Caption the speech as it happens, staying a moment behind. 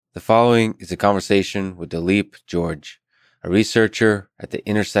The following is a conversation with Dileep George, a researcher at the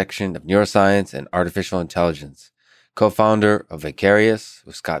intersection of neuroscience and artificial intelligence, co-founder of Vicarious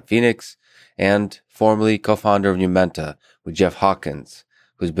with Scott Phoenix, and formerly co-founder of Numenta with Jeff Hawkins,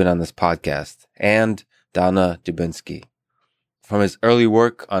 who's been on this podcast, and Dana Dubinsky. From his early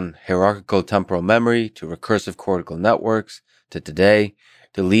work on hierarchical temporal memory to recursive cortical networks to today,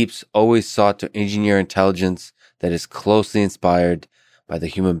 Dileep's always sought to engineer intelligence that is closely inspired by the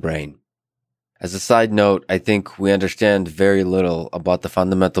human brain. As a side note, I think we understand very little about the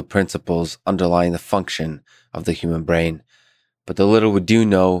fundamental principles underlying the function of the human brain, but the little we do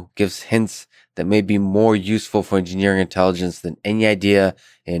know gives hints that may be more useful for engineering intelligence than any idea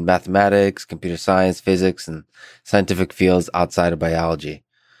in mathematics, computer science, physics, and scientific fields outside of biology.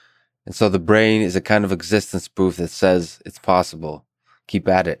 And so the brain is a kind of existence proof that says it's possible. Keep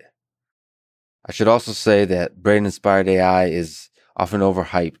at it. I should also say that brain-inspired AI is often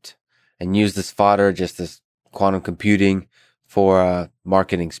overhyped and used as fodder just as quantum computing for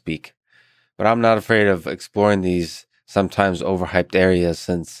marketing speak. But I'm not afraid of exploring these sometimes overhyped areas,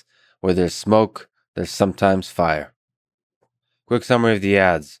 since where there's smoke, there's sometimes fire. Quick summary of the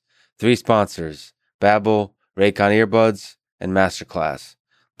ads. 3 sponsors: Babbel, Raycon Earbuds, and Masterclass.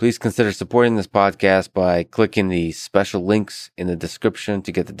 Please consider supporting this podcast by clicking the special links in the description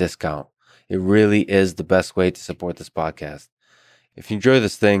to get the discount. It really is the best way to support this podcast. If you enjoy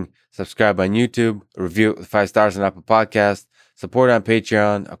this thing, subscribe on YouTube, review it with 5 stars on Apple Podcasts, support it on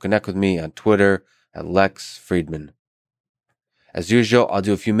Patreon, or connect with me on Twitter at Lex Friedman. As usual, I'll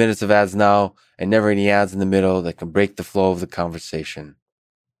do a few minutes of ads now, and never any ads in the middle that can break the flow of the conversation.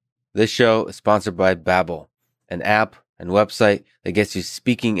 This show is sponsored by Babbel, an app and website that gets you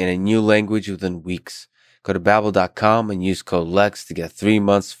speaking in a new language within weeks. Go to Babbel.com and use code LEX to get 3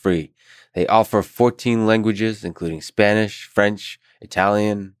 months free. They offer 14 languages, including Spanish, French,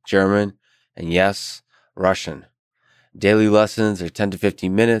 Italian, German, and yes, Russian. Daily lessons are 10 to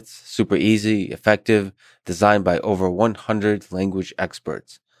 15 minutes, super easy, effective, designed by over 100 language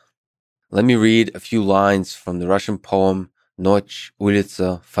experts. Let me read a few lines from the Russian poem Noch,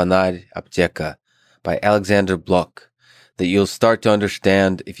 Ulitsa, Fanarь, Apteka by Alexander Blok that you'll start to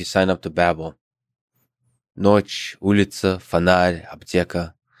understand if you sign up to Babbel. Noch, Улица, Фонарь,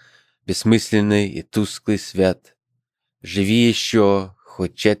 Аптека, бессмысленный и тусклый свет. Живи еще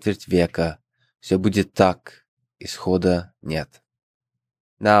хоть четверть века, все будет так, исхода нет.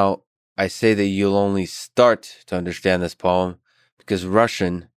 Now, I say that you'll only start to understand this poem because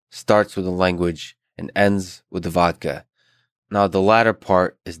Russian starts with a language and ends with the vodka. Now, the latter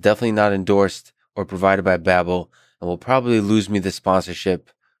part is definitely not endorsed or provided by Babbel and will probably lose me the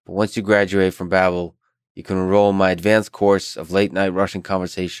sponsorship, but once you graduate from Babbel, you can enroll in my advanced course of late-night Russian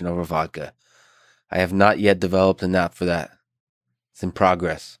conversation over vodka. I have not yet developed an app for that. It's in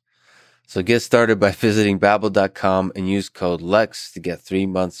progress. So get started by visiting Babbel.com and use code LEX to get 3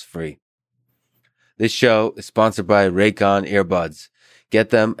 months free. This show is sponsored by Raycon Earbuds. Get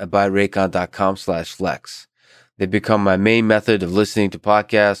them at buyraycon.com/Lex. They've become my main method of listening to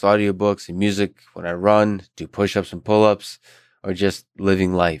podcasts, audiobooks, and music when I run, do push-ups and pull-ups, or just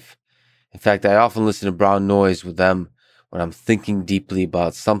living life. In fact, I often listen to brown noise with them when I'm thinking deeply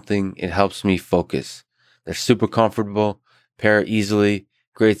about something. It helps me focus. They're super comfortable, pair easily,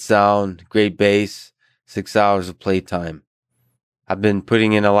 great sound, great bass, 6 hours of playtime. I've been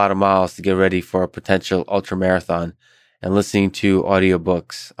putting in a lot of miles to get ready for a potential ultramarathon and listening to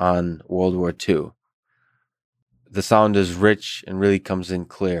audiobooks on World War II. The sound is rich and really comes in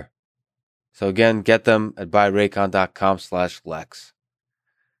clear. So again, get them at buyraycon.com/Lex.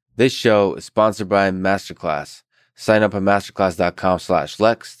 This show is sponsored by Masterclass. Sign up at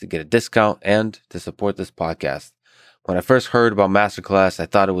masterclass.com/Lex to get a discount and to support this podcast. When I first heard about Masterclass, I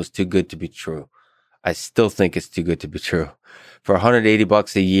thought it was too good to be true. I still think it's too good to be true. For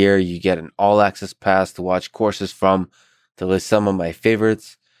 $180 a year, you get an all-access pass to watch courses from, to list some of my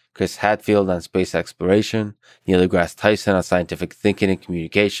favorites, Chris Hadfield on space exploration, Neil deGrasse Tyson on scientific thinking and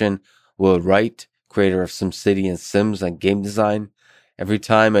communication, Will Wright, creator of SimCity and Sims on game design. Every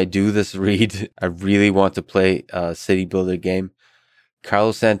time I do this read, I really want to play a city builder game.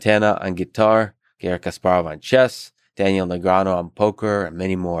 Carlos Santana on guitar, Garry Kasparov on chess, Daniel Negreanu on poker, and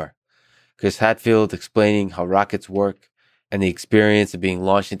many more. Chris Hadfield explaining how rockets work, and the experience of being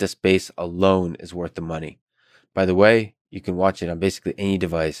launched into space alone is worth the money. By the way, you can watch it on basically any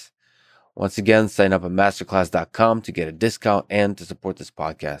device. Once again, sign up at masterclass.com to get a discount and to support this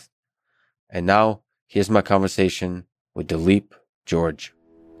podcast. And now, here's my conversation with Dileep George.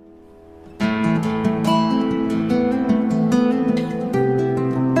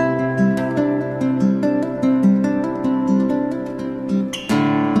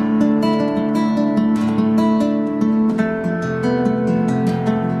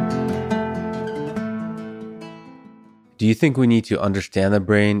 you think we need to understand the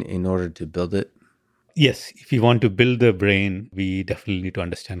brain in order to build it? Yes, if you want to build the brain, we definitely need to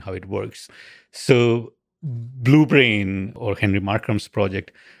understand how it works. So, Blue Brain or Henry Markram's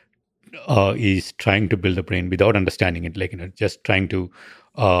project is trying to build the brain without understanding it, like just trying to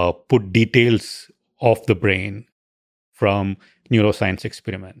put details of the brain from neuroscience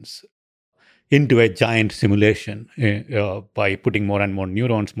experiments into a giant simulation by putting more and more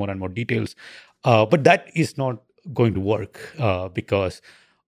neurons, more and more details. But that is not going to work because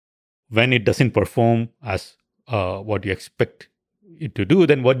when it doesn't perform as what you expect it to do,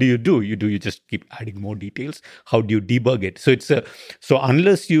 then what do? You just keep adding more details. How do you debug it? So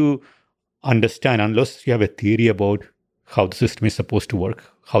unless you understand, unless you have a theory about how the system is supposed to work,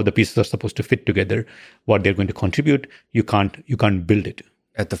 how the pieces are supposed to fit together, what they're going to contribute, you can't build it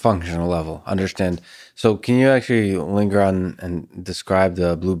at the functional level. Understand. So can you actually linger on and describe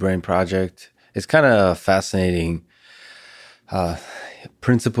the Blue Brain project? It's kind of fascinating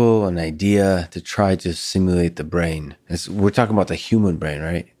principle and idea to try to simulate the brain. We're talking about the human brain,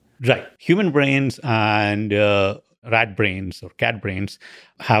 right? Right. Human brains and rat brains or cat brains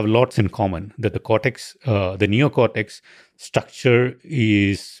have lots in common. That the cortex, the neocortex structure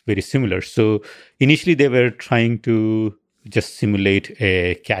is very similar. So initially they were trying to just simulate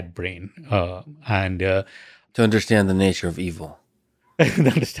a cat brain and to understand the nature of evil.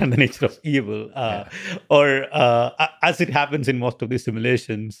 Understand the nature of evil, or as it happens in most of these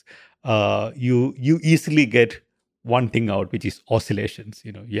simulations, you easily get one thing out, which is oscillations.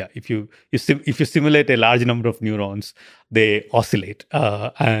 If you simulate a large number of neurons, they oscillate,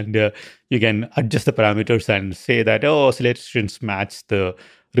 and you can adjust the parameters and say that oscillations match the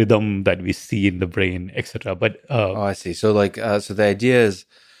rhythm that we see in the brain, etc. But I see. So so the idea is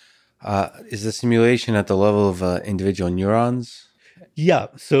the simulation at the level of individual neurons? Yeah.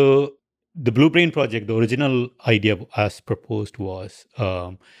 So the Blue Brain project, the original idea as proposed was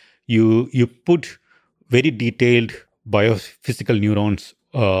you put very detailed biophysical neurons,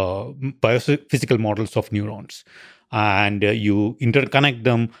 biophysical models of neurons, and you interconnect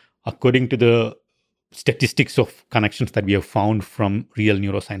them according to the statistics of connections that we have found from real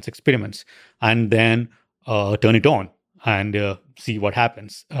neuroscience experiments, and then turn it on and see what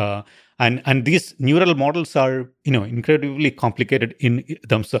happens. And these neural models are incredibly complicated in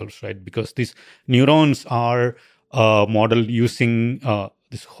themselves, right? Because these neurons are modeled using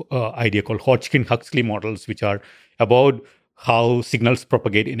this idea called Hodgkin-Huxley models, which are about how signals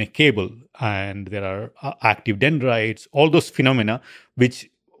propagate in a cable, and there are active dendrites, all those phenomena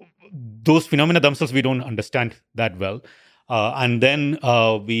themselves we don't understand that well. And then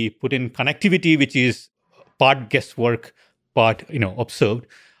we put in connectivity, which is part guesswork, part observed.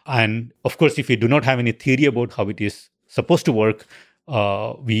 And of course, if we do not have any theory about how it is supposed to work,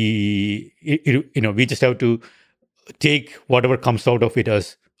 we just have to take whatever comes out of it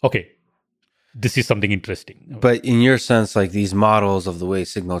as, okay, this is something interesting. But in your sense, like these models of the way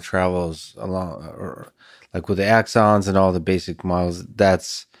signal travels along, or like with the axons and all the basic models,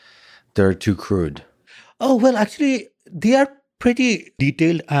 they're too crude. Oh, well, actually, they are pretty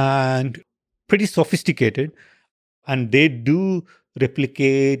detailed and pretty sophisticated, and they do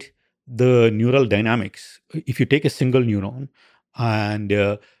replicate the neural dynamics. If you take a single neuron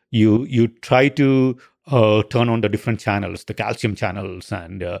and you try to turn on the different channels, the calcium channels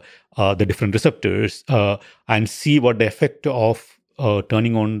and the different receptors, and see what the effect of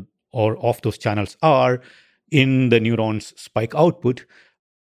turning on or off those channels are in the neuron's spike output,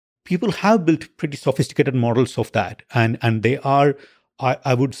 people have built pretty sophisticated models of that, and they are,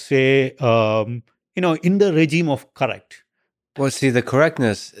 I would say, in the regime of correct. Well, see, the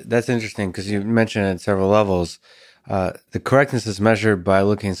correctness, that's interesting because you mentioned it at several levels. The correctness is measured by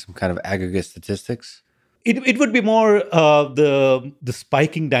looking at some kind of aggregate statistics. It would be more the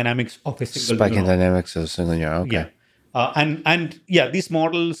spiking dynamics of a single spiking neuron. Dynamics of a single neuron. Okay. Yeah, these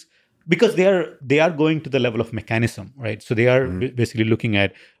models, because they are going to the level of mechanism, right? So they are basically looking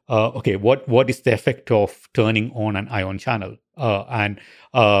at what is the effect of turning on an ion channel, and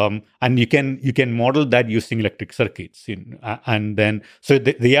you can model that using electric circuits, and then so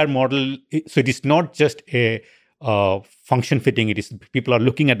they are model. So it is not just a function fitting. It is people are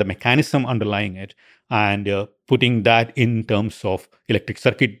looking at the mechanism underlying it and putting that in terms of electric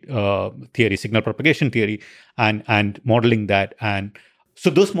circuit theory, signal propagation theory, and modeling that. And so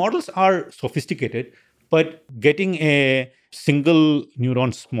those models are sophisticated, but getting a single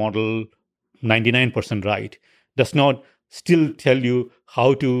neurons model 99% right does not still tell you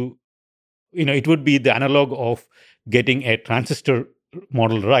how to, it would be the analog of getting a transistor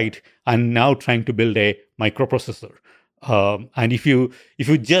model right and now trying to build a microprocessor. And if you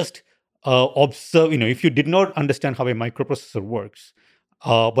just observe, if you did not understand how a microprocessor works,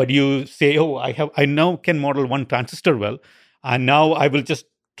 but you say, oh, I now can model one transistor well, and now I will just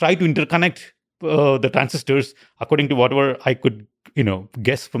try to interconnect the transistors according to whatever I could,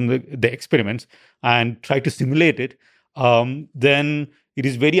 guess from the experiments and try to simulate it, then it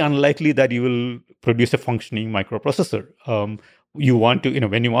is very unlikely that you will produce a functioning microprocessor. You want to,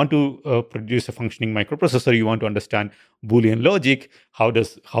 when you want to produce a functioning microprocessor, you want to understand Boolean logic. How do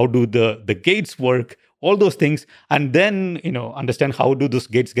the gates work? All those things, and then understand how do those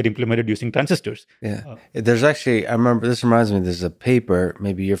gates get implemented using transistors. Yeah, there's actually, I remember, this reminds me, there's a paper,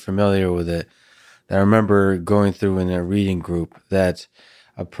 maybe you're familiar with it, that I remember going through in a reading group that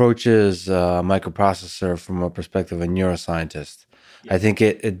approaches a microprocessor from a perspective of a neuroscientist. Yeah. I think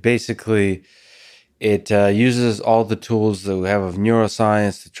it basically uses all the tools that we have of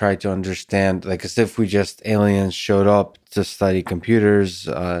neuroscience to try to understand, like as if we just aliens showed up to study computers,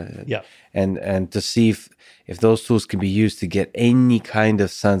 and to see if those tools can be used to get any kind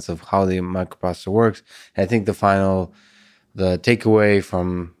of sense of how the microprocessor works. And I think the takeaway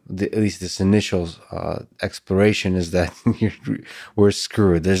from at least this initial exploration is that we're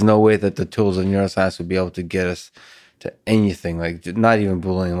screwed. There's no way that the tools of neuroscience would be able to get us to anything, like not even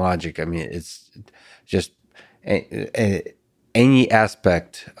Boolean logic. I mean, it's just any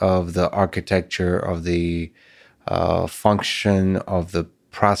aspect of the architecture, of the function, of the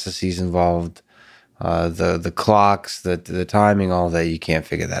processes involved, the clocks, the timing, all that, you can't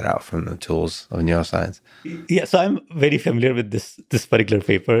figure that out from the tools of neuroscience. Yeah, so I'm very familiar with this particular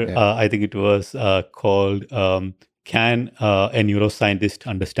paper. Yeah. I think it was called "Can a Neuroscientist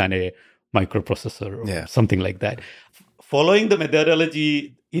Understand a Microprocessor?" or something like that. Following the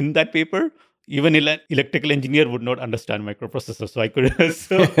methodology in that paper, even electrical engineer would not understand microprocessors. So I could,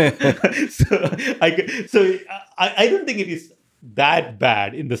 I don't think it is that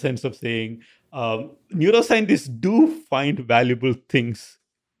bad in the sense of saying neuroscientists do find valuable things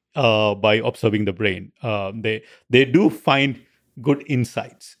by observing the brain. They do find good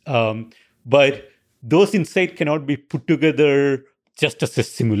insights, but those insights cannot be put together just as a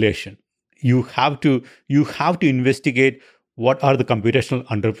simulation. You have to investigate what are the computational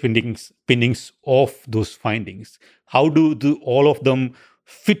underpinnings of those findings. How do all of them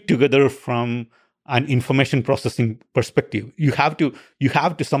fit together from an information processing perspective?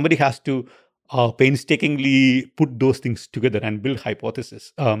 Somebody has to painstakingly put those things together and build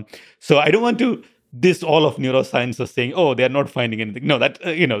hypotheses. So I don't want to diss all of neuroscience as saying, oh, they are not finding anything. No,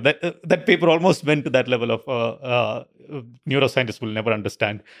 that paper almost went to that level of neuroscientists will never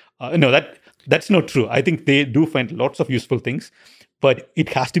understand. That's not true. I think they do find lots of useful things, but it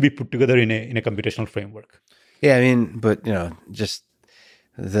has to be put together in a computational framework. Yeah, I mean, but just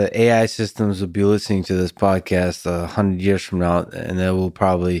the AI systems will be listening to this podcast 100 years from now, and they will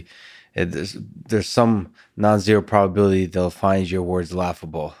probably, there's some non-zero probability they'll find your words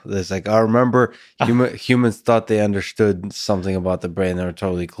laughable. There's like, I remember humans thought they understood something about the brain. They were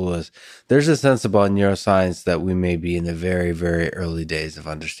totally clueless. There's a sense about neuroscience that we may be in the very, very early days of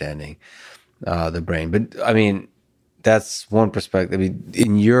understanding the brain. But I mean, that's one perspective. I mean,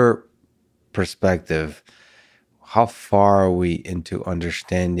 in your perspective, how far are we into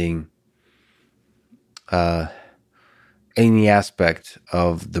understanding any aspect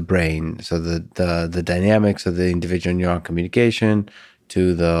of the brain? So the dynamics of the individual neuron communication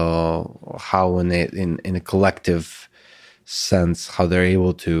to how in a collective sense, how they're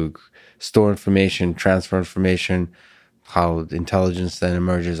able to store information, transfer information, how intelligence then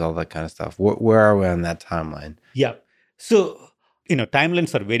emerges, all that kind of stuff. Where are we on that timeline? Yeah. So,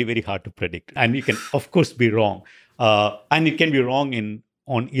 timelines are very, very hard to predict. And you can, of course, be wrong. And it can be wrong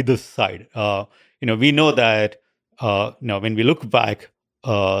on either side. We know that when we look back,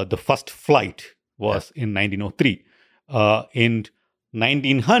 the first flight was in 1903. In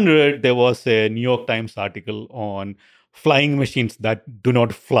 1900, there was a New York Times article on flying machines that do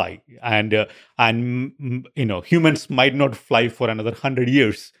not fly, and humans might not fly for another 100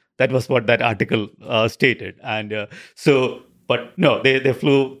 years. That was what that article stated, and but no, they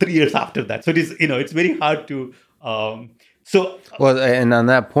flew 3 years after that. So it is, it's very hard to. Well, and on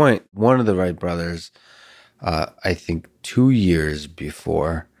that point, one of the Wright brothers, I think 2 years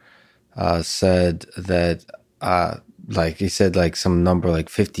before, said that, like he said, like some number, like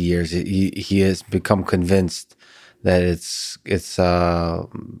 50 years, he has become convinced that it's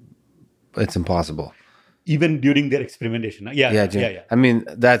impossible. Even during their experimentation. Yeah. I mean,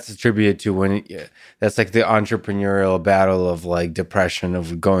 that's attributed to that's like the entrepreneurial battle of like depression,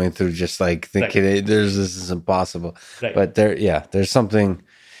 of going through just like thinking this is impossible. Right. But there's something,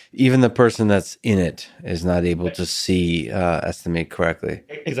 even the person that's in it is not able to estimate correctly.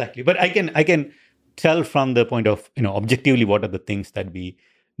 Exactly. But I can tell from the point of, objectively, what are the things that we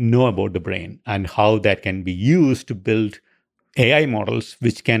know about the brain and how that can be used to build AI models,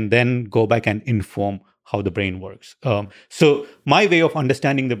 which can then go back and inform how the brain works. So my way of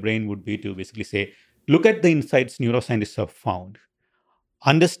understanding the brain would be to basically say, look at the insights neuroscientists have found,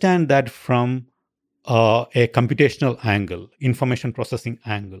 understand that from a computational angle, information processing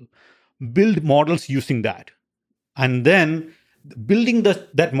angle, build models using that, and then building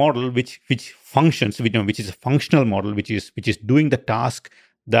that model which functions, which is a functional model, which is doing the task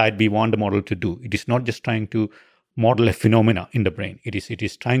that we want the model to do. It is not just trying to model a phenomena in the brain. It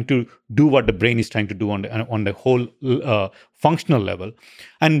is trying to do what the brain is trying to do on the whole functional level.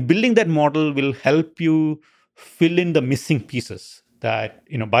 And building that model will help you fill in the missing pieces that,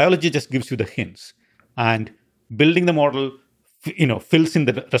 biology just gives you the hints, and building the model, fills in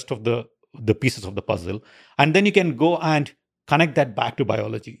the rest of the pieces of the puzzle. And then you can go and connect that back to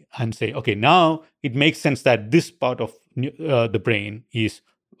biology and say, okay, now it makes sense that this part of the brain is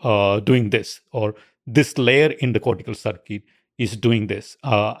doing this, or this layer in the cortical circuit is doing this,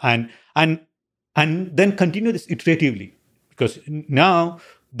 and then continue this iteratively, because now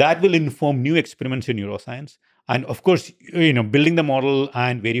that will inform new experiments in neuroscience. And of course, building the model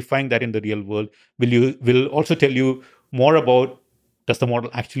and verifying that in the real world will also tell you more about, does the model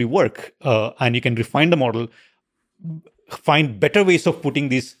actually work, and you can refine the model, find better ways of putting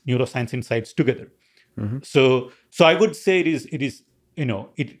these neuroscience insights together. Mm-hmm. So I would say it is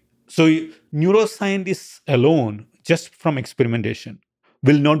so neuroscientists alone, just from experimentation,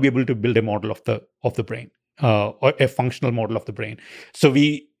 will not be able to build a model of the brain, or a functional model of the brain. So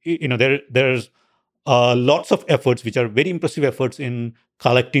there's lots of efforts, which are very impressive efforts, in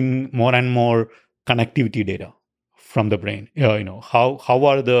collecting more and more connectivity data from the brain. How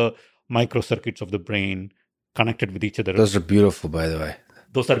are the microcircuits of the brain connected with each other? Those are beautiful, by the way.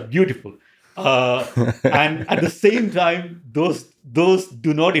 Those are beautiful. And at the same time, those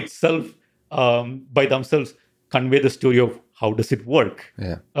do not itself, by themselves, convey the story of how does it work.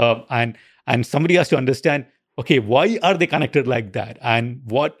 Yeah. And somebody has to understand, okay, why are they connected like that, and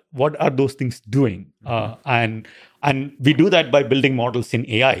what are those things doing? And we do that by building models in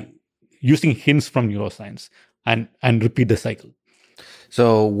AI, using hints from neuroscience, and repeat the cycle.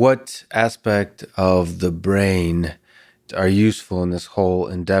 So what aspect of the brain are useful in this whole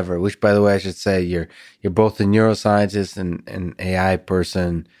endeavor? Which, by the way, I should say, you're both a neuroscientist and an AI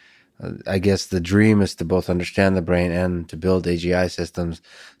person. I guess the dream is to both understand the brain and to build AGI systems.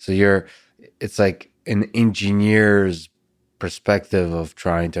 So it's like an engineer's perspective of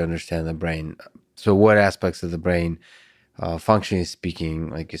trying to understand the brain. So what aspects of the brain, functionally speaking,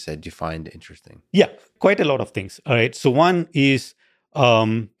 like you said, do you find interesting? Yeah, quite a lot of things. All right. So one is,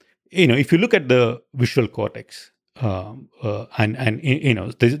 if you look at the visual cortex, the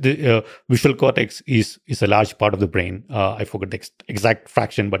visual cortex is a large part of the brain. I forgot the exact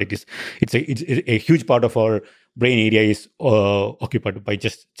fraction, but it's a huge part of our brain area is occupied by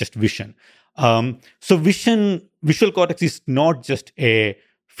just vision. So visual cortex is not just a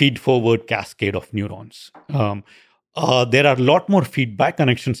feed-forward cascade of neurons. There are a lot more feedback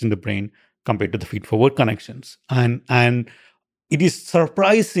connections in the brain compared to the feed-forward connections, and it is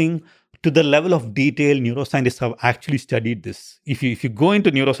surprising to the level of detail neuroscientists have actually studied this. If you go into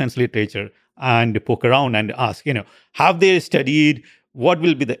neuroscience literature and poke around and ask, have they studied what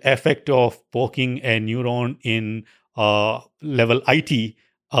will be the effect of poking a neuron in level IT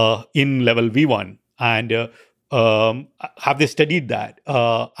in level V1, and have they studied that?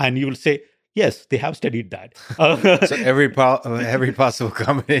 And you will say, yes, they have studied that. So every possible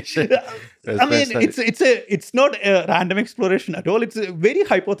combination. I mean, it's not a random exploration at all. It's very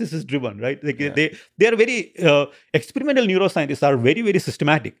hypothesis driven, right? They are very experimental neuroscientists are very, very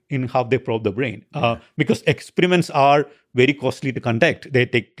systematic in how they probe the brain, because experiments are very costly to conduct. They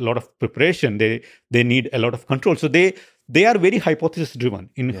take a lot of preparation. They need a lot of control. So they are very hypothesis driven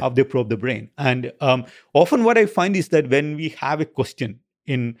in how they probe the brain. And often what I find is that when we have a question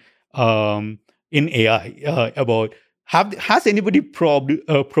in AI about has anybody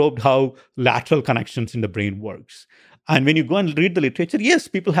probed how lateral connections in the brain works, and when you go and read the literature, yes,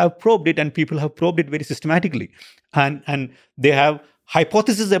 people have probed it, and people have probed it very systematically, and they have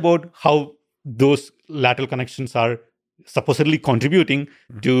hypotheses about how those lateral connections are supposedly contributing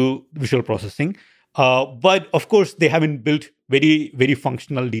to visual processing, but of course they haven't built very, very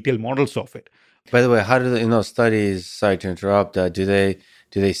functional detailed models of it. By the way, how do the studies? Sorry to interrupt. Do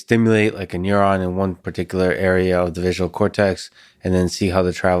they stimulate like a neuron in one particular area of the visual cortex and then see how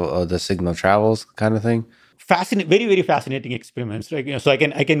the signal travels, kind of thing? very, very fascinating experiments. Right? So I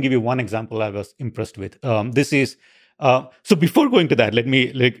can give you one example I was impressed with. This is so before going to that, let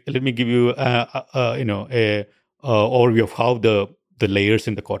me give you a overview of how the layers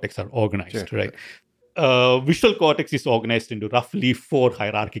in the cortex are organized. Sure. Right. Visual cortex is organized into roughly 4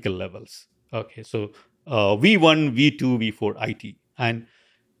 hierarchical levels. Okay, so V1, V2, V4, IT, and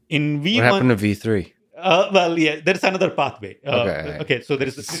in V1, what happened to V3? Well, yeah, there is another pathway. Okay, so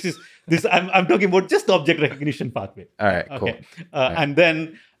this. I'm talking about just the object recognition pathway. All right, cool. Okay, and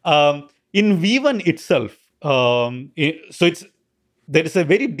then in V1 itself, there is a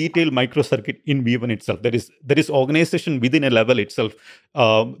very detailed microcircuit in V1 itself. There is organization within a level itself.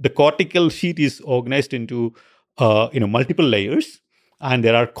 The cortical sheet is organized into multiple layers, and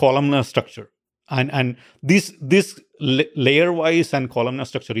there are columnar structure. And this layer wise and columnar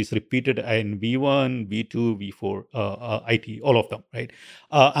structure is repeated in V1, V2, V4, IT, all of them, right?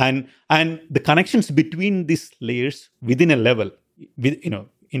 And the connections between these layers within a level,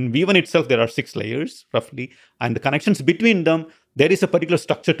 in V1 itself there are 6 layers roughly, and the connections between them, there is a particular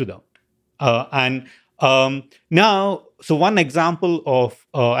structure to them. Now, so one example of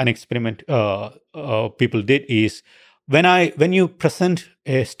an experiment people did is when you present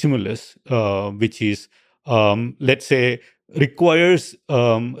a stimulus, which is, let's say, requires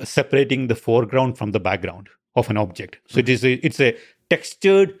separating the foreground from the background of an object. So it's a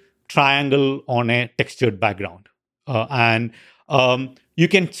textured triangle on a textured background. And you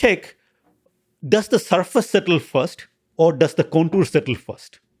can check, does the surface settle first or does the contour settle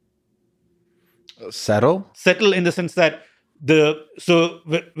first? Settle in the sense that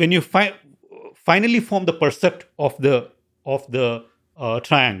when you finally form the percept of the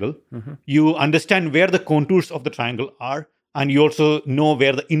triangle, you understand where the contours of the triangle are, and you also know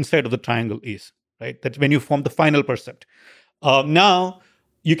where the inside of the triangle is. Right, that's when you form the final percept. Now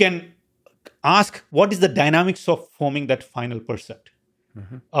you can ask, what is the dynamics of forming that final percept?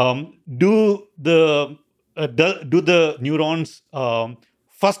 Do the neurons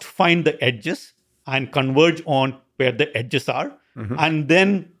first find the edges and converge on where the edges are, and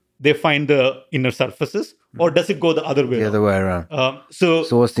then they find the inner surfaces, or does it go the other way around? The other way around. So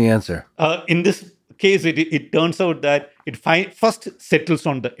what's the answer? In this case, it turns out that it first settles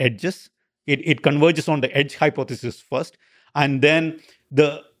on the edges. It converges on the edge hypothesis first, and then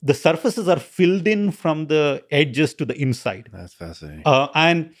the surfaces are filled in from the edges to the inside. That's fascinating.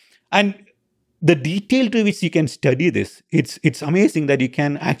 And the detail to which you can study this, it's amazing that you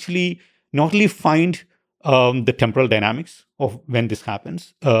can actually not only find the temporal dynamics of when this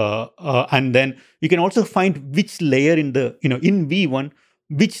happens, and then you can also find which layer in V1,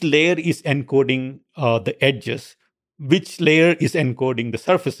 which layer is encoding the edges, which layer is encoding the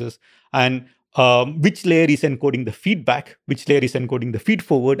surfaces, and which layer is encoding the feedback, which layer is encoding the feed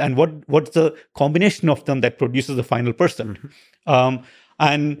forward, and what's the combination of them that produces the final percept.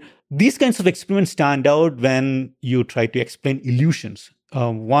 And these kinds of experiments stand out when you try to explain illusions.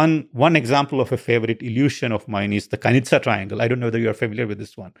 One example of a favorite illusion of mine is the Kanitsa triangle. I don't know whether you are familiar with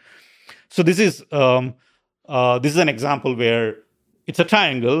this one. So this is an example where it's a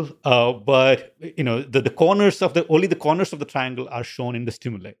triangle, but the corners of only the corners of the triangle are shown in the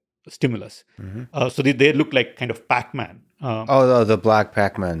stimulus. So they look like kind of Pac-Man. The black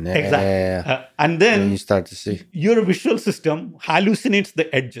Pac-Man. Yeah, exactly. Yeah. And then you start to see your visual system hallucinates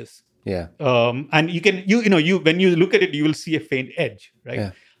the edges. Yeah. And you can when you look at it, you will see a faint edge, right?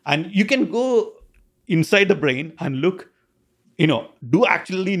 Yeah. And you can go inside the brain and look, do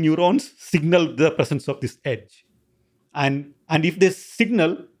actually neurons signal the presence of this edge? And if they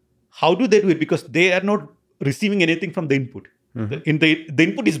signal, how do they do it? Because they are not receiving anything from the input. The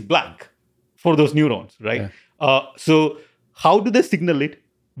input is blank for those neurons, right? Yeah. So how do they signal it?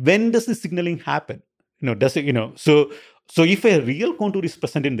 When does the signaling happen? Does it? So if a real contour is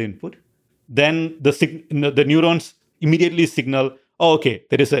present in the input, then the neurons immediately signal, oh, okay,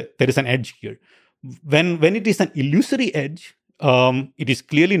 there is an edge here. When it is an illusory edge, it is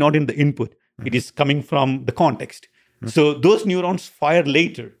clearly not in the input. It is coming from the context. So those neurons fire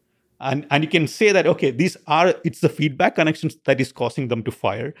later. And you can say that, okay, it's the feedback connections that is causing them to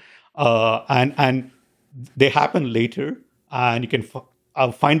fire. And they happen later, and you can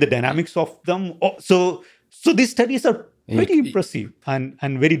find the dynamics of them. So these studies are pretty impressive and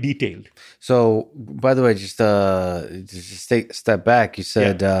very detailed. So, by the way, just take a step back. You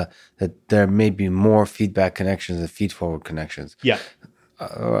said that there may be more feedback connections than feed-forward connections. Yeah.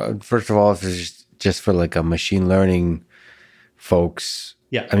 First of all, if it's just for like a machine learning folks,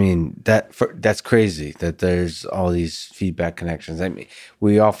 yeah, I mean that's crazy that there's all these feedback connections. I mean,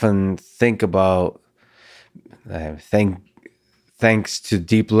 we often think about thank thanks to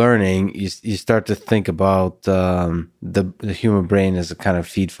deep learning, you start to think about the human brain as a kind of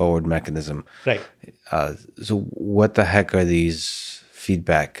feed-forward mechanism. Right. So what the heck are these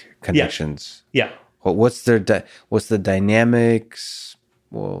feedback connections? Yeah. What's what's the dynamics?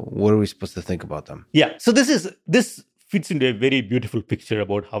 Well, what are we supposed to think about them? Yeah. So this fits into a very beautiful picture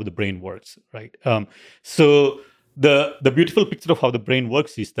about how the brain works, right? So the beautiful picture of how the brain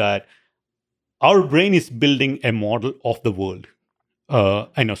works is that our brain is building a model of the world.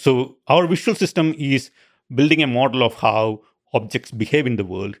 I know. So our visual system is building a model of how objects behave in the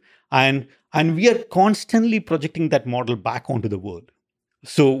world, and we are constantly projecting that model back onto the world.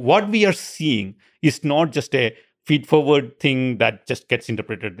 So what we are seeing is not just a feed-forward thing that just gets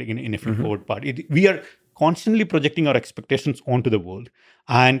interpreted in a feed-forward part. We are constantly projecting our expectations onto the world,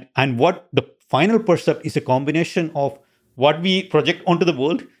 and what the final percept is a combination of what we project onto the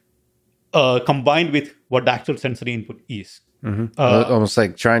world combined with what the actual sensory input is. Almost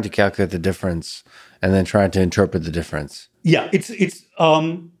like trying to calculate the difference and then trying to interpret the difference. Yeah, it's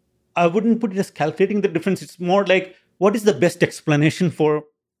I wouldn't put it as calculating the difference. It's more like, what is the best explanation for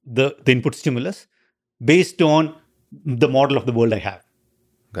the input stimulus based on the model of the world I have.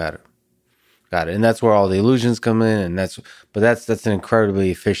 Got it. And that's where all the illusions come in, and that's an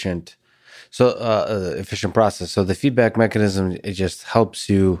incredibly efficient process. So the feedback mechanism, it just helps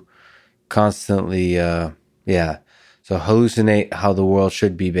you constantly so hallucinate how the world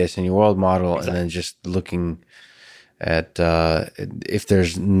should be based on your world model. Exactly. And then just looking at if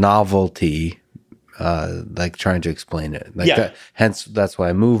there's novelty, like trying to explain it. Hence that's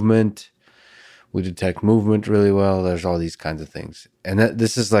why we detect movement really well. There's all these kinds of things, and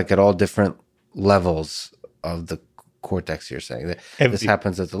this is like at all different levels of the cortex. You're saying that this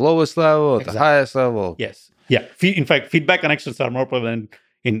happens at the lowest level, at the highest level. Yes. Yeah. In fact, feedback connections are more prevalent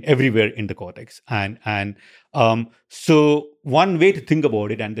in everywhere in the cortex, and so one way to think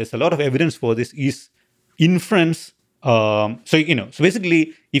about it, and there's a lot of evidence for this, is inference. So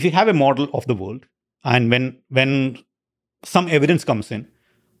basically, if you have a model of the world, and when some evidence comes in,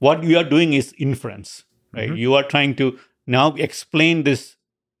 what you are doing is inference, right? Mm-hmm. You are trying to now explain this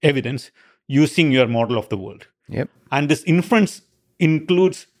evidence using your model of the world. Yep. And this inference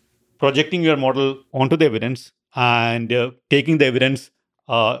includes projecting your model onto the evidence and taking the evidence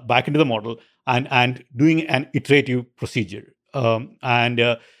back into the model and doing an iterative procedure.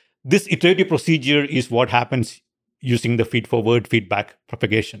 This iterative procedure is what happens using the feed-forward feedback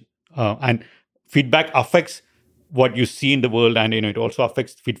propagation. And feedback affects what you see in the world, and it also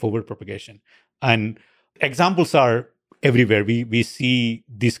affects feed-forward propagation. And examples are everywhere. We see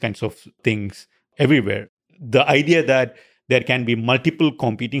these kinds of things everywhere. The idea that there can be multiple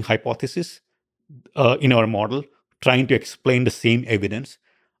competing hypotheses in our model trying to explain the same evidence,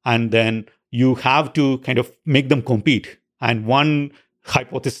 and then you have to kind of make them compete, and one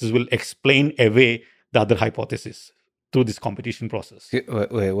hypothesis will explain away the other hypothesis through this competition process.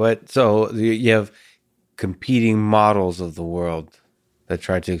 Wait, what? So you have competing models of the world that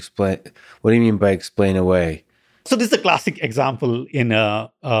try to explain. What do you mean by explain away? So this is a classic example in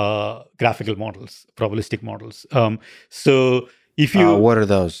graphical models, probabilistic models. So if you... what are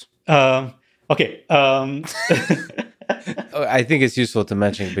those? Okay. I think it's useful to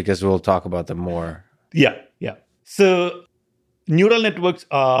mention because we'll talk about them more. Yeah. So neural networks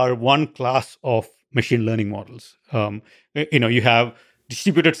are one class of machine learning models. You have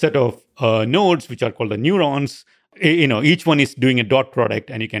distributed set of nodes, which are called the neurons. Each one is doing a dot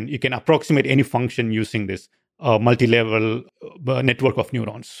product, and you can approximate any function using this multi-level network of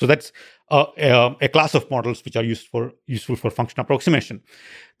neurons. So that's a class of models which are useful for function approximation.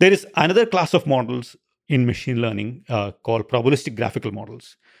 There is another class of models in machine learning called probabilistic graphical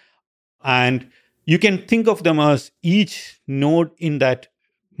models, and you can think of them as each node in that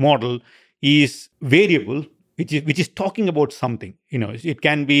model is variable, which is talking about something. It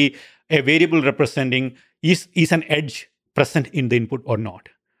can be a variable representing is an edge present in the input or not,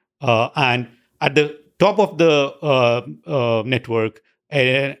 and at the top of the network,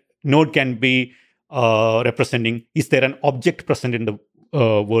 a node can be representing is there an object present in the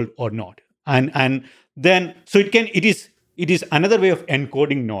world or not, and then so it is another way of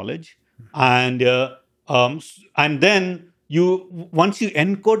encoding knowledge, and then once you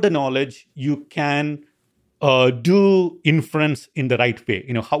encode the knowledge, you can do inference in the right way.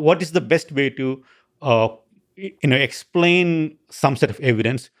 What is the best way to explain some set of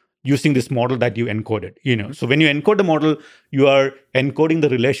evidence using this model that you encoded. So when you encode the model, you are encoding the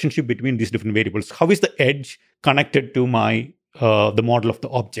relationship between these different variables. How is the edge connected to the model of the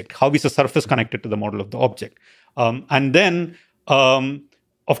object? How is the surface connected to the model of the object? And then,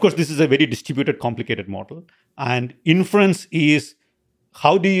 of course, this is a very distributed, complicated model. And inference is,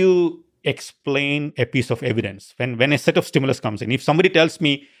 how do you explain a piece of evidence? When a set of stimulus comes in, if somebody tells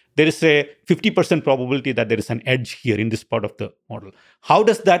me there is a 50% probability that there is an edge here in this part of the model, how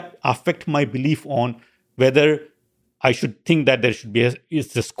does that affect my belief on whether I should think that there should be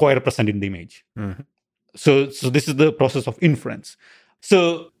is a square present in the image? Mm-hmm. So this is the process of inference.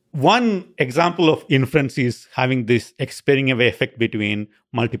 So one example of inference is having this explaining away effect between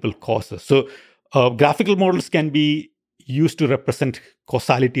multiple causes. So graphical models can be used to represent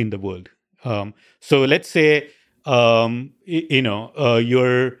causality in the world. So let's say your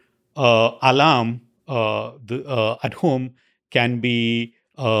alarm at home can be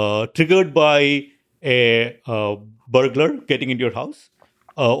triggered by a burglar getting into your house,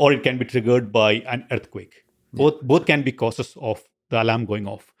 or it can be triggered by an earthquake. Both can be causes of the alarm going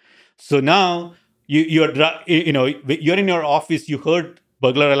off. So now you're in your office. You heard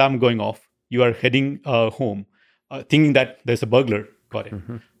burglar alarm going off. You are heading home, thinking that there's a burglar. Got it.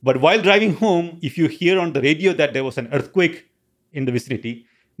 Mm-hmm. But while driving home, if you hear on the radio that there was an earthquake in the vicinity,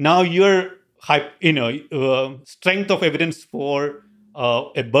 now your strength of evidence for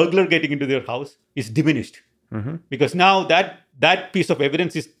a burglar getting into their house is diminished. Mm-hmm. Because now that piece of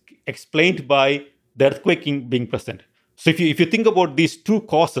evidence is explained by the earthquake being present. So if you think about these two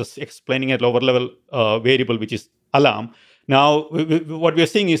causes explaining a lower level variable, which is alarm, now what we are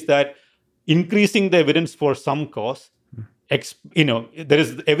saying is that increasing the evidence for some cause, there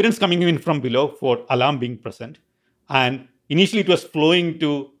is evidence coming in from below for alarm being present, and initially it was flowing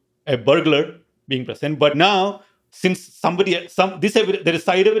to a burglar being present, but now since there is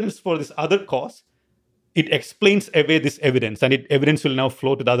side evidence for this other cause, it explains away this evidence, and evidence will now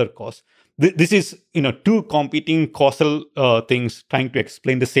flow to the other cause. This is two competing causal things trying to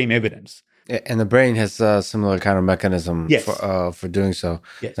explain the same evidence. And the brain has a similar kind of mechanism for doing so.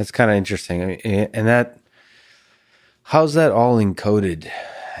 Yes. That's kind of interesting. And how's that all encoded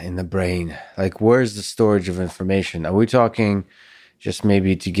in the brain? Like, where's the storage of information? Are we talking just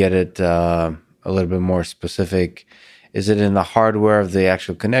maybe to get it a little bit more specific? Is it in the hardware of the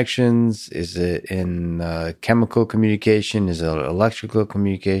actual connections? Is it in chemical communication? Is it electrical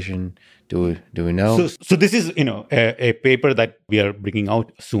communication? Do we know? So this is a paper that we are bringing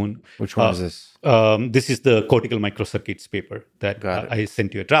out soon. Which one is this? This is the cortical microcircuits paper that I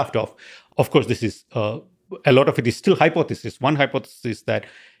sent you a draft of. Of course, this is a lot of it is still hypothesis. One hypothesis is that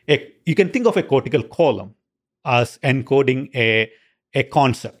you can think of a cortical column as encoding a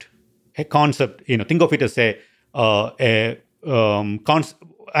concept. A concept, think of it as an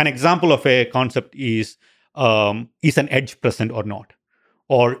example of a concept is an edge present or not,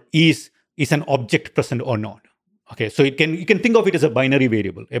 or is an object present or not. Okay, so you can think of it as a binary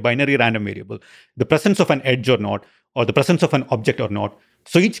variable, a binary random variable, the presence of an edge or not, or the presence of an object or not.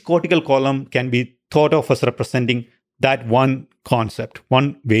 So each cortical column can be thought of as representing that one concept,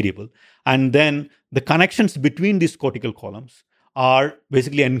 one variable, and then the connections between these cortical columns are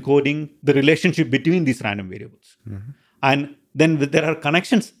basically encoding the relationship between these random variables. Mm-hmm. And then there are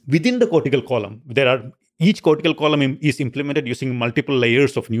connections within the cortical column. Each cortical column is implemented using multiple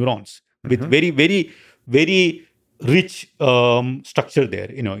layers of neurons with very, very, very rich structure there.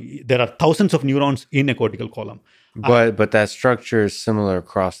 There are thousands of neurons in a cortical column. But that structure is similar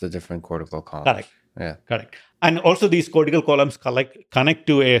across the different cortical columns. Correct. Yeah. Correct. And also these cortical columns connect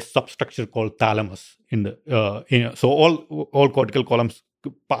to a substructure called thalamus. So all cortical columns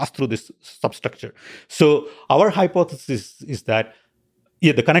pass through this substructure. So our hypothesis is that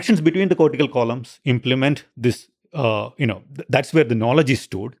the connections between the cortical columns implement this. That's where the knowledge is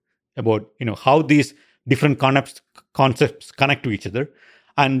stored about how these different concepts connect to each other,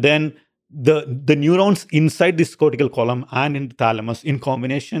 and then the neurons inside this cortical column and in the thalamus in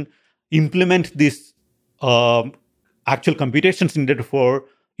combination implement this actual computations needed for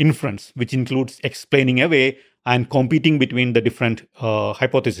inference, which includes explaining away and competing between the different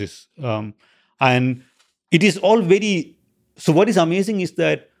hypotheses. And it is all very... So what is amazing is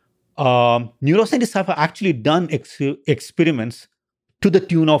that neuroscientists have actually done experiments to the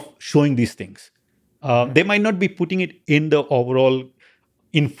tune of showing these things. They might not be putting it in the overall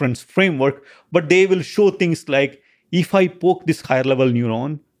inference framework, but they will show things like, if I poke this higher level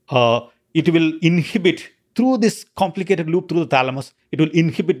neuron, it will inhibit through this complicated loop through the thalamus, it will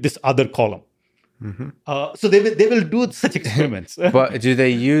inhibit this other column. Mm-hmm. So they will do such experiments. But do they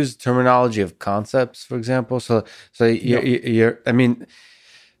use terminology of concepts, for example? So you're I mean,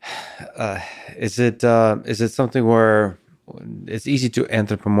 is it something where it's easy to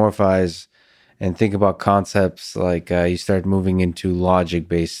anthropomorphize and think about concepts like you start moving into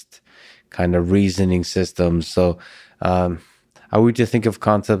logic-based kind of reasoning systems? So are we to think of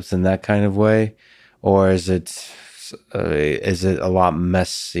concepts in that kind of way? or is it a lot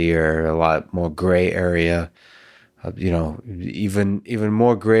messier, a lot more gray area? Even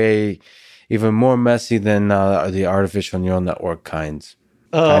more gray, even more messy than the artificial neural network kinds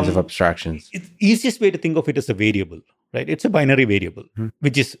of abstractions. It's easiest way to think of it as a variable, right? It's a binary variable,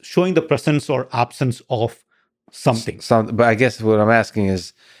 which is showing the presence or absence of something. But I guess what I'm asking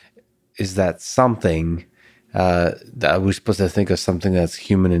is that something that we're supposed to think of something that's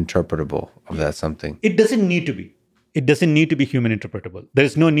human interpretable of that something? It doesn't need to be. It doesn't need to be human interpretable. There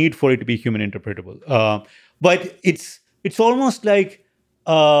is no need for it to be human interpretable. But it's almost like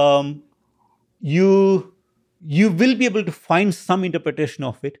you will be able to find some interpretation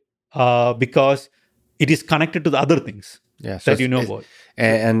of it because it is connected to the other things that you know about.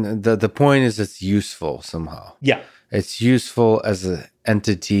 And the point is it's useful somehow. Yeah. It's useful as an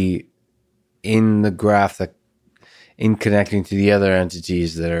entity in the graph that in connecting to the other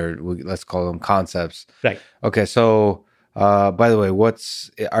entities that are, let's call them concepts. Right. Okay, so by the way,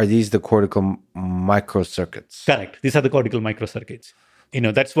 are these the cortical microcircuits? Correct. These are the cortical microcircuits.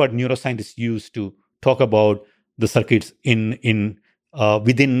 That's what neuroscientists use to talk about the circuits in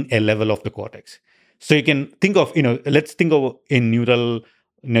within a level of the cortex. So you can think of, let's think of in neural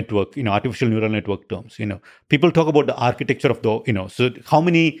network, artificial neural network terms. People talk about the architecture of the, so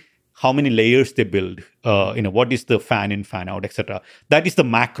how many layers they build, what is the fan in, fan out, etc. That is the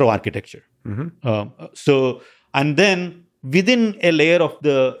macro architecture. And then within a layer of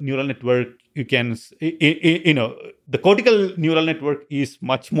the neural network, you can, the cortical neural network is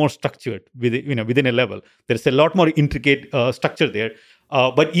much more structured within a level. There's a lot more intricate structure there.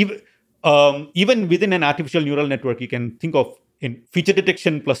 But even within an artificial neural network, you can think of in feature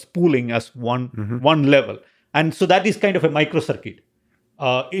detection plus pooling as one level. And so that is kind of a microcircuit.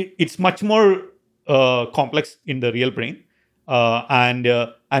 It's much more complex in the real brain. And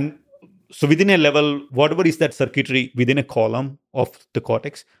so within a level, whatever is that circuitry within a column of the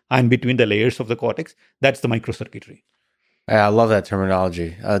cortex and between the layers of the cortex, that's the microcircuitry. Yeah, I love that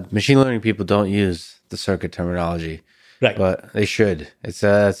terminology. Machine learning people don't use the circuit terminology, right? But they should. It's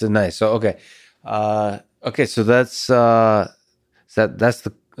nice. So so that's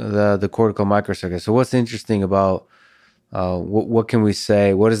the cortical microcircuit. So what's interesting about what can we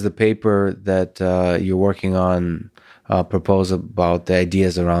say? What is the paper that you're working on propose about the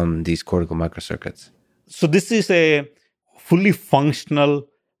ideas around these cortical microcircuits? So this is a fully functional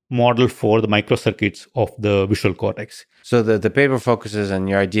model for the microcircuits of the visual cortex. So the paper focuses, and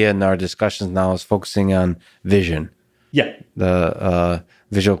your idea in our discussions now is focusing on vision. Yeah. The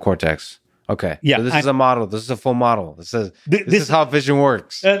visual cortex. Okay. Yeah. So this is a model. This is a full model. This is how vision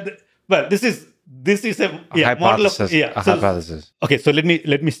works. This is a hypothesis. Model of, hypothesis. Okay, so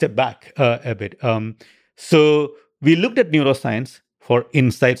let me step back a bit. So we looked at neuroscience for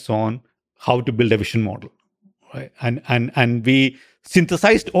insights on how to build a vision model, right? And we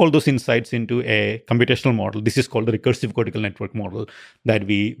synthesized all those insights into a computational model. This is called the recursive cortical network model that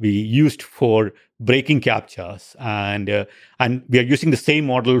we used for breaking CAPTCHAs, and we are using the same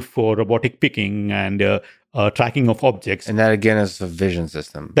model for robotic picking and tracking of objects. And that again is a vision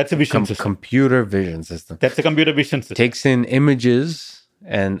system. That's a vision system. Computer vision system. That's a computer vision system. Takes in images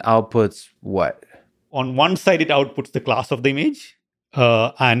and outputs what? On one side, it outputs the class of the image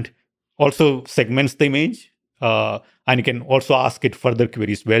and also segments the image. And you can also ask it further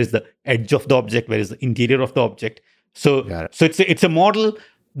queries. Where is the edge of the object? Where is the interior of the object? So it's a model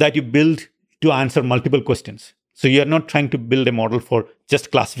that you build to answer multiple questions. So you're not trying to build a model for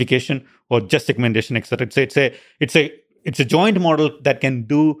just classification or just segmentation, etc. It's a joint model that can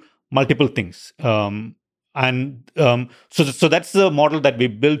do multiple things. So that's the model that we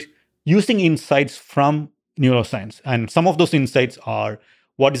built using insights from neuroscience. And some of those insights are,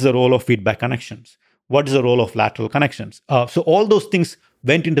 what is the role of feedback connections? What is the role of lateral connections? So all those things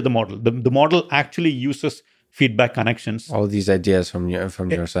went into the model. The model actually uses feedback connections. All these ideas from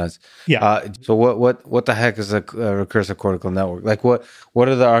neuroscience. Yeah. So what the heck is a recursive cortical network? Like what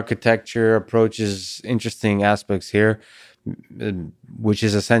are the architecture approaches, interesting aspects here, which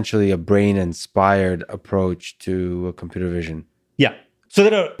is essentially a brain-inspired approach to computer vision? Yeah. So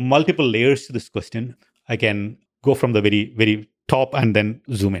there are multiple layers to this question. I can go from the very, very top and then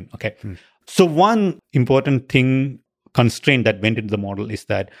zoom in. Okay. So one important constraint that went into the model is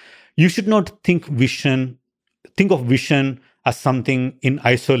that you should not think of vision as something in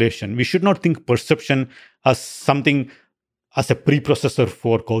isolation. We should not think perception as something as a preprocessor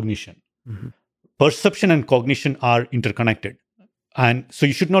for cognition. Mm-hmm. Perception and cognition are interconnected. And so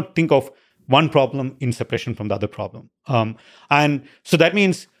you should not think of one problem in separation from the other problem. And so that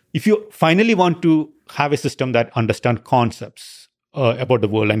means if you finally want to have a system that understands concepts about the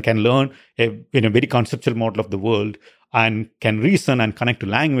world and can learn in a very conceptual model of the world and can reason and connect to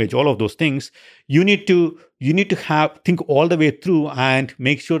language, all of those things, you need to think all the way through and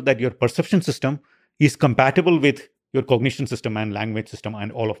make sure that your perception system is compatible with your cognition system and language system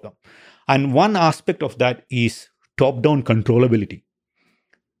and all of them. And one aspect of that is top-down controllability.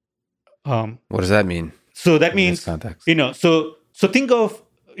 What does that mean? So that means, so think of,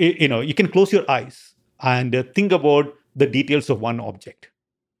 you can close your eyes and think about the details of one object,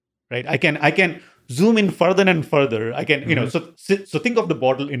 right? I can zoom in further and further. I can, so think of the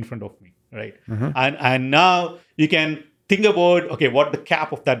bottle in front of me, right? And now you can think about, okay, what the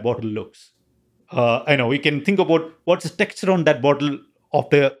cap of that bottle looks. We can think about what's the texture on that bottle of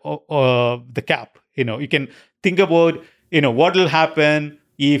the cap. You can think about, what will happen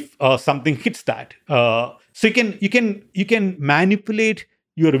if something hits that. So you can manipulate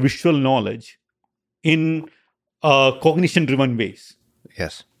your visual knowledge in cognition-driven ways.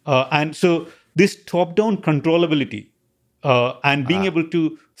 Yes. And so this top-down controllability and being able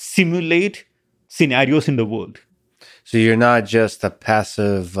to simulate scenarios in the world. So you're not just a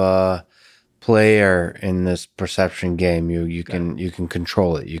passive player in this perception game. You can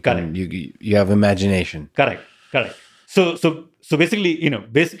control it. You have imagination. Correct. So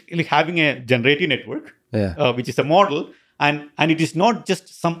basically having a generative network, which is a model, and it is not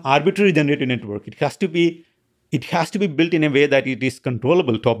just some arbitrary generative network. It has to be built in a way that it is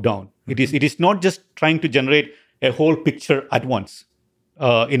controllable top down. It is not just trying to generate a whole picture at once.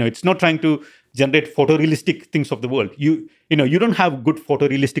 It's not trying to generate photorealistic things of the world. You don't have good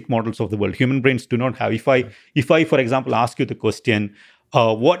photorealistic models of the world. Human brains do not have. If I, for example, ask you the question,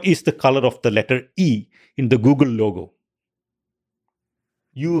 what is the color of the letter E in the Google logo?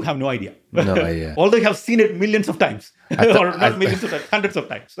 You have no idea. No idea. Although you have seen it millions of times, or not millions of times, hundreds of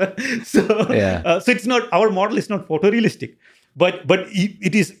times. So it's not, our model is not photorealistic, but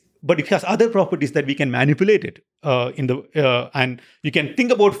it has other properties that we can manipulate it and you can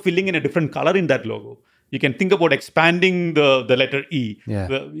think about filling in a different color in that logo. You can think about expanding the letter E.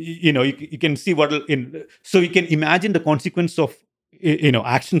 Yeah. You can see so you can imagine the consequence of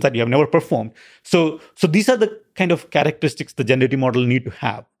actions that you have never performed. So these are the kind of characteristics the generative model need to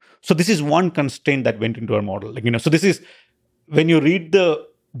have. So this is one constraint that went into our model. So this is when you read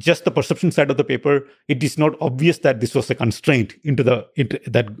just the perception side of the paper, it is not obvious that this was a constraint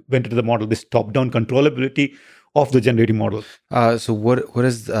that went into the model. This top-down controllability of the generative model. So what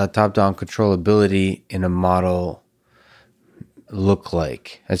does top-down controllability in a model look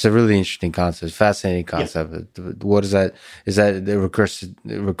like? It's a really interesting concept, fascinating concept. Yeah. What is that? Is that the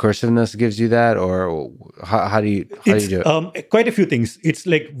recursiveness gives you that, or how do you do it? Quite a few things. It's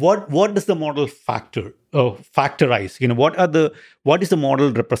like what does the model factorize? What is the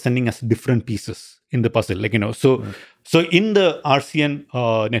model representing as different pieces in the puzzle? So in the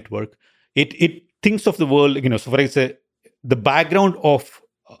RCN network, it thinks of the world. So for example, the background of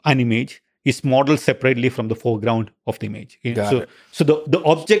an image is modeled separately from the foreground of the image. So the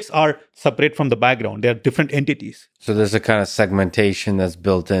objects are separate from the background. They are different entities. So there's a kind of segmentation that's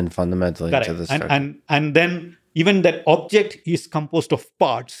built in fundamentally into the structure. And then even that object is composed of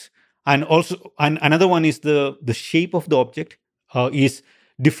parts. And another one is the shape of the object is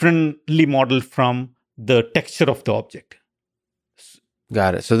differently modeled from the texture of the object.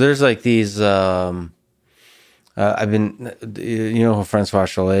 Got it. So there's like these, you know who Francois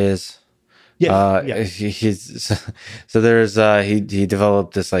Chollet is? Yes. So there's he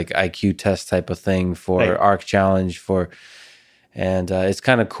developed this like IQ test type of thing for Arc Challenge and it's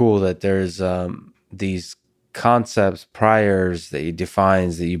kind of cool that there's these concepts, priors that he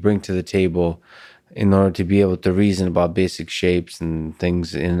defines that you bring to the table in order to be able to reason about basic shapes and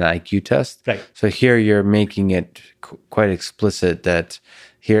things in an IQ test. Right. So here you're making it quite explicit that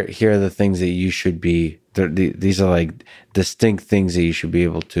here are the things that you should be. These are like distinct things that you should be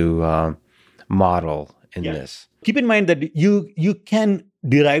able to model in this. Keep in mind that you can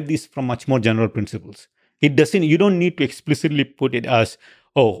derive these from much more general principles. You don't need to explicitly put it as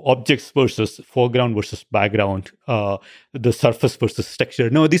objects versus foreground versus background, the surface versus texture.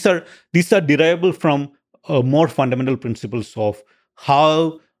 No, these are derivable from more fundamental principles of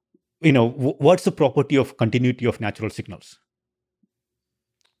how what's the property of continuity of natural signals.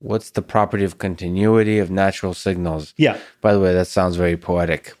 What's the property of continuity of natural signals? Yeah. By the way, that sounds very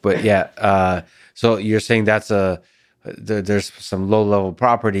poetic. But yeah, so you're saying there's some low-level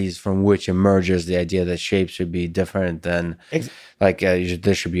properties from which emerges the idea that shapes should be different than,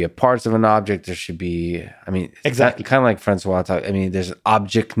 there should be a parts of an object. There should be, exactly kind of like Francois talked. There's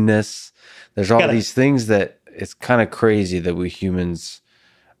objectness. There's all these things that it's kind of crazy that we humans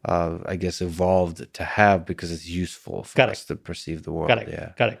I guess, evolved to have because it's useful for us to perceive the world.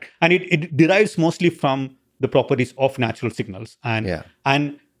 Correct. And it derives mostly from the properties of natural signals.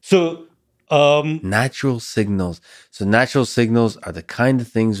 And so natural signals. So natural signals are the kind of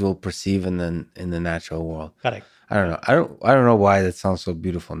things we'll perceive in the natural world. Correct. I don't know. I don't know why that sounds so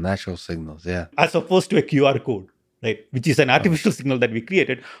beautiful. Natural signals, yeah. As opposed to a QR code, right? Which is an artificial signal that we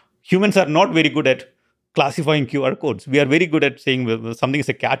created. Humans are not very good at classifying QR codes. We are very good at saying whether something is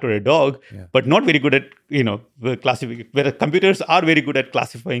a cat or a dog, but not very good at classifying. Whereas computers are very good at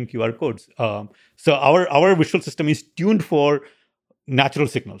classifying QR codes. So our visual system is tuned for natural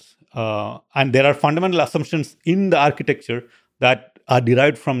signals, and there are fundamental assumptions in the architecture that are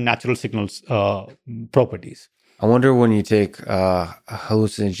derived from natural signals properties. I wonder when you take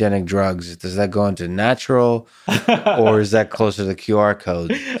hallucinogenic drugs, does that go into natural, or is that closer to the QR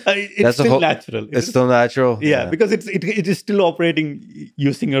code? It's still natural. It's still natural. Yeah, because it is still operating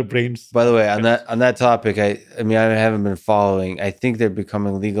using your brains. By the way, on that topic, I haven't been following. I think they're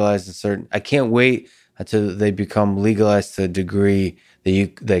becoming legalized in certain. I can't wait until they become legalized to a degree that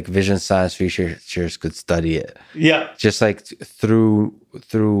you like vision science researchers could study it. Yeah, just like through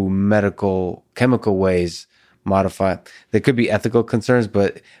medical chemical ways. Modify. There could be ethical concerns,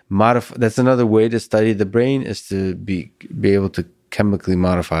 but that's another way to study the brain is to be able to chemically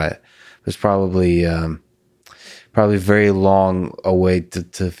modify it. There's probably very long a way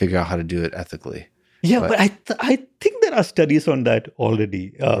to figure out how to do it ethically. Yeah, but I think there are studies on that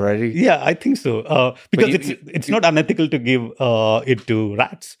already. Already? Yeah, I think so. Because it's not unethical to give it to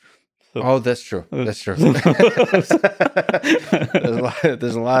rats. So. Oh, that's true. That's true. There's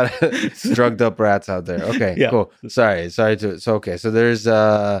a lot of drugged up rats out there. Okay, cool. Sorry. So there's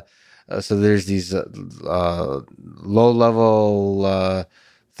these low level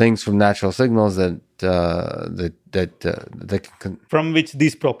things from natural signals that can from which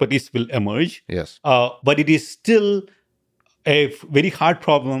these properties will emerge. Yes. But it is still a very hard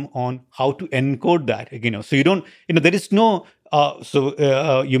problem on how to encode that. So you don't. There is no.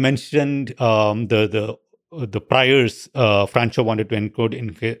 You mentioned the priors Francho wanted to encode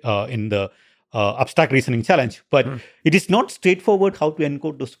in the abstract reasoning challenge, but it is not straightforward how to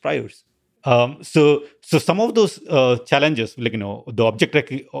encode those priors. So some of those challenges, the object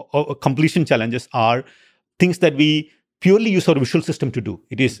completion challenges, are things that we purely use our visual system to do.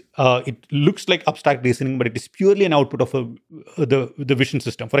 It looks like abstract reasoning, but it is purely an output of the vision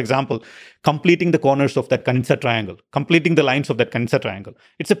system. For example, completing the corners of that Kanitsa triangle, completing the lines of that Kanitsa triangle.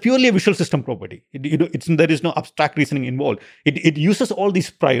 It's purely a visual system property. There is no abstract reasoning involved. It uses all these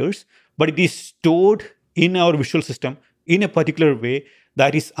priors, but it is stored in our visual system in a particular way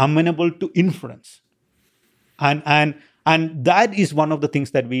that is amenable to inference. And that is one of the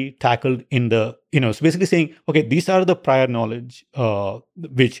things that we tackled in the, so basically saying, okay, these are the prior knowledge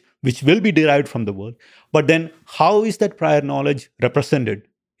which will be derived from the world. But then how is that prior knowledge represented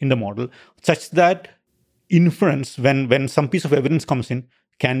in the model such that inference, when some piece of evidence comes in,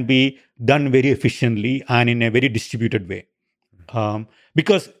 can be done very efficiently and in a very distributed way?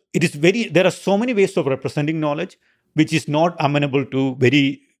 Because there are so many ways of representing knowledge, which is not amenable to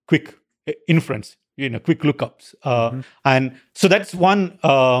very quick inference. Quick lookups. And so that's one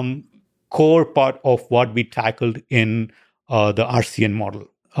core part of what we tackled in the RCN model.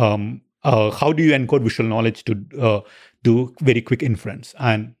 How do you encode visual knowledge to do very quick inference?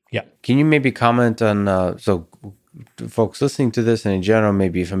 And can you maybe comment on, so folks listening to this and in general may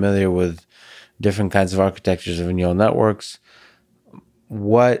be familiar with different kinds of architectures of neural networks.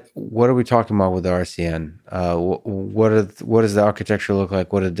 What are we talking about with the RCN? What does the architecture look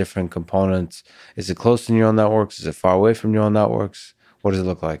like? What are the different components? Is it close to neural networks? Is it far away from neural networks? What does it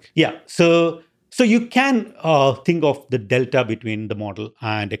look like? Yeah, so you can think of the delta between the model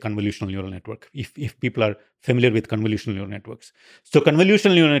and a convolutional neural network if people are familiar with convolutional neural networks. So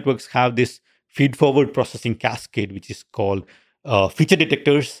convolutional neural networks have this feed-forward processing cascade, which is called feature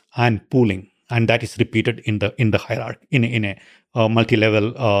detectors and pooling, and that is repeated in the hierarchy in a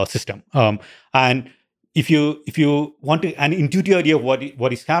multi-level system. And if you want an intuitive idea of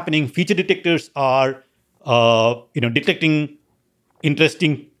what is happening, feature detectors are detecting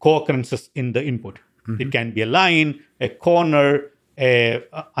interesting co-occurrences in the input. Mm-hmm. It can be a line, a corner,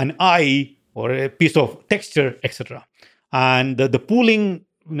 an eye, or a piece of texture, etc. And the pooling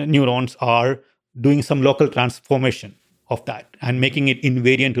neurons are doing some local transformation of that and making it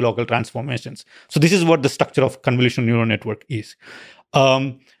invariant to local transformations. So this is what the structure of convolutional neural network is.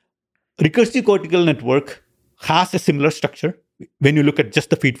 Recursive cortical network has a similar structure when you look at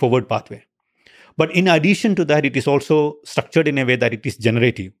just the feed-forward pathway. But in addition to that, it is also structured in a way that it is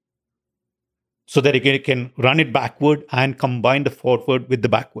generative. so that it can run it backward and combine the forward with the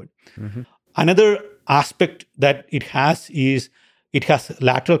backward. Mm-hmm. Another aspect that it has is it has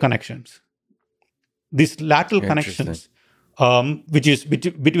lateral connections. These lateral connections, which is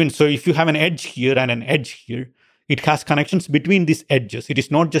between, so if you have an edge here and an edge here, it has connections between these edges. It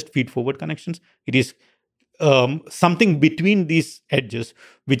is not just feed-forward connections. It is something between these edges,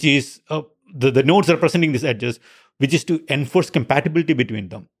 which is the nodes representing these edges, which is to enforce compatibility between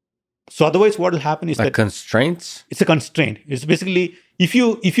them. So otherwise, what will happen is that constraints. It's a constraint. It's basically if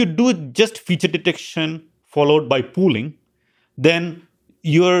you do just feature detection followed by pooling, then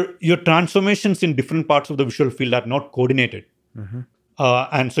your transformations in different parts of the visual field are not coordinated,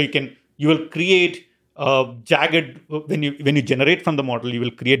 and so you will create jagged when you generate from the model. You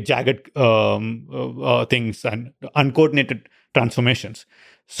will create jagged things and uncoordinated transformations.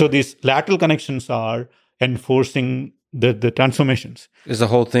 So these lateral connections are enforcing the transformations. Is the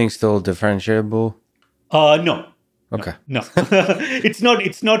whole thing still differentiable? No. Okay. No. It's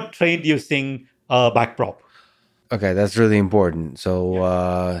not trained using backprop. Okay, that's really important.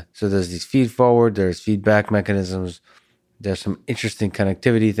 So there's these feed forward, there's feedback mechanisms, there's some interesting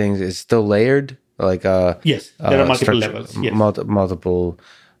connectivity things. It's still layered, like yes, there are multiple levels. Yes. Multiple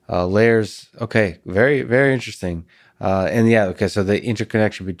layers. Okay, very very interesting. And yeah, okay, so the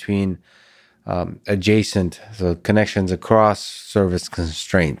interconnection between adjacent, so connections across service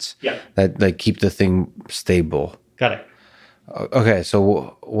constraints that keep the thing stable. Correct. Okay,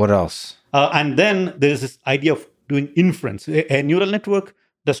 so what else? And then there's this idea of doing inference. A neural network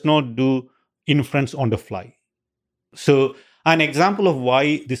does not do inference on the fly. So an example of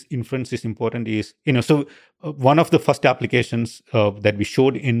why this inference is important is, one of the first applications that we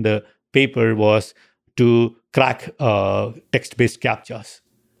showed in the paper was to crack text-based CAPTCHAs.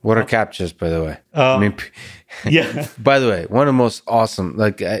 What are CAPTCHAs, by the way? Yeah. By the way, one of the most awesome,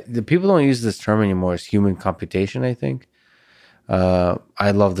 the people don't use this term anymore. It's human computation, I think.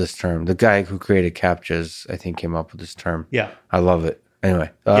 I love this term. The guy who created CAPTCHAs, I think, came up with this term. Yeah. I love it.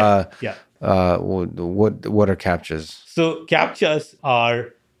 Anyway. Yeah. What are CAPTCHAs? So CAPTCHAs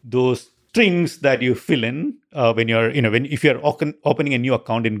are those strings that you fill in when if you're opening a new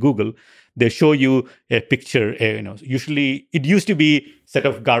account in Google. They show you a picture. Usually it used to be a set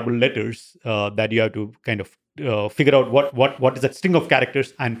of garbled letters that you have to kind of figure out what is that string of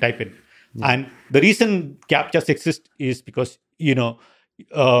characters and type in. And the reason CAPTCHAs exist is because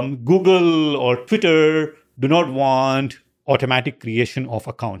Google or Twitter do not want automatic creation of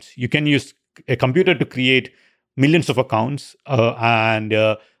accounts. You can use a computer to create millions of accounts and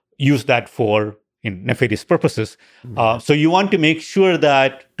use that for nefarious purposes. So you want to make sure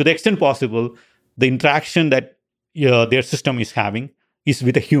that, to the extent possible, the interaction that their system is having is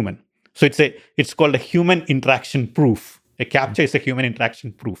with a human. So it's called a human interaction proof. A CAPTCHA is a human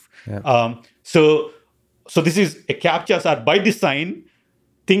interaction proof. Yeah. So this is a CAPTCHAs are by design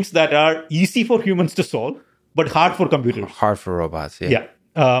things that are easy for humans to solve, but hard for computers. Hard for robots. Yeah.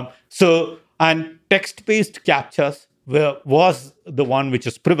 And text-based CAPTCHAs was the one which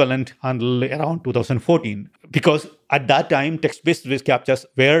is prevalent until around 2014, because at that time, text-based CAPTCHAs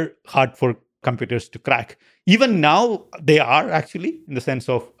were hard for computers to crack. Even now, they are actually, in the sense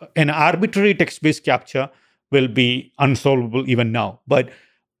of an arbitrary text-based CAPTCHA will be unsolvable even now. But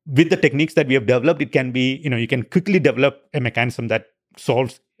with the techniques that we have developed, it can be, you can quickly develop a mechanism that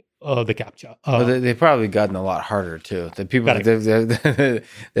solves the CAPTCHA. Well, they've probably gotten a lot harder too. The people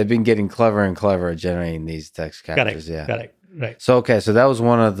they've been getting clever and clever at generating these text CAPTCHAs. Correct. Right. So so that was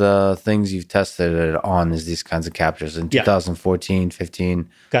one of the things you've tested it on, is these kinds of CAPTCHAs in 2014, 15,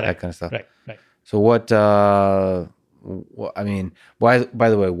 that kind of stuff. Right. So what? Why? By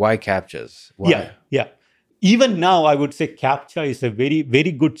the way, why CAPTCHAs? Why? Yeah. Even now, I would say CAPTCHA is a very,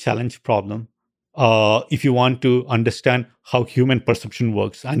 very good challenge problem. If you want to understand how human perception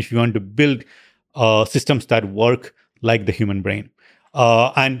works, and if you want to build systems that work like the human brain.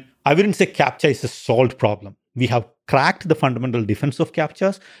 And I wouldn't say CAPTCHA is a solved problem. We have cracked the fundamental defense of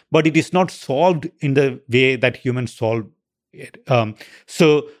CAPTCHAs, but it is not solved in the way that humans solve it.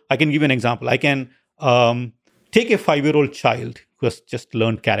 So I can give you an example. I can take a 5-year-old child who has just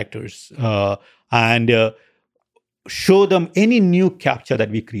learned characters and show them any new CAPTCHA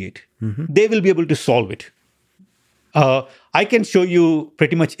that we create. Mm-hmm. They will be able to solve it. I can show you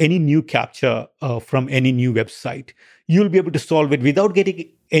pretty much any new CAPTCHA from any new website. You'll be able to solve it without getting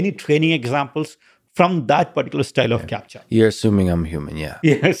any training examples from that particular style of CAPTCHA. You're assuming I'm human, yeah.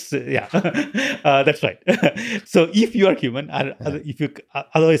 Yes, yeah. That's right. So if you are human,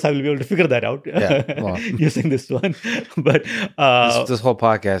 otherwise I will be able to figure that out using this one. But this whole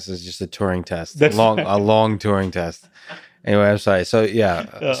podcast is just a Turing test, a long Turing test. Anyway, I'm sorry. So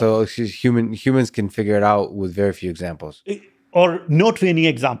yeah, so humans can figure it out with very few examples. Or no training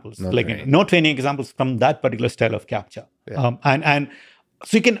examples, No training examples from that particular style of captcha. Yeah. And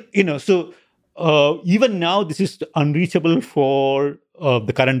so you can, even now this is unreachable for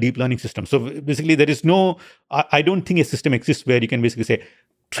the current deep learning system. So basically there is no, I don't think a system exists where you can basically say,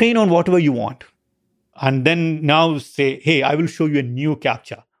 train on whatever you want. And then now say, hey, I will show you a new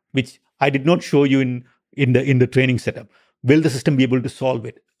captcha, which I did not show you in the training setup. Will the system be able to solve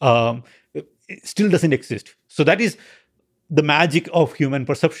it? It still doesn't exist. So that is the magic of human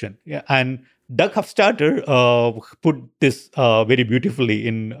perception. Yeah. And Doug Hofstadter put this very beautifully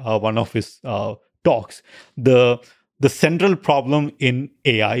in one of his talks. The central problem in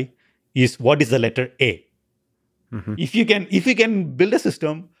AI is, what is the letter A? Mm-hmm. If you can build a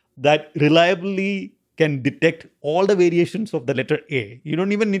system that reliably can detect all the variations of the letter A, you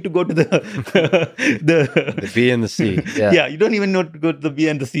don't even need to go to the B and the C. Yeah. Yeah, you don't even need to go to the B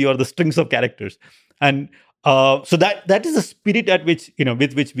and the C or the strings of characters. And so that is the spirit at which,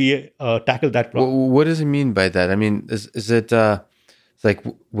 with which we tackle that problem. What does it mean by that? I mean, is it like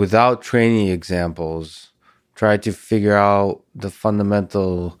without training examples, try to figure out the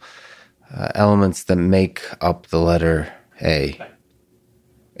fundamental elements that make up the letter A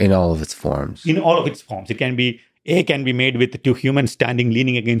in all of its forms? In all of its forms. A can be made with two humans standing,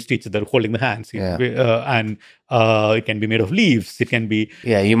 leaning against each other, holding the hands. Yeah. And it can be made of leaves. It can be...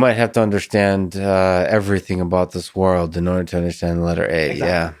 Yeah, you might have to understand everything about this world in order to understand the letter A.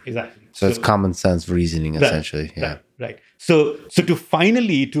 Exactly. So it's common sense reasoning, essentially. Yeah. Right. So to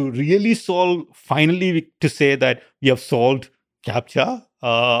say that we have solved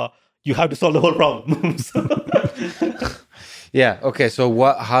CAPTCHA, you have to solve the whole problem. Yeah. Okay.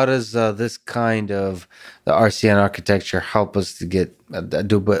 So how does this kind of the RCN architecture help us to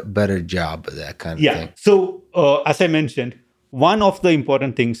do a better job of that kind of thing? So as I mentioned, one of the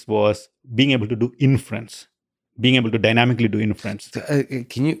important things was being able to do inference, being able to dynamically do inference.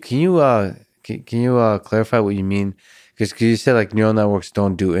 Can you clarify what you mean? Because you said like neural networks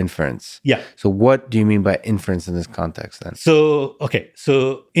don't do inference. Yeah. So what do you mean by inference in this context then? So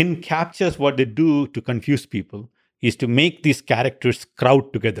in CAPTCHAs, what they do to confuse people is to make these characters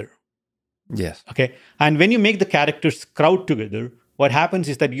crowd together. Yes. Okay. And when you make the characters crowd together, what happens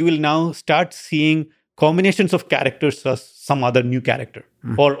is that you will now start seeing combinations of characters as some other new character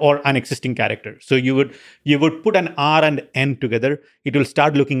or an existing character. So you would put an R and N together, it will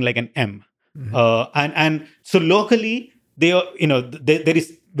start looking like an M. And so locally, there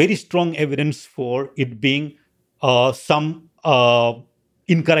is very strong evidence for it being some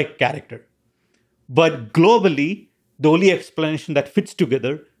incorrect character. But globally, the only explanation that fits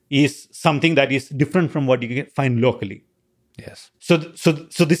together is something that is different from what you can find locally. Yes. So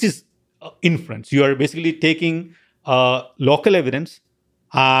this is inference. You are basically taking local evidence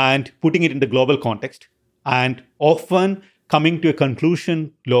and putting it in the global context, and often coming to a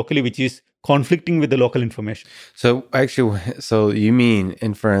conclusion locally which is conflicting with the local information. So you mean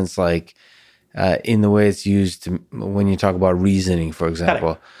inference like in the way it's used when you talk about reasoning, for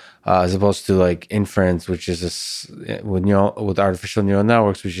example. Correct. As opposed to like inference, which is with artificial neural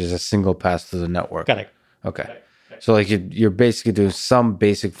networks, which is a single pass to the network. Correct. Okay. Correct. So like you're basically doing some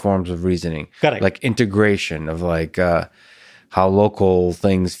basic forms of reasoning. Correct. Like integration of like how local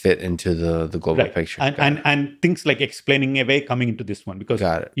things fit into the global picture. And things like explaining away coming into this one, because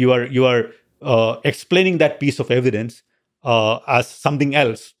you are explaining that piece of evidence as something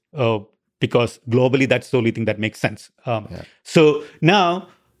else because globally that's the only thing that makes sense. So now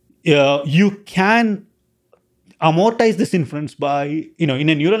you can amortize this inference by, in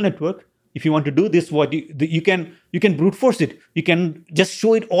a neural network. If you want to do this, you can brute force it. You can just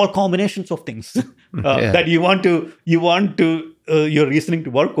show it all combinations of things that you want your reasoning to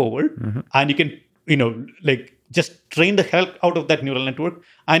work over, and you can just train the hell out of that neural network,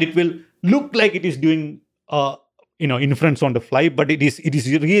 and it will look like it is doing inference on the fly, but it is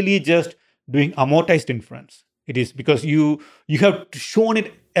really just doing amortized inference. It is because you have shown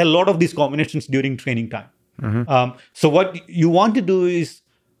it a lot of these combinations during training time. So what you want to do is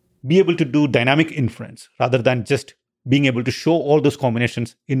be able to do dynamic inference rather than just being able to show all those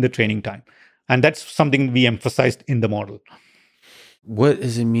combinations in the training time. And that's something we emphasized in the model. What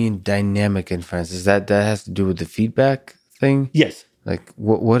does it mean, dynamic inference? Is that has to do with the feedback thing? Yes. Like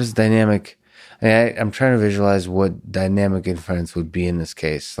what is dynamic? I'm trying to visualize what dynamic inference would be in this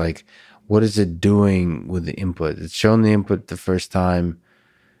case. Like, what is it doing with the input? It's shown the input the first time.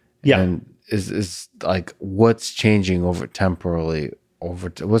 Yeah. And is like, what's changing temporally?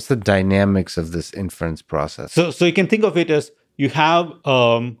 What's the dynamics of this inference process? So you can think of it as you have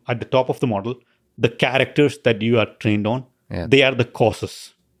at the top of the model the characters that you are trained on, Yeah. They are the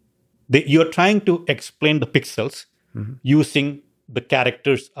causes. You're trying to explain the pixels using the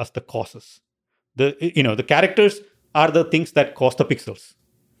characters as the causes. The characters are the things that cause the pixels.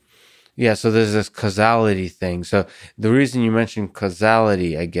 Yeah, so there's this causality thing. So the reason you mentioned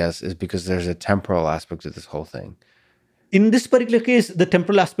causality, I guess, is because there's a temporal aspect to this whole thing. In this particular case, the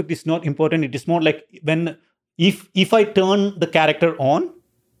temporal aspect is not important. It is more like if I turn the character on,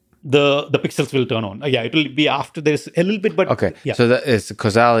 the pixels will turn on. Yeah, it will be after there's a little bit, but Okay, yeah. so that is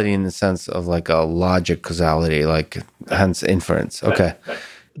causality in the sense of like a logic causality, like hence inference. Okay. Right.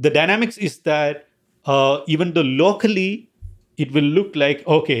 The dynamics is that even though locally it will look like,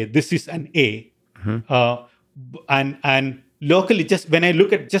 okay, this is an A, and locally, just when I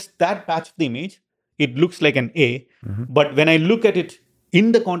look at just that patch of the image, it looks like an A. But when I look at it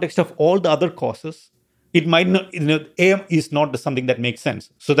in the context of all the other causes, it might not, A is not something that makes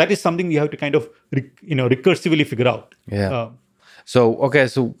sense. So that is something you have to kind of, recursively figure out. Yeah.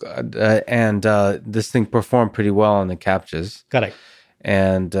 And this thing performed pretty well on the CAPTCHAs. Correct.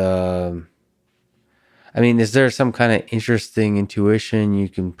 And is there some kind of interesting intuition you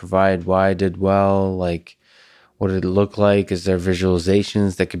can provide why it did well? Like, what did it look like? Is there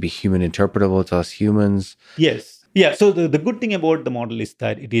visualizations that could be human interpretable to us humans? Yes. Yeah. So the good thing about the model is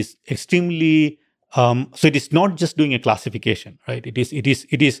that it is extremely, so it is not just doing a classification, right?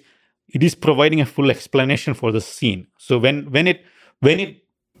 It is providing a full explanation for the scene. So when it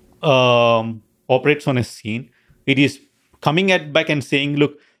operates on a scene, it is coming back and saying,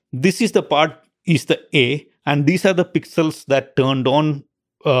 look, this is the part is the A, and these are the pixels that turned on.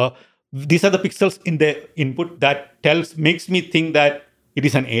 These are the pixels in the input that makes me think that it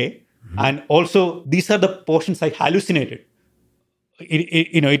is an A, and also these are the portions I hallucinated.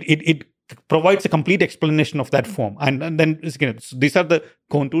 It provides a complete explanation of that form, and then so these are the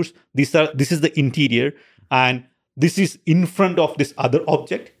contours. This is the interior, and this is in front of this other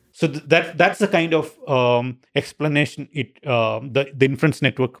object. So that's the kind of explanation the inference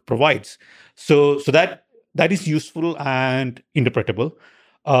network provides. So that is useful and interpretable.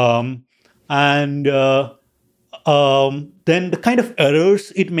 Then the kind of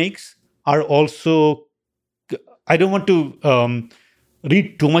errors it makes are also, I don't want to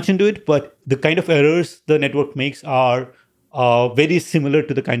read too much into it, but the kind of errors the network makes are very similar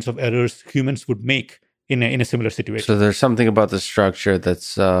to the kinds of errors humans would make in a similar situation. So there's something about the structure that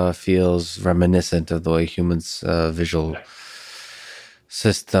feels reminiscent of the way humans' visual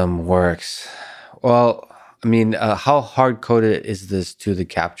system works. Well, how hard-coded is this to the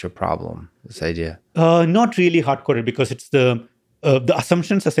CAPTCHA problem, this idea? Not really hard-coded, because it's the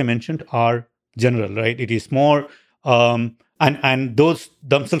assumptions, as I mentioned, are general, right? It is more, and those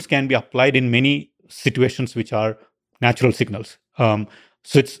themselves can be applied in many situations which are natural signals.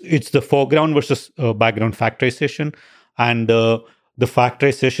 So it's the foreground versus background factorization, and the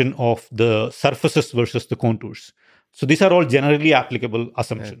factorization of the surfaces versus the contours. So these are all generally applicable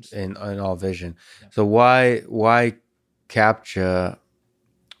assumptions in all vision. Yeah. So why CAPTCHA?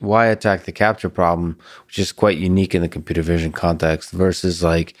 Why attack the CAPTCHA problem, which is quite unique in the computer vision context, versus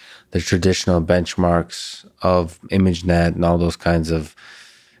like the traditional benchmarks of ImageNet and all those kinds of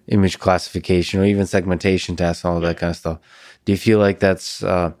image classification or even segmentation tests, all that kind of stuff? Do you feel like that's?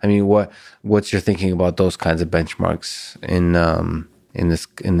 What's your thinking about those kinds of benchmarks in this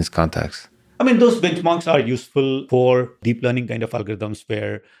context? Those benchmarks are useful for deep learning kind of algorithms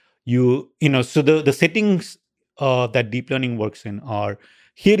where so the settings that deep learning works in are,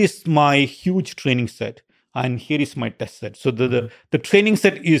 here is my huge training set and here is my test set. So the training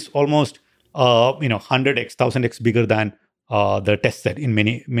set is almost 100x, 1000x bigger than the test set in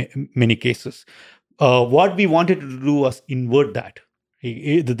many cases. What we wanted to do was invert that.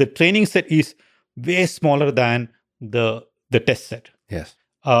 The training set is way smaller than the test set. Yes.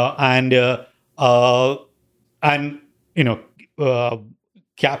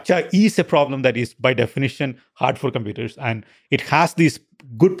 CAPTCHA is a problem that is by definition hard for computers, and it has these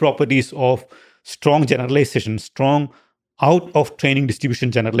good properties of strong generalization, strong out of training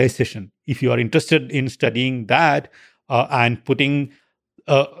distribution generalization. If you are interested in studying that and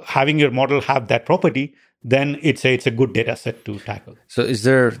having your model have that property, then it's a good data set to tackle. So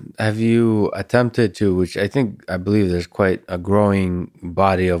have you attempted to, which I believe there's quite a growing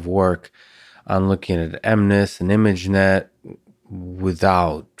body of work on looking at MNIST and ImageNet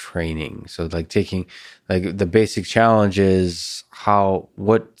without training. So like taking, like the basic challenge is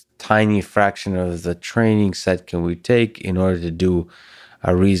what tiny fraction of the training set can we take in order to do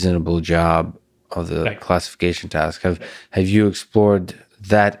a reasonable job of the classification task? Have you explored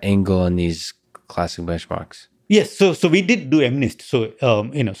that angle in these classic benchmarks? Yes, so we did do MNIST. So so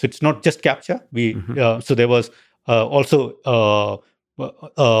it's not just CAPTCHA. So there was also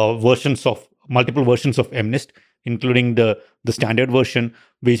multiple versions of MNIST, including the standard version,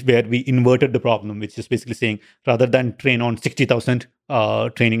 where we inverted the problem, which is basically saying rather than train on 60,000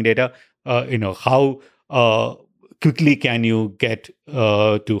 training data, how quickly can you get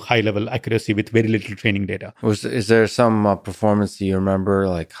to high level accuracy with very little training data? Is there some performance that you remember,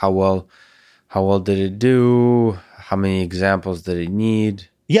 like how well did it do? How many examples did it need?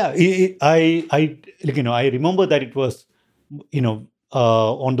 Yeah, I remember that it was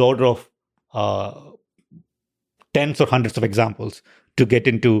on the order of tens or hundreds of examples to get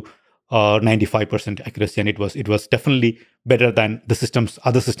into 95% accuracy, and it was definitely better than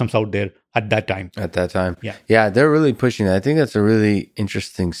other systems out there at that time. At that time, yeah, they're really pushing it. I think that's a really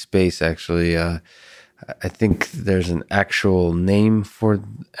interesting space, actually. I think there's an actual name for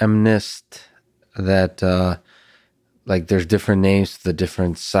MNIST that, like, there's different names for the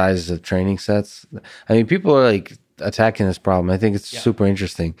different sizes of training sets. I mean, people are like attacking this problem. I think it's super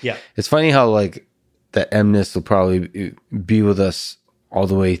interesting. Yeah, it's funny how like that MNIST will probably be with us all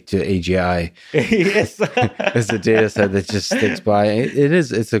the way to AGI. Yes, as a data set that just sticks by.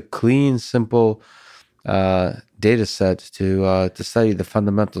 It's a clean, simple data set to study the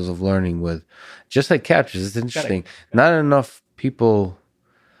fundamentals of learning with. Just like CAPTCHAs, it's interesting. Correct. Not enough people,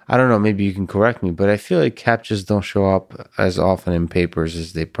 I don't know, maybe you can correct me, but I feel like CAPTCHAs don't show up as often in papers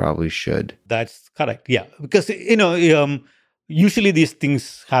as they probably should. That's correct. Yeah, because usually these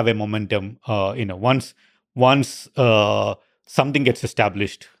things have a momentum. Once something gets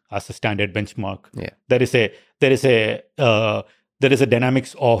established as a standard benchmark, there is a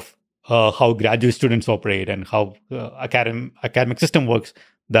dynamics of how graduate students operate and how academic system works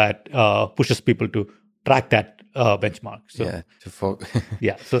that pushes people to track that benchmark. So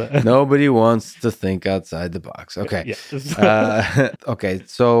so nobody wants to think outside the box. Okay. Okay.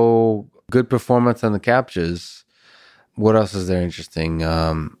 So good performance on the CAPTCHAs. What else is there interesting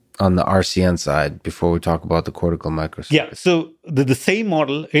on the RCN side before we talk about the cortical microscope? Yeah. So the same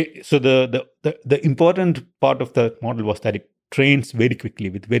model. So the important part of the model was that it trains very quickly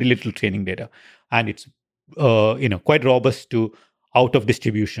with very little training data, and it's quite robust to out of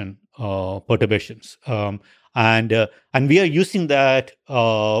distribution perturbations. And we are using that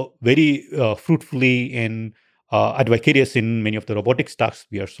very fruitfully at Vicarious in many of the robotics tasks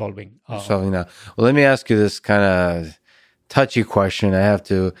we are solving. Solving now. Well, let me ask you this kind of touchy question.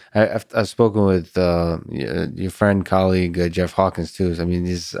 I've spoken with your friend, colleague, Jeff Hawkins too. I mean,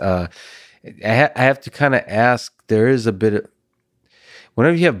 I have to kind of ask, there is a bit of,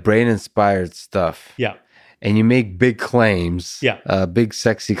 whenever you have brain inspired stuff. Yeah. And you make big claims, big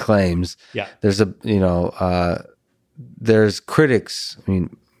sexy claims. Yeah. There's there's critics. I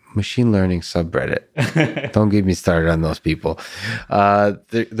mean, machine learning subreddit. Don't get me started on those people.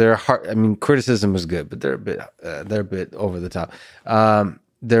 They're hard. I mean, criticism is good, but they're a bit over the top.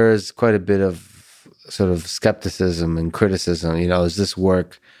 There is quite a bit of sort of skepticism and criticism. Is this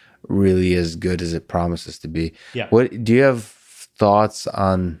work really as good as it promises to be? Yeah. What do you have thoughts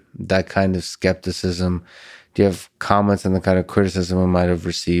on that kind of skepticism? Do you have comments on the kind of criticism I might have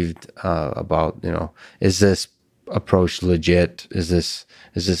received about, is this approach legit? Is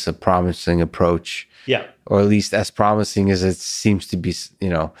this a promising approach? Yeah. Or at least as promising as it seems to be,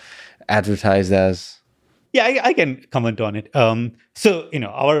 advertised as? Yeah, I can comment on it. So,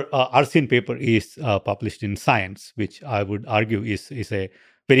 our RCN paper is published in Science, which I would argue is a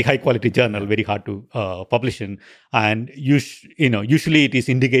very high quality journal, very hard to publish in, and usually it is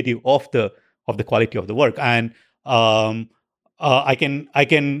indicative of the quality of the work. And I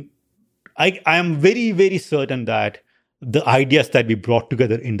am very, very certain that the ideas that we brought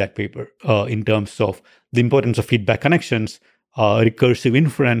together in that paper, in terms of the importance of feedback connections, recursive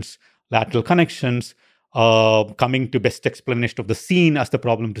inference, lateral connections, coming to best explanation of the scene as the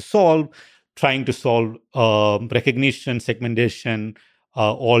problem to solve, trying to solve recognition, segmentation,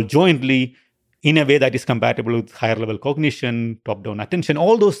 all jointly in a way that is compatible with higher level cognition, top-down attention,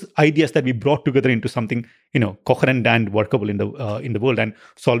 all those ideas that we brought together into something, coherent and workable in the world, and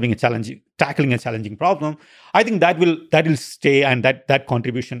tackling a challenging problem. I think that will stay, and that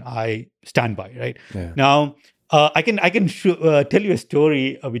contribution I stand by. Right. Yeah. Now, I can tell you a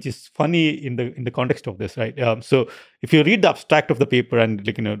story which is funny in the context of this. Right. So if you read the abstract of the paper and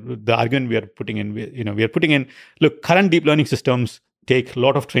the argument we are putting in, look, current deep learning systems take a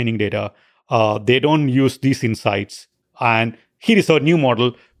lot of training data. They don't use these insights. And here is our new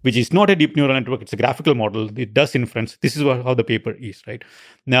model, which is not a deep neural network. It's a graphical model. It does inference. This is how the paper is, right?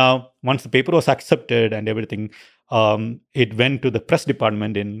 Now, once the paper was accepted and everything, it went to the press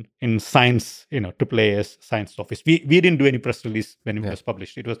department in Science, AAAS Science office. We didn't do any press release when it was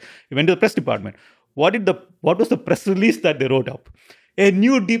published. It went to the press department, what was the press release that they wrote up? A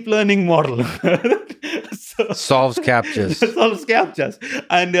new deep learning model. Solves captures. Solves captures.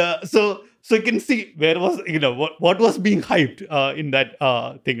 And so you can see where was, what was being hyped in that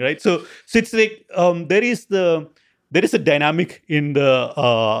thing, right? So it's like there is a dynamic in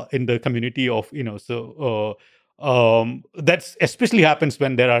the community of, that's especially happens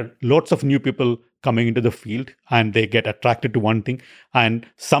when there are lots of new people coming into the field and they get attracted to one thing, and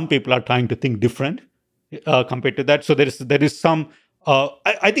some people are trying to think different compared to that. So there is some.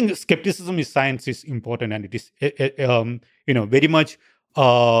 I think skepticism is science is important, and it is very much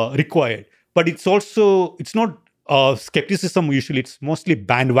required. But it's not skepticism. Usually, it's mostly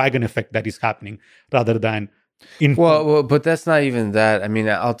bandwagon effect that is happening rather than. Well, but that's not even that. I mean,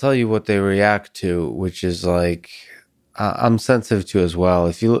 I'll tell you what they react to, which is like I'm sensitive to as well.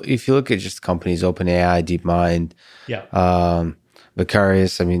 If you look at just companies, OpenAI, DeepMind,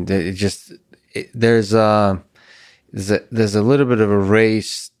 Vicarious. I mean, there's a little bit of a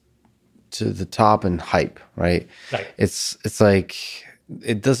race to the top and hype, right? Right. It's like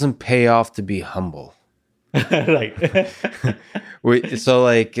it doesn't pay off to be humble. Right. So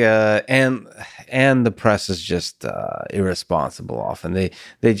like and the press is just irresponsible often.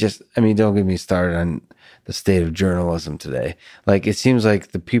 They just, I mean, don't get me started on the state of journalism today. Like it seems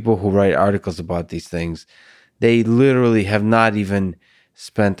like the people who write articles about these things, they literally have not even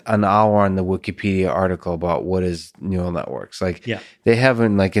spent an hour on the Wikipedia article about what is neural networks. Like they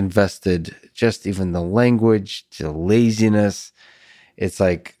haven't like invested just even the language, the laziness. It's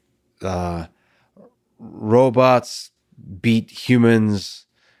like robots beat humans.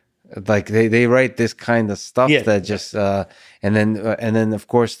 Like they write this kind of stuff that just and then of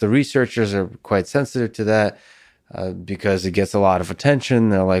course the researchers are quite sensitive to that because it gets a lot of attention.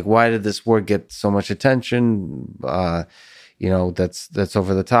 They're like, why did this word get so much attention? That's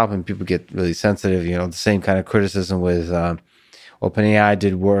over the top, and people get really sensitive. The same kind of criticism with OpenAI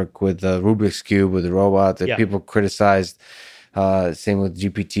did work with the Rubik's Cube with the robot that people criticized. Same with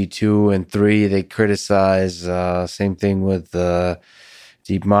GPT-2 and 3, they criticize. Same thing with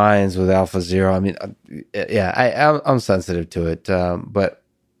DeepMinds with AlphaZero. I mean, I'm sensitive to it. But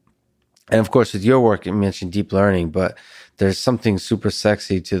of course, with your work, you mentioned deep learning, but there's something super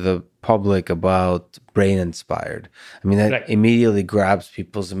sexy to the public about brain inspired. I mean, that immediately grabs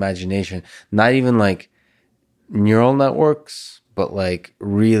people's imagination. Not even like neural networks, but like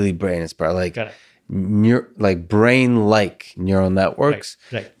really brain inspired. Like, like brain-like neural networks.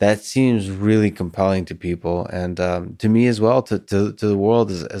 Right. That seems really compelling to people, and to me as well, to the world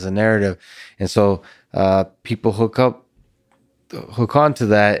as a narrative. And so people hook on to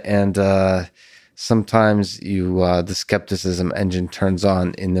that, and sometimes the skepticism engine turns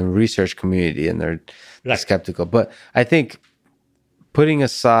on in the research community, and they're skeptical. But I think putting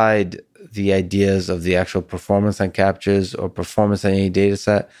aside the ideas of the actual performance on captures or performance on any data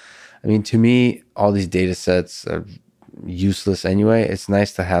set, I mean, to me, all these data sets are useless anyway. It's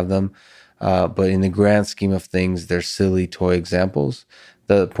nice to have them, but in the grand scheme of things, they're silly toy examples.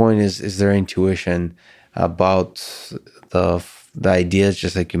 The point is there intuition about the ideas,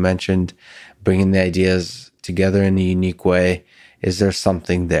 just like you mentioned, bringing the ideas together in a unique way? Is there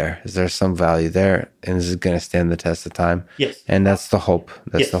something there? Is there some value there? And is it going to stand the test of time? Yes. And that's the hope.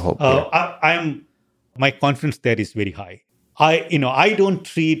 That's the hope. My confidence there is very high. I don't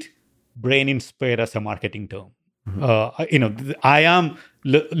treat brain inspired as a marketing term. Mm-hmm. I am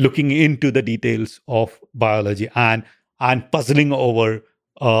looking into the details of biology and puzzling over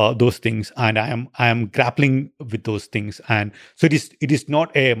those things, and I am grappling with those things. And so it is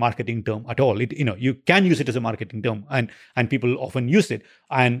not a marketing term at all. You can use it as a marketing term, and people often use it,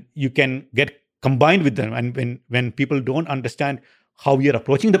 and you can get combined with them. And when people don't understand how we are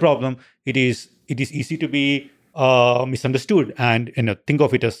approaching the problem, it is easy to be misunderstood and think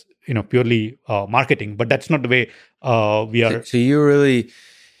of it as purely marketing. But that's not the way we are. So you really,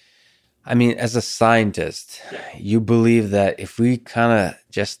 I mean, as a scientist, you believe that if we kind of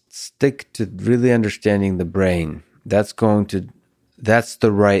just stick to really understanding the brain, that's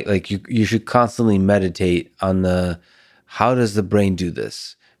the right, like you should constantly meditate on how does the brain do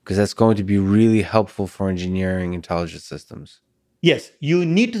this? Because that's going to be really helpful for engineering intelligent systems. Yes, you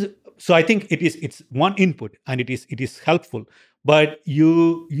need to. So I think it's one input, and it is helpful, but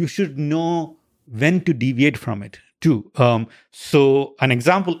you should know when to deviate from it too. So an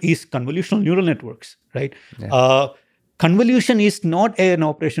example is convolutional neural networks, right? Yeah. Convolution is not an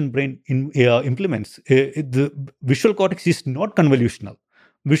operation brain implements. The visual cortex is not convolutional.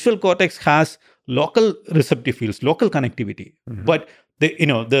 Visual cortex has local receptive fields, local connectivity, but there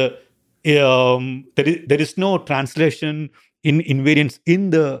is no translation in invariance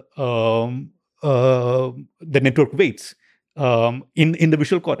in the the network weights in the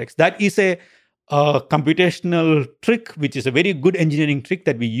visual cortex. That is a computational trick, which is a very good engineering trick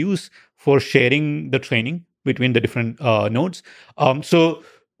that we use for sharing the training between the different nodes. And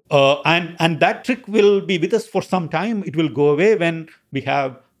that trick will be with us for some time. It will go away when we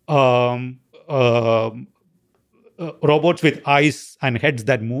have robots with eyes and heads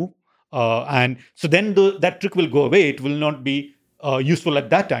that move. And so then that trick will go away. It will not be useful at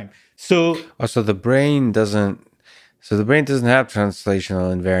that time. So the brain doesn't. So the brain doesn't have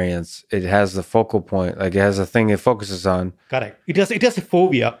translational invariance. It has the focal point, like it has a thing it focuses on. Correct. It has a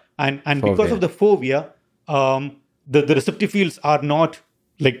fovea, and because of the fovea, the receptive fields are not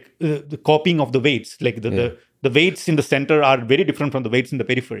like the copying of the weights. Like the weights in the center are very different from the weights in the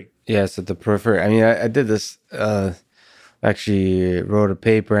periphery. Yes, at the periphery. I mean, I did this. Actually, wrote a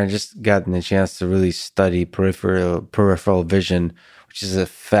paper and just gotten a chance to really study peripheral vision, which is a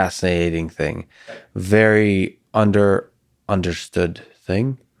fascinating thing. Very understood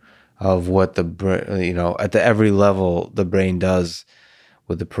thing of what the brain, at every level the brain does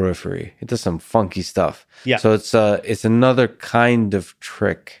with the periphery. It does some funky stuff. Yeah. So it's another kind of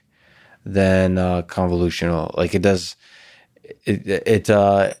trick than convolutional. Like it does,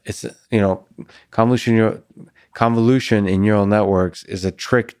 it's convolution in neural networks is a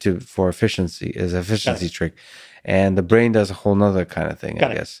trick for efficiency. Trick. And the brain does a whole nother kind of thing,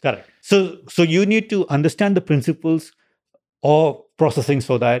 I guess. Correct. So you need to understand the principles of processing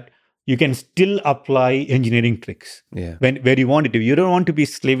so that you can still apply engineering tricks where you want it to. You don't want to be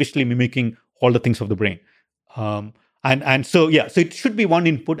slavishly mimicking all the things of the brain. So it should be one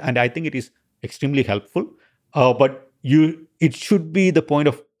input, and I think it is extremely helpful. But it should be the point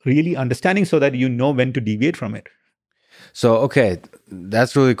of really understanding so that you know when to deviate from it. So, okay,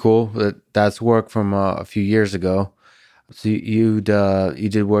 that's really cool. That's work from a few years ago. So you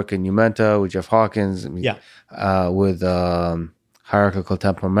did work in Numenta with Jeff Hawkins, with hierarchical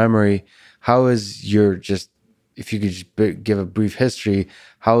temporal memory. How is if you could just give a brief history,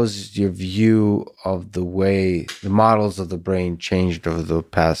 how is your view of the way the models of the brain changed over the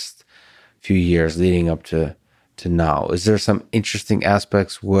past few years leading up to now? Is there some interesting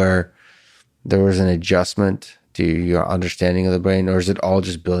aspects where there was an adjustment to your understanding of the brain, or is it all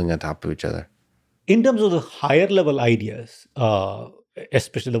just building on top of each other? In terms of the higher level ideas,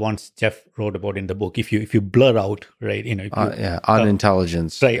 especially the ones Jeff wrote about in the book, if you blur out, right, on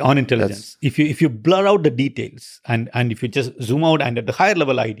intelligence, right, on intelligence. If you blur out the details and if you just zoom out and at the higher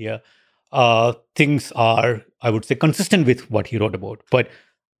level idea, things are, I would say, consistent with what he wrote about.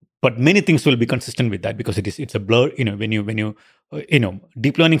 But many things will be consistent with that because it's a blur. When you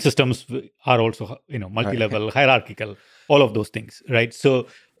deep learning systems are also multi-level, hierarchical, all of those things, right? So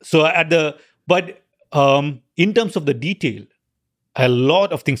in terms of the detail, a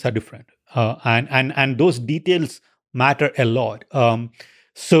lot of things are different, and those details matter a lot.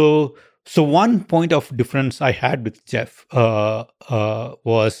 So one point of difference I had with Jeff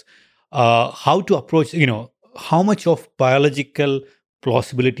was how to approach, how much of biological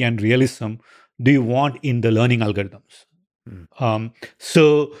plausibility and realism do you want in the learning algorithms?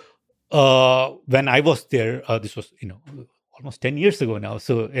 So when I was there, this was almost 10 years ago now.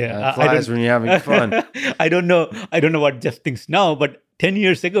 So it flies when you're having fun. I don't know what Jeff thinks now, but 10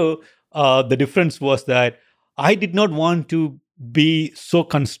 years ago, the difference was that I did not want to be so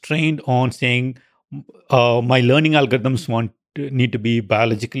constrained on saying my learning algorithms need to be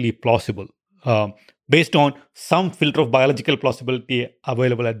biologically plausible. Based on some filter of biological plausibility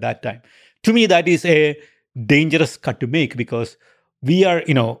available at that time. To me, that is a dangerous cut to make because we are,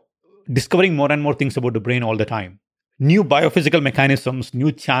 discovering more and more things about the brain all the time. New biophysical mechanisms,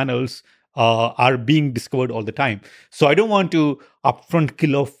 new channels are being discovered all the time. So I don't want to upfront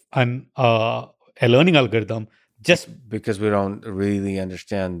kill off a learning algorithm just because we don't really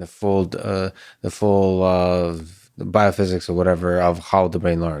understand the full biophysics or whatever of how the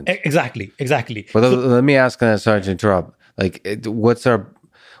brain learns. Exactly. But let me ask, sorry to interrupt.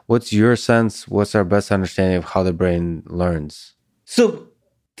 What's your sense? What's our best understanding of how the brain learns? So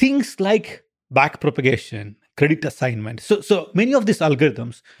things like backpropagation, credit assignment. So many of these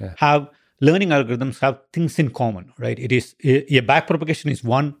algorithms learning algorithms have things in common, right? It is backpropagation is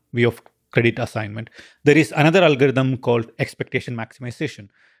one way of credit assignment. There is another algorithm called expectation maximization,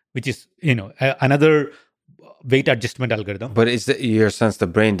 which is another weight adjustment algorithm. But is it your sense the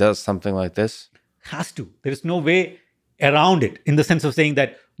brain does something like this? Has to. There is no way around it in the sense of saying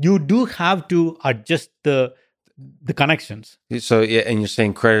that you do have to adjust the connections. So and you're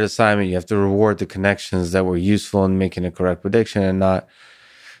saying credit assignment, you have to reward the connections that were useful in making a correct prediction and not,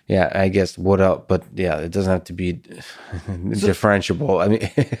 Yeah, I guess what else? But yeah, it doesn't have to be differentiable. I mean,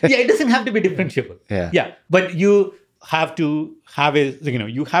 Yeah, it doesn't have to be differentiable. Yeah. But you have to have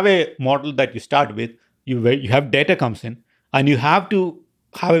you have a model that you start with. You have data comes in, and you have to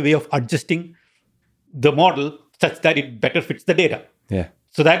have a way of adjusting the model such that it better fits the data. Yeah.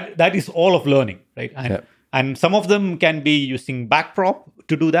 So that is all of learning, right? Yeah. And some of them can be using backprop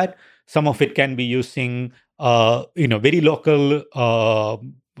to do that. Some of it can be using very local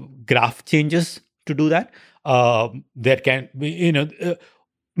graph changes to do that. There can be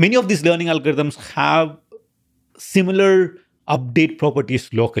many of these learning algorithms have similar update properties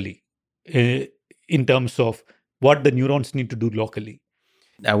locally in terms of what the neurons need to do locally.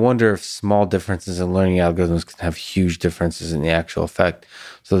 I wonder if small differences in learning algorithms can have huge differences in the actual effect.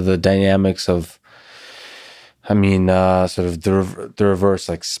 So the dynamics of, sort of the reverse,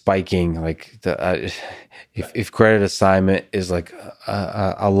 like spiking, like if credit assignment is like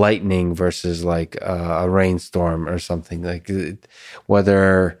a lightning versus like a rainstorm or something, like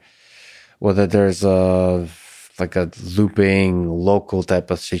whether there's a looping local type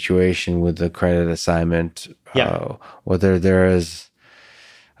of situation with the credit assignment, whether there is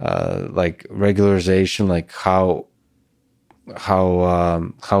like regularization, like how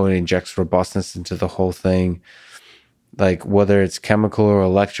it injects robustness into the whole thing, like whether it's chemical or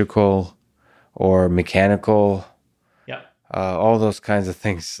electrical or mechanical, all those kinds of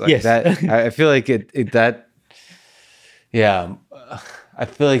things. Like yes. that, I feel like I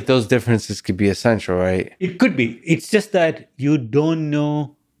feel like those differences could be essential, right? It could be. It's just that you don't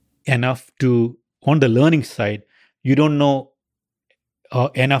know enough on the learning side, you don't know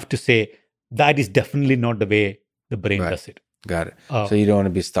enough to say that is definitely not the way the brain does it. Got it. So you don't want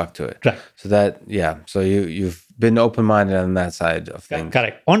to be stuck to it. Right. So so you've been open-minded on that side of things.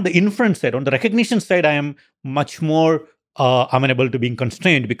 Correct. On the inference side, on the recognition side, I am much more amenable to being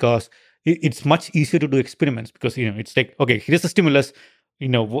constrained because it's much easier to do experiments because, it's like, okay, here's the stimulus,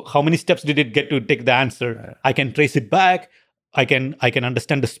 how many steps did it get to take the answer? Right. I can trace it back. I can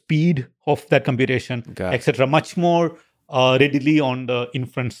understand the speed of that computation, etc. Much more readily on the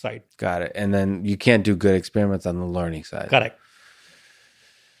inference side. Got it. And then you can't do good experiments on the learning side. Correct.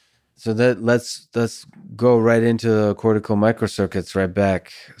 So let's go right into the cortical microcircuits right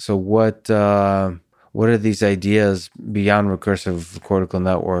back. So what are these ideas beyond recursive cortical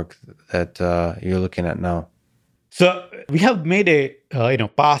network that you're looking at now? So we have made a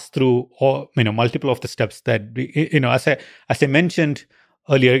pass through multiple of the steps that as I mentioned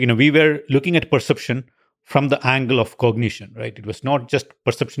earlier, we were looking at perception from the angle of cognition, right? It was not just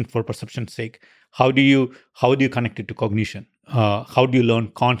perception for perception's sake. How do you connect it to cognition? How do you learn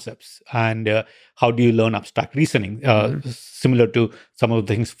concepts? And how do you learn abstract reasoning? Similar to some of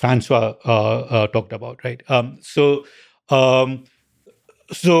the things Francois talked about, right? So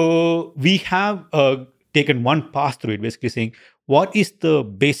we have taken one pass through it, basically saying, what is the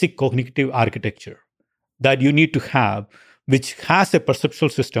basic cognitive architecture that you need to have, which has a perceptual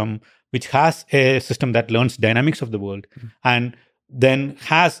system, which has a system that learns dynamics of the world, and then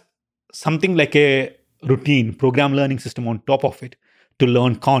has something like a routine program learning system on top of it to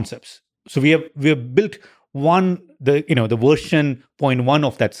learn concepts. So we have built the version 0.1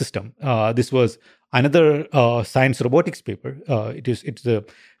 of that system. This was another science robotics paper. It's the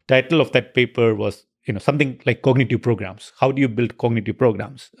title of that paper was something like cognitive programs. How do you build cognitive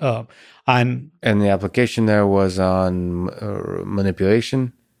programs? And the application there was on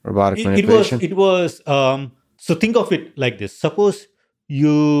manipulation. Robotic manipulation? It was so think of it like this. Suppose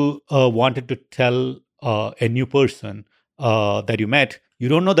you wanted to tell a new person that you met, you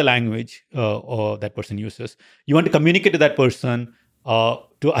don't know the language or that person uses. You want to communicate to that person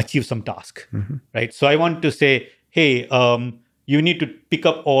to achieve some task, right? So I want to say, hey, you need to pick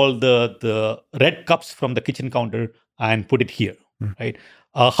up all the red cups from the kitchen counter and put it here, right?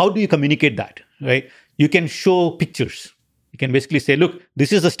 How do you communicate that, right? You can show pictures. You can basically say, look,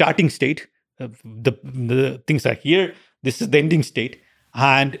 this is the starting state. The things are here. This is the ending state.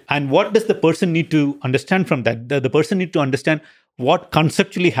 And what does the person need to understand from that? The person need to understand what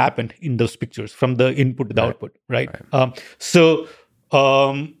conceptually happened in those pictures from the input to the output, right? So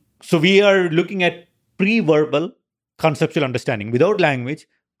we are looking at pre-verbal conceptual understanding without language.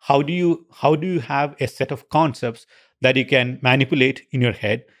 How do you have a set of concepts that you can manipulate in your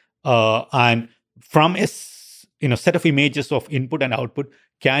head, and from a set of images of input and output,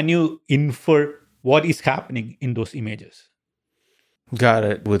 can you infer what is happening in those images? Got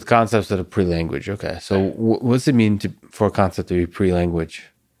it. With concepts that are pre-language. Okay. So what does it mean for a concept to be pre-language?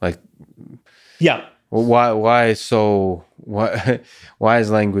 Like, yeah. Why is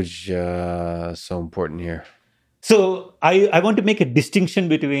language so important here? So I want to make a distinction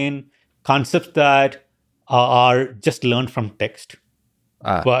between concepts that are just learned from text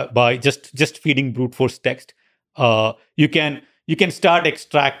by just feeding brute force text. You can start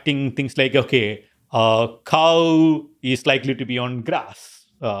extracting things like, okay, cow is likely to be on grass.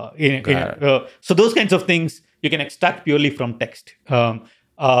 So those kinds of things you can extract purely from text.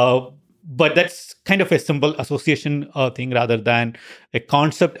 But that's kind of a simple association thing rather than a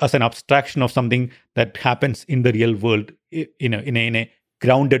concept as an abstraction of something that happens in the real world in a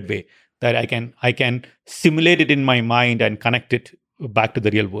grounded way that I can simulate it in my mind and connect it back to the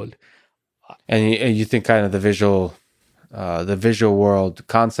real world. And you think kind of the visual world,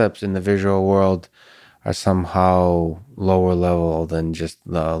 concepts in the visual world are somehow lower level than just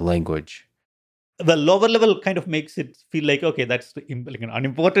the language. The lower level kind of makes it feel like, okay, that's like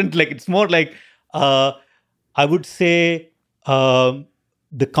unimportant. Like it's more like, I would say, the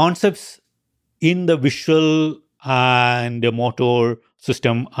concepts in the visual and the motor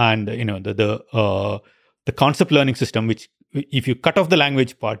system and the concept learning system, which if you cut off the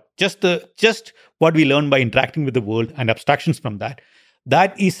language part, just what we learn by interacting with the world and abstractions from that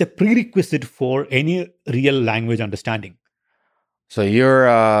is a prerequisite for any real language understanding. So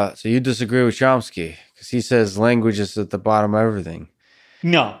you disagree with Chomsky because he says language is at the bottom of everything.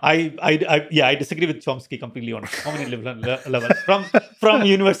 No, I disagree with Chomsky completely on how many levels from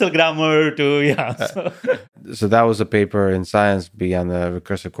universal grammar to So that was a paper in Science Beyond the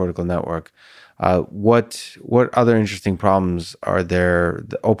Recursive Cortical Network. What other interesting problems are there?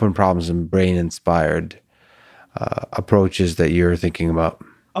 The open problems and brain inspired approaches that you're thinking about?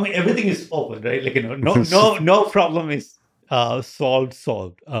 I mean, everything is open, right? Like no problem is solved.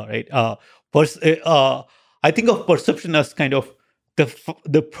 Right. I think of perception as kind of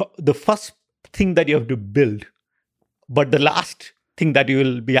the first thing that you have to build, but the last thing that you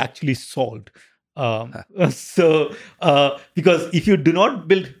will be actually solved. Because if you do not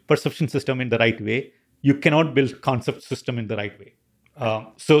build perception system in the right way, you cannot build concept system in the right way.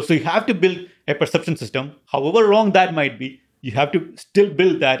 So you have to build a perception system, however wrong that might be. You have to still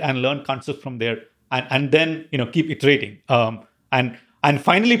build that and learn concepts from there, and then keep iterating. And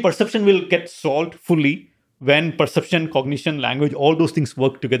finally, perception will get solved fully when perception, cognition, language, all those things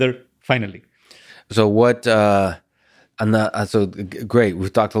work together finally. So what? So great.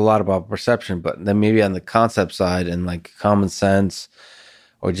 We've talked a lot about perception, but then maybe on the concept side and like common sense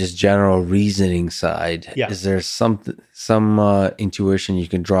or just general reasoning side, is there some intuition you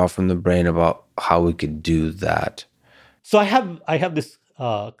can draw from the brain about how we could do that? So I have this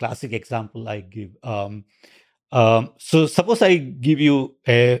classic example I give. So suppose I give you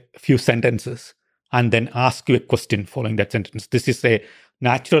a few sentences and then ask you a question following that sentence. This is a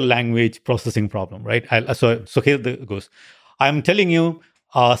natural language processing problem, right? So here it goes. I'm telling you,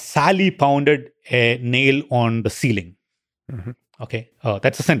 Sally pounded a nail on the ceiling. Mm-hmm. Okay,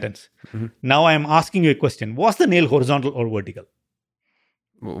 that's a sentence. Mm-hmm. Now I'm asking you a question. Was the nail horizontal or vertical?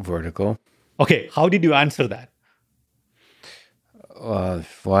 Vertical. Okay, how did you answer that? Well,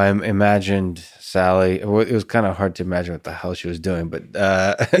 I imagined Sally. It was kind of hard to imagine what the hell she was doing, but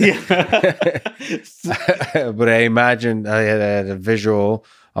but I imagined I had a visual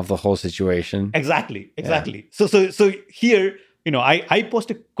of the whole situation. Exactly. Yeah. So here, I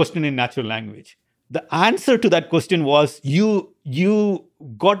posed a question in natural language. The answer to that question was you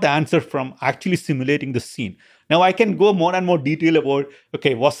got the answer from actually simulating the scene. Now I can go more and more detail about,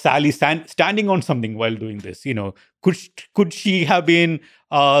 okay, was Sally standing on something while doing this? Could she have been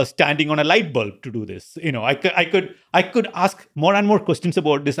standing on a light bulb to do this? I could ask more and more questions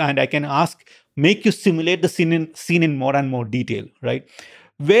about this, and I can make you simulate the scene in more and more detail, right?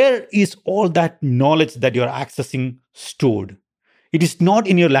 Where is all that knowledge that you're accessing stored? It is not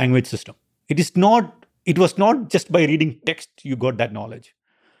in your language system. It was not just by reading text you got that knowledge.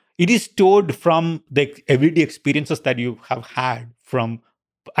 It is stored from the everyday experiences that you have had from,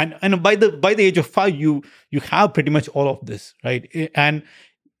 and by the age of 5, you have pretty much all of this, right? And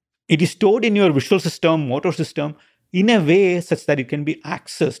it is stored in your visual system, motor system, in a way such that it can be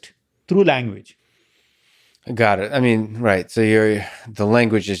accessed through language. Got it. I mean, right. So the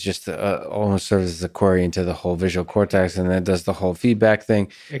language is just almost serves as a query into the whole visual cortex, and then does the whole feedback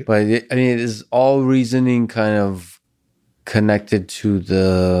thing. But is all reasoning kind of connected to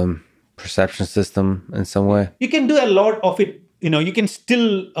the perception system in some way? You can do a lot of it. You can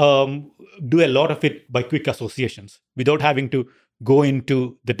still do a lot of it by quick associations without having to go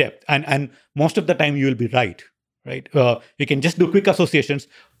into the depth. And most of the time you will be right? You can just do quick associations,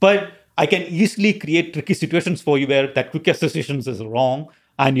 but I can easily create tricky situations for you where that quick associations is wrong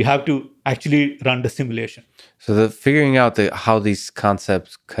and you have to actually run the simulation. So figuring out how these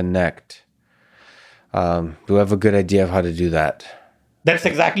concepts connect, Do we have a good idea of how to do that? That's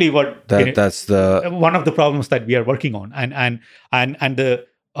exactly what that's the one of the problems that we are working on, and the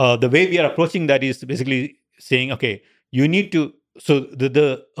way we are approaching that is basically saying, okay, you need to. So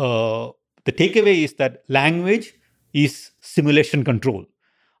the takeaway is that language is simulation control,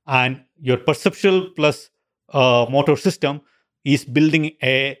 and your perceptual plus motor system is building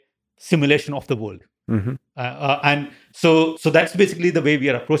a simulation of the world. And so that's basically the way we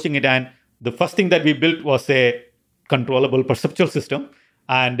are approaching it. And the first thing that we built was a controllable perceptual system,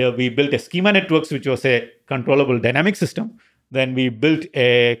 and we built a schema networks, which was a controllable dynamic system. Then we built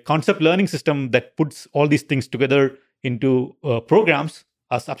a concept learning system that puts all these things together into programs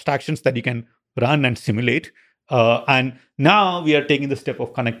as abstractions that you can run and simulate. And now we are taking the step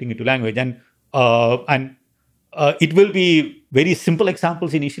of connecting it to language, and it will be very simple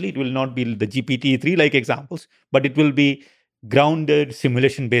examples initially. It will not be the GPT-3 like examples, but it will be grounded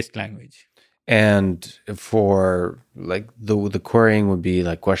simulation based language. And for like the querying would be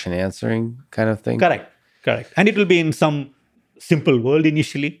like question answering kind of thing. Correct. And it will be in some simple world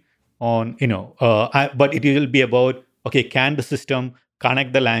initially on, but it will be about, okay, can the system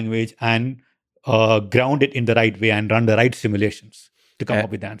connect the language and ground it in the right way and run the right simulations to come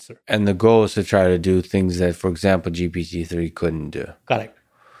up with the answer. And the goal is to try to do things that, for example, GPT-3 couldn't do. Correct.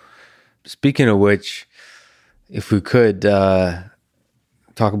 Speaking of which, if we could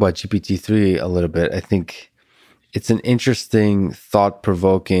talk about GPT-3 a little bit, I think it's an interesting,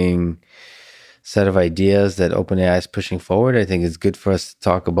 thought-provoking set of ideas that OpenAI is pushing forward. I think it's good for us to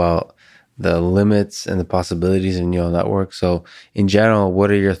talk about the limits and the possibilities of neural networks. So in general, what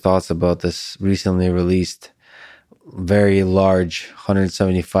are your thoughts about this recently released very large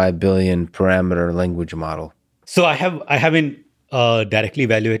 175 billion parameter language model? So I haven't directly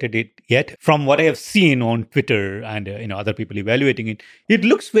evaluated it yet. From what I have seen on Twitter and other people evaluating it, it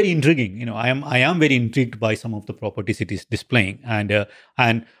looks very intriguing. I am very intrigued by some of the properties it is displaying,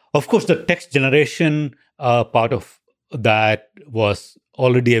 and of course the text generation part of that was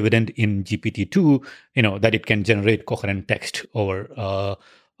already evident in GPT-2. That it can generate coherent text over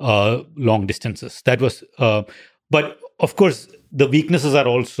long distances. That was, but of course the weaknesses are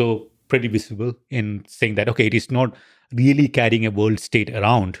also pretty visible in saying that, okay, it is not really carrying a world state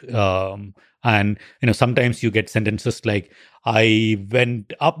around. And sometimes you get sentences like, I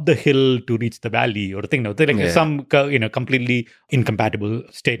went up the hill to reach the valley, or some completely incompatible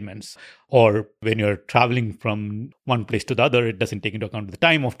statements. Or when you're traveling from one place to the other, it doesn't take into account the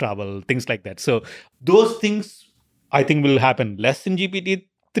time of travel, things like that. So those things I think will happen less in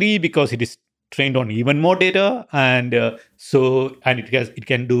GPT-3 because it is trained on even more data, and it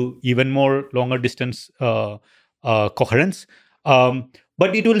can do even more longer distance coherence.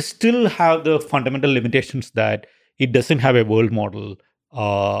 But it will still have the fundamental limitations that it doesn't have a world model,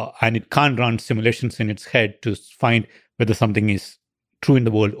 and it can't run simulations in its head to find whether something is true in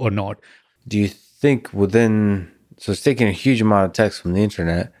the world or not. Do you think so it's taking a huge amount of text from the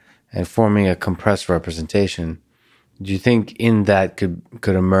internet and forming a compressed representation. Do you think in that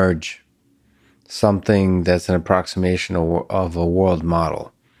could emerge something that's an approximation of a world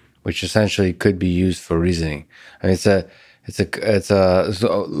model, which essentially could be used for reasoning? I mean, so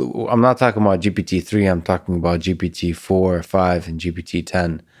I'm not talking about GPT-3. I'm talking about GPT-4, 5, and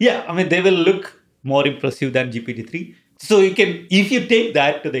GPT-10. Yeah, I mean, they will look more impressive than GPT-3. So you can, if you take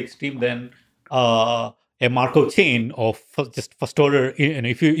that to the extreme, then a Markov chain of just first order.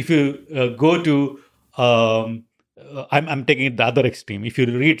 If you go to, I'm taking it the other extreme. If you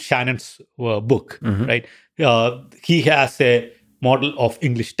read Shannon's book, right, he has a model of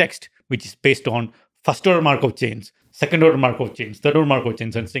English text which is based on first order Markov chains, second order Markov chains, third order Markov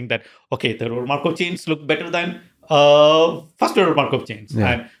chains, and saying that, okay, third order Markov chains look better than first order Markov chains. Yeah.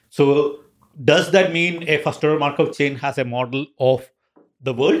 And so does that mean a first order Markov chain has a model of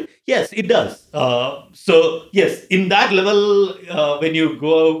the world? Yes, it does. So yes, in that level, when you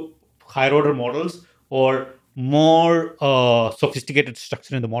go higher order models or more sophisticated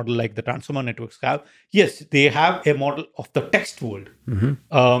structure in the model like the transformer networks have, yes, they have a model of the text world.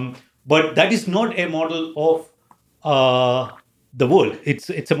 But that is not a model of the world.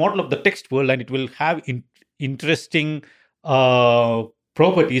 It's a model of the text world, and it will have interesting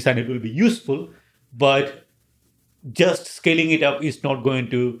properties, and it will be useful. But just scaling it up is not going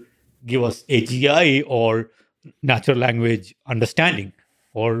to give us AGI or natural language understanding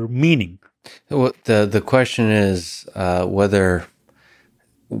or meaning. Well, the question is whether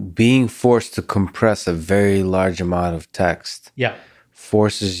being forced to compress a very large amount of text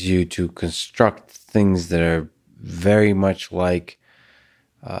forces you to construct things that are very much like,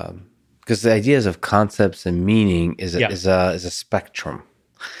 because the ideas of concepts and meaning is a spectrum.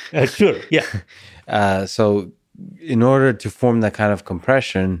 Sure, yeah. So in order to form that kind of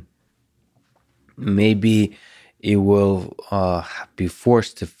compression, maybe it will be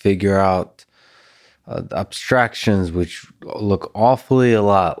forced to figure out abstractions which look awfully a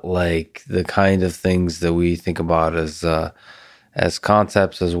lot like the kind of things that we think about as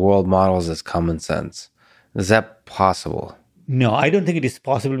concepts, as world models, as common sense. Is that possible? No, I don't think it is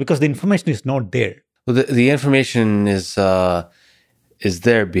possible because the information is not there. Well, the information is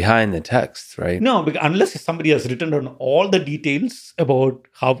there behind the text, right? No, because unless somebody has written down all the details about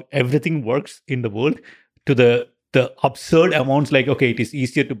how everything works in the world to the absurd amounts, like, okay, it is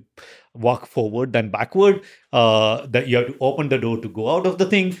easier to walk forward than backward, that you have to open the door to go out of the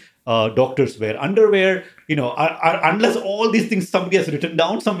thing, doctors wear underwear, unless all these things somebody has written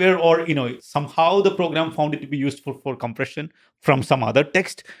down somewhere, or, somehow the program found it to be useful for compression from some other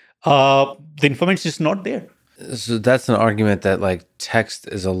text, the information is not there. So that's an argument that like text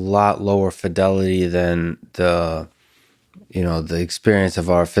is a lot lower fidelity than the experience of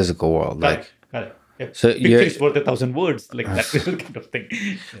our physical world. Correct. Yeah. So pictures worth 1,000 words, like that kind of thing.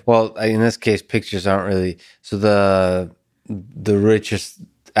 Yeah. Well, in this case, pictures aren't really. So the richest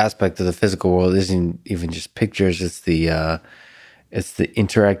aspect of the physical world isn't even just pictures. It's the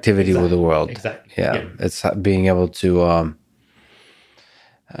interactivity with the world. Exactly. Yeah. It's being able to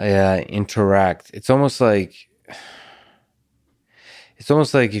interact. It's almost like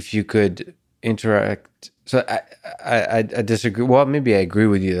if you could interact. So I disagree. Well, maybe I agree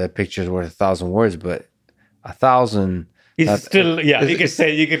with you that pictures worth 1,000 words, but 1,000 is still, you could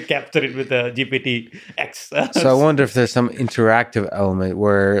say you could capture it with a GPT-X. So I wonder if there's some interactive element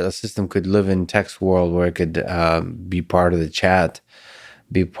where a system could live in text world, where it could be part of the chat,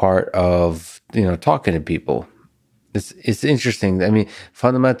 be part of talking to people. It's interesting. I mean,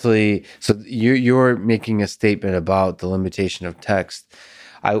 fundamentally, so you're making a statement about the limitation of text.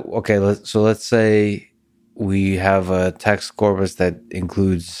 Let's say we have a text corpus that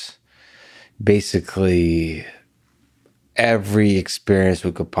includes basically every experience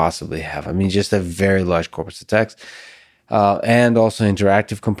we could possibly have. I mean, just a very large corpus of text, and also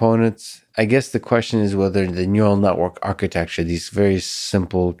interactive components. I guess the question is whether the neural network architecture, these very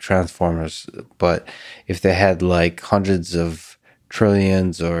simple transformers, but if they had like hundreds of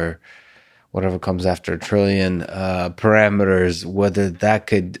trillions or whatever comes after a trillion parameters, whether that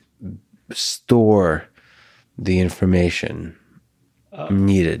could store the information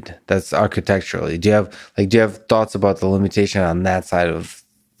needed. That's architecturally. Do you have thoughts about the limitation on that side of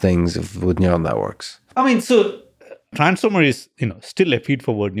things with neural networks? I mean, so Transformer is still a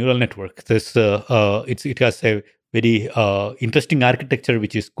feed-forward neural network. This it has a very interesting architecture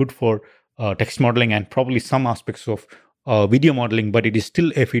which is good for text modeling and probably some aspects of video modeling, but it is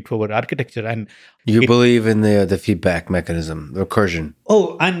still a feed-forward architecture. And you believe in the feedback mechanism, recursion.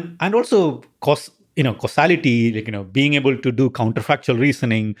 Oh, and also causality, like being able to do counterfactual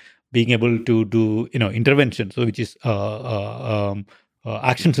reasoning, being able to do intervention, so which is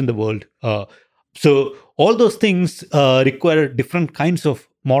actions in the world. So all those things require different kinds of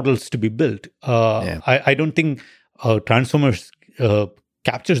models to be built. I don't think Transformers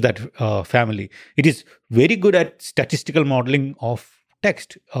captures that family. It is very good at statistical modeling of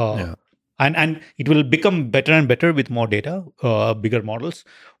text. And it will become better and better with more data, bigger models.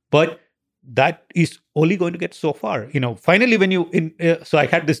 But that is only going to get so far. Finally, when so I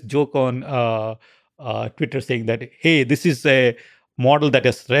had this joke on Twitter saying that, hey, this is a model that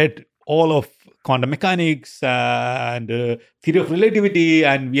has read all of quantum mechanics and theory of relativity,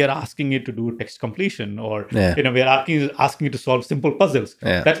 and we are asking it to do text completion, or we are asking it to solve simple puzzles.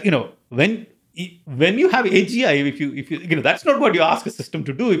 That when you have AGI, if you that's not what you ask a system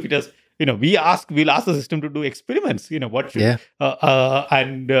to do. If it has we'll ask the system to do experiments. What should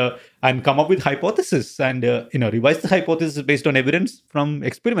and come up with hypothesis and revise the hypothesis based on evidence from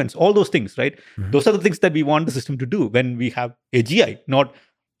experiments. All those things, right? Mm-hmm. Those are the things that we want the system to do when we have AGI, not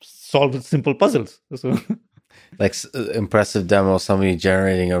solve simple puzzles. So, like impressive demo, somebody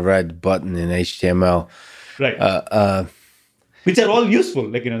generating a red button in HTML, right? Which are all useful.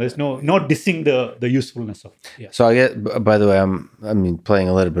 Like there's no dissing the usefulness of. Yeah. So I get. By the way, I'm playing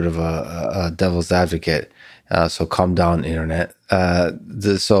a little bit of a devil's advocate. So calm down, internet.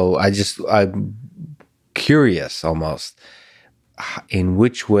 So I'm curious almost. In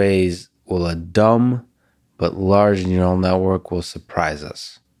which ways will a dumb but large neural network will surprise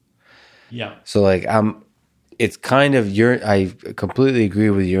us? Yeah. So it's kind of I completely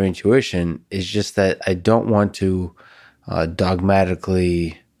agree with your intuition. It's just that I don't want to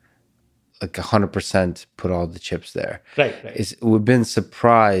dogmatically 100% put all the chips there. Right. We've been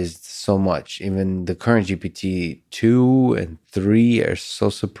surprised so much. Even the current GPT-2 and 3 are so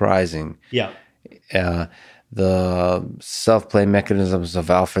surprising. Yeah. The self-play mechanisms of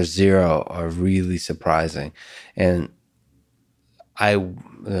AlphaZero are really surprising, and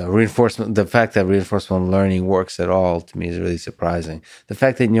the fact that reinforcement learning works at all to me is really surprising. The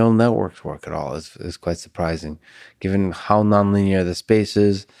fact that neural networks work at all is quite surprising, given how nonlinear the space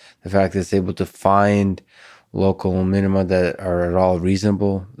is. The fact that it's able to find local minima that are at all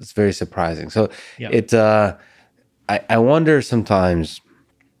reasonable, it's very surprising. So I wonder sometimes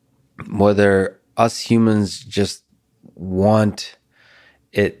whether us humans just want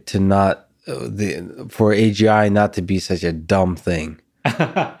it to not for AGI not to be such a dumb thing.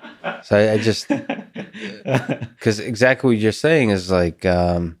 So I just, because exactly what you're saying is like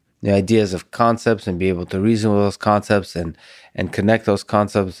the ideas of concepts and be able to reason with those concepts and connect those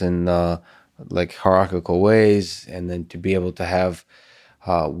concepts in like hierarchical ways, and then to be able to have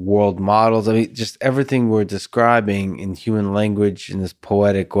world models. I mean, just everything we're describing in human language in this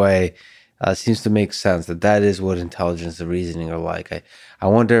poetic way seems to make sense, that is what intelligence and reasoning are like. I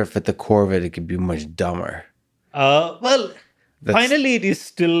wonder if at the core of it, it could be much dumber. Finally, it is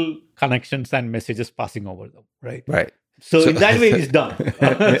still connections and messages passing over them, right? Right. So in that way, it is dumb.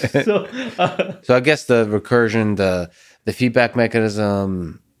 So I guess the recursion, the feedback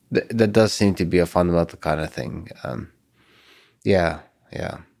mechanism, that does seem to be a fundamental kind of thing. Yeah.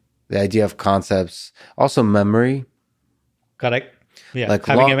 The idea of concepts, also memory. Correct. Yeah, like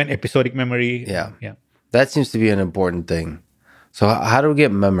having an episodic memory. Yeah. That seems to be an important thing. So how do we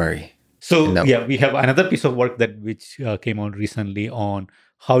get memory? So we have another piece of work which came out recently on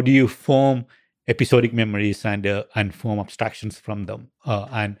how do you form episodic memories and form abstractions from them.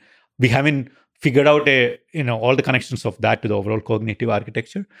 And we haven't figured out all the connections of that to the overall cognitive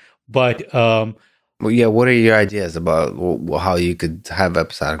architecture. But what are your ideas about how you could have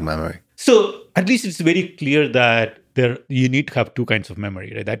episodic memory? So at least it's very clear that you need to have two kinds of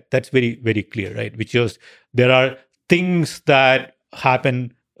memory, right? That's very, very clear, right? Which is there are things that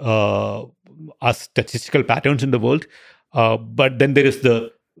happen as statistical patterns in the world, but then there is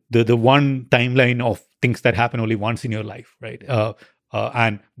the one timeline of things that happen only once in your life, right?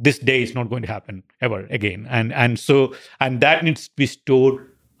 And this day is not going to happen ever again, and that needs to be stored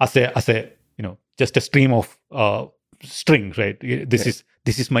as a just a stream of strings, right? This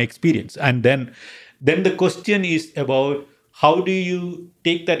is my experience, and then the question is about how do you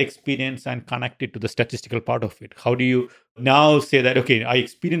take that experience and connect it to the statistical part of it? How do you now say that, okay, I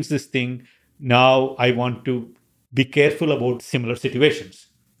experienced this thing, now I want to be careful about similar situations.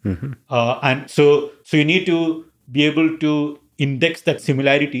 Mm-hmm. And so you need to be able to index that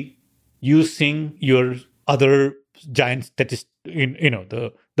similarity using your other giant statistic,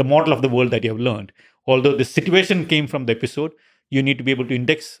 the model of the world that you have learned. Although the situation came from the episode, you need to be able to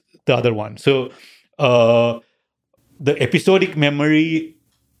index the other one. So the episodic memory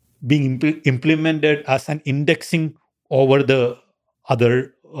being implemented as an indexing over the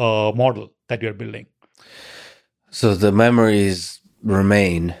other model that you're building. So the memories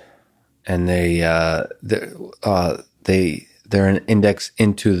remain, and they're an index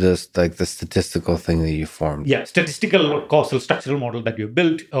into this, like the statistical thing that you formed. Yeah, statistical or causal structural model that you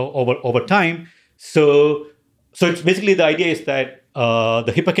built over time. So it's basically the idea is that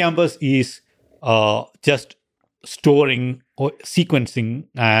the hippocampus is just storing or sequencing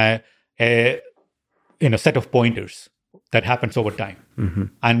a set of pointers that happens over time. Mm-hmm.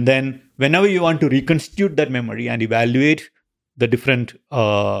 And then whenever you want to reconstitute that memory and evaluate the different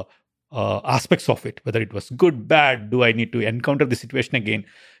aspects of it, whether it was good, bad, do I need to encounter the situation again,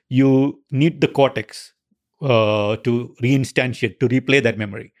 you need the cortex to reinstantiate, to replay that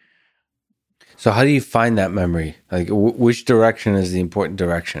memory. So how do you find that memory? Like which direction is the important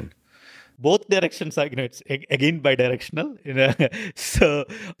direction? Both directions are, it's again bidirectional. So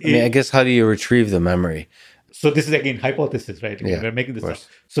I guess how do you retrieve the memory? So this is again hypothesis, right? Yeah, we're making this up.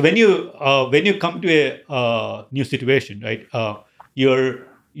 So when you come to a new situation, right?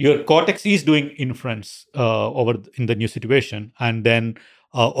 Your cortex is doing inference over in the new situation, and then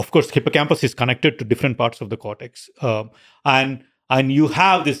of course hippocampus is connected to different parts of the cortex, and you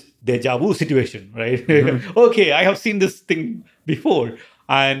have this deja vu situation, right? Mm-hmm. Okay, I have seen this thing before,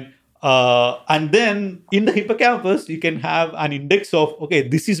 and then in the hippocampus you can have an index of, okay,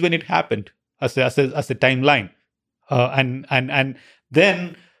 this is when it happened as a timeline, and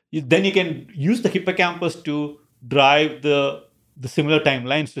then you can use the hippocampus to drive the similar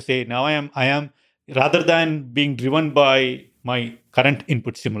timelines to say, now I am rather than being driven by my current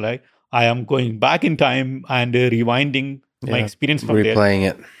input stimuli, I am going back in time and rewinding my experience from there, replaying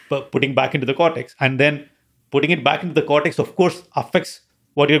it, but putting back into the cortex, and then putting it back into the cortex, of course, affects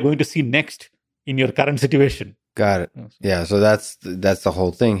what you're going to see next in your current situation. Got it. Yeah. So that's the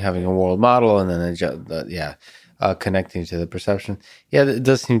whole thing, having a world model and then connecting to the perception. Yeah, it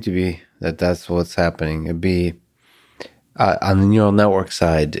does seem to be that's what's happening. It'd be on the neural network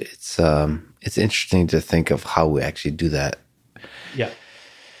side. It's interesting to think of how we actually do that. Yeah.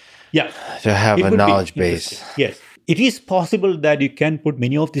 Yeah. To have a knowledge base. Yes. It is possible that you can put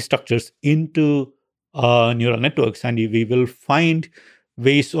many of these structures into neural networks, and we will find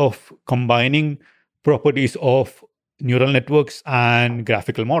ways of combining properties of neural networks and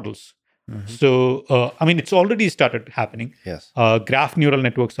graphical models. Mm-hmm. So, it's already started happening. Yes. Graph neural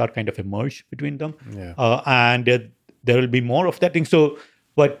networks are kind of a merge between them. Yeah. And there will be more of that thing. So,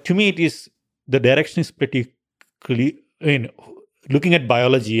 but to me, the direction is pretty clear. Looking at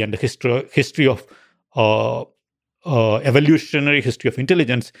biology and the history of evolutionary history of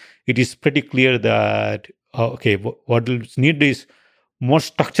intelligence, it is pretty clear that what is needed is more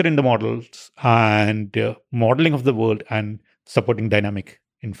structure in the models and modeling of the world and supporting dynamic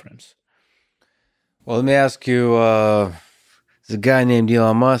inference. Well, let me ask you, there's a guy named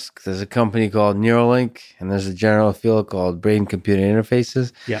Elon Musk, there's a company called Neuralink, and there's a general field called brain-computer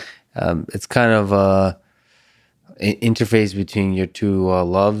interfaces. Yeah. It's kind of an interface between your two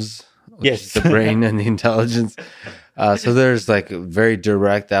loves, yes, the brain and the intelligence. So there's like very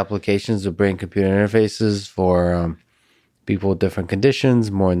direct applications of brain-computer interfaces for people with different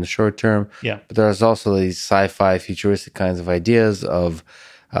conditions, more in the short term. Yeah. But there's also these sci-fi futuristic kinds of ideas of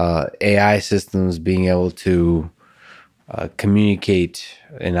AI systems being able to communicate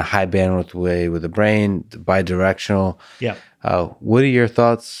in a high bandwidth way with the brain, bidirectional. Yeah. What are your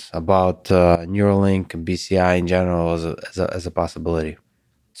thoughts about Neuralink and BCI in general as a possibility?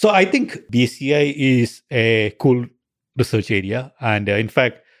 So I think BCI is a cool research area, and in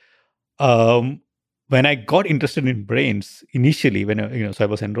fact, when I got interested in brains initially, so I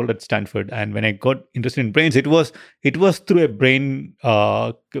was enrolled at Stanford, and when I got interested in brains, it was through a brain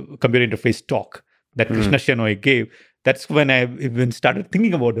computer interface talk that Krishna Shenoy gave. That's when I even started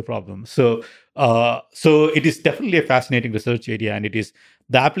thinking about the problem. So it is definitely a fascinating research area, and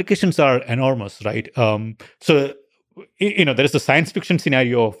the applications are enormous, right? So there is a science fiction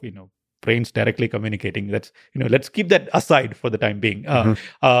scenario of brains directly communicating. Let's keep that aside for the time being.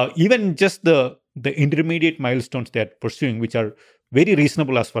 Even just the intermediate milestones they're pursuing, which are very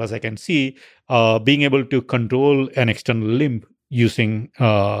reasonable as far as I can see, being able to control an external limb using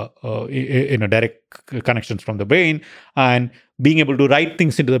direct connections from the brain, and being able to write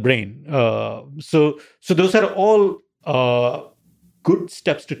things into the brain. So those are all good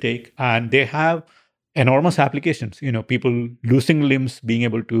steps to take, and they have enormous applications. People losing limbs being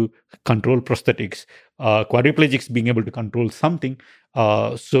able to control prosthetics, quadriplegics being able to control something.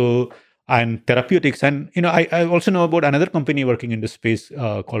 And therapeutics. And I also know about another company working in this space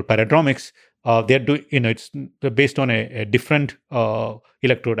called Paradromics. They're doing, it's based on a different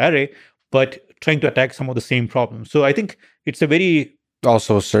electrode array, but trying to attack some of the same problems. So I think it's a very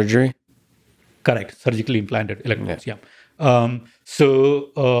also surgery. Correct, surgically implanted electrodes. Yeah. I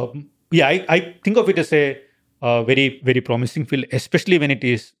think of it as a very, very promising field, especially when it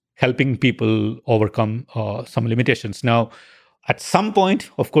is helping people overcome some limitations. Now, at some point,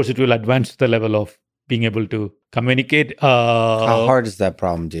 of course, it will advance to the level of being able to communicate. How hard is that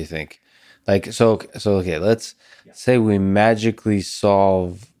problem, do you think? Okay, let's say we magically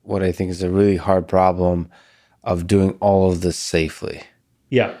solve what I think is a really hard problem of doing all of this safely.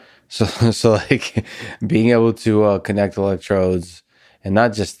 Yeah. So like being able to connect electrodes, and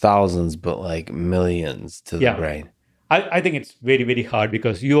not just thousands, but like millions to the brain. I think it's very, very hard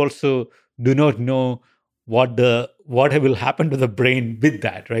because you also do not know what will happen to the brain with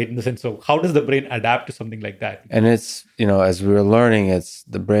that, right? In the sense of how does the brain adapt to something like that? And it's, as we were learning,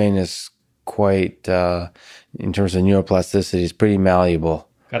 the brain is quite, in terms of neuroplasticity, is pretty malleable.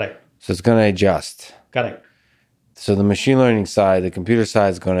 Correct. So it's going to adjust. Correct. So the machine learning side, the computer side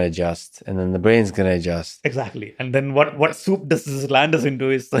is going to adjust, and then the brain's going to adjust. Exactly. And then what soup does this land us into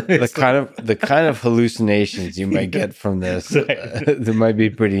is the kind of hallucinations you might get from this. They might be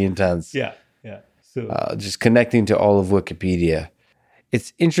pretty intense. Yeah. So just connecting to all of Wikipedia.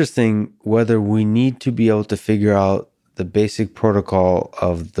 It's interesting whether we need to be able to figure out the basic protocol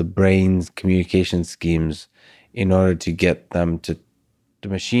of the brain's communication schemes in order to get them to the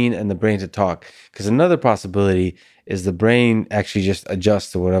machine and the brain to talk. Because another possibility is the brain actually just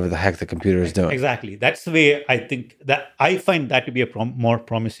adjusts to whatever the heck the computer is doing. Exactly. That's the way I think that I find that to be a more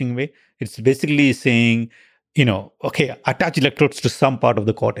promising way. It's basically saying, attach electrodes to some part of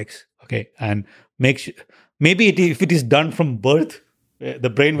the cortex. Okay. And maybe if it is done from birth, the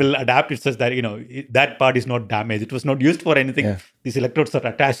brain will adapt it such that, that part is not damaged. It was not used for anything. Yeah. These electrodes are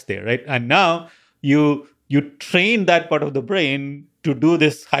attached there, right? And now you you train that part of the brain to do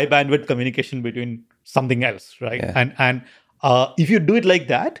this high bandwidth communication between something else, right? Yeah. And if you do it like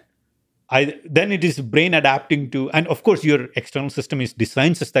that, then it is brain adapting to, and of course your external system is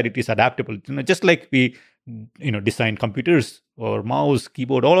designed such that it is adaptable. Just like we, design computers or mouse,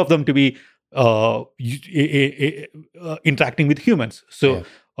 keyboard, all of them to be interacting with humans. So Yeah.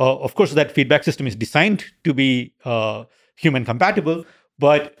 of course that feedback system is designed to be human compatible,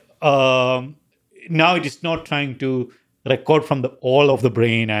 but now it is not trying to record from the all of the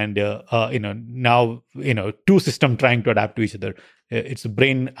brain, and now two systems trying to adapt to each other. It's the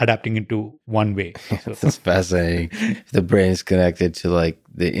brain adapting into one way. So, That's fascinating. The brain is connected to like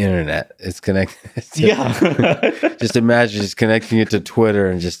the internet. It's connected. yeah. Just imagine just connecting it to Twitter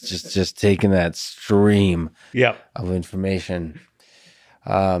and just taking that stream Yeah. of information.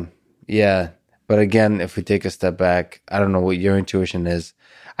 Yeah. But again, if we take a step back, I don't know what your intuition is.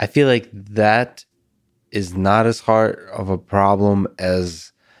 I feel like that is not as hard of a problem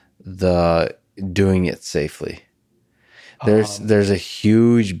as the doing it safely. There's a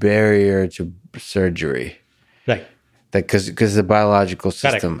huge barrier to surgery, Right. that because the biological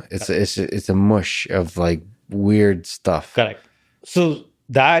Correct. system, it's a mush of like weird stuff. Correct. So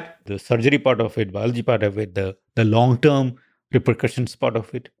that the surgery part of it, biology part of it, the long-term repercussions part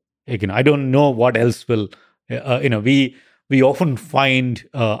of it. Again, I don't know what else will. We often find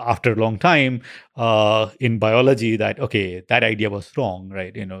after a long time in biology that okay, that idea was wrong,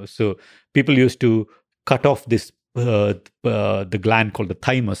 right? So people used to cut off this the gland called the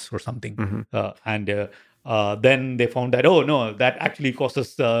thymus or something, and then they found that oh no, that actually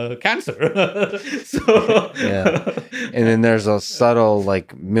causes cancer. So Yeah. And then there's a subtle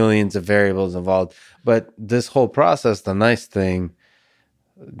like millions of variables involved. But this whole process, the nice thing,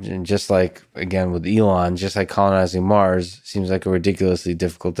 just like again with Elon, just like colonizing Mars, seems like a ridiculously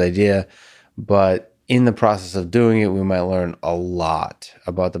difficult idea. But in the process of doing it, we might learn a lot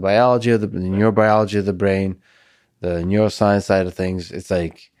about the biology of the neurobiology of the brain, the neuroscience side of things. It's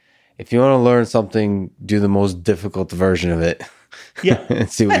like, if you want to learn something, do the most difficult version of it. Yeah. And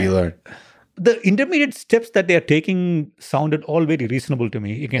see what you learn. The intermediate steps that they are taking sounded all very reasonable to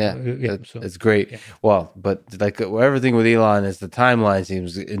me. It's great. Yeah. Well, but like everything with Elon is the timeline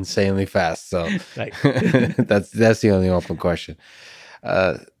seems insanely fast. So right. that's the only open question.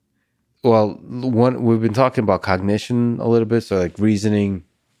 Well, we've been talking about cognition a little bit, so like reasoning.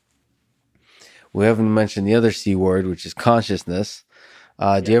 We haven't mentioned the other C word, which is consciousness.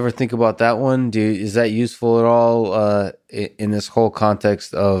 Do you ever think about that one? Is that useful at all in this whole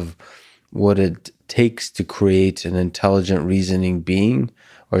context of what it takes to create an intelligent reasoning being,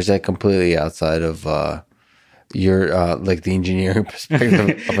 or is that completely outside of your like the engineering perspective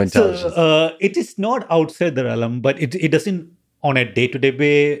of intelligence? So it is not outside the realm, but it doesn't on a day-to-day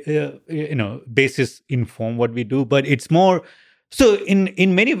basis inform what we do, but it's more so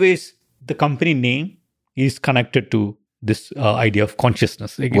in many ways the company name is connected to this idea of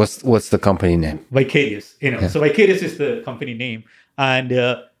consciousness. What's the company name? Vicarious. So Vicarious is the company name, and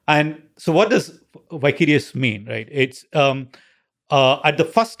so what does Vicarious mean, right? It's at the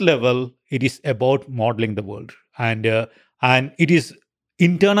first level, it is about modeling the world, and it is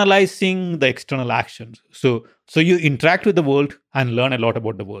internalizing the external actions. So you interact with the world and learn a lot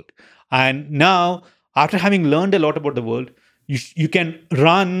about the world, and now after having learned a lot about the world, you can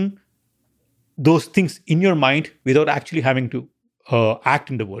run those things in your mind without actually having to act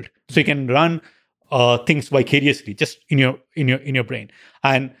in the world. So you can run things vicariously just in your brain.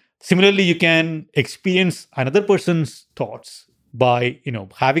 And similarly, you can experience another person's thoughts by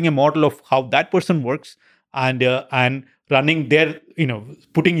having a model of how that person works and running their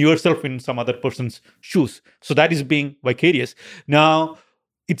putting yourself in some other person's shoes. So that is being vicarious. Now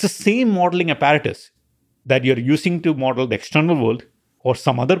it's the same modeling apparatus that you're using to model the external world or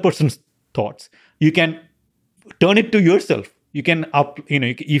some other person's thoughts. You can turn it to yourself. You can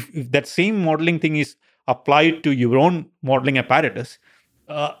if that same modeling thing is applied to your own modeling apparatus,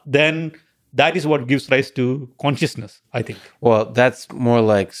 then that is what gives rise to consciousness, I think. Well, that's more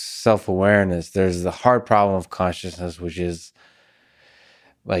like self-awareness. There's the hard problem of consciousness, which is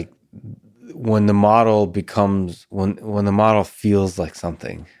like when the model becomes when the model feels like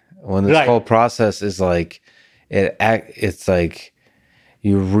something. When this whole process is like it's like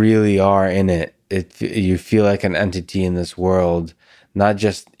you really are in it. You feel like an entity in this world. Not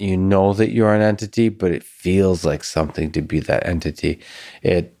just that you're an entity, but it feels like something to be that entity.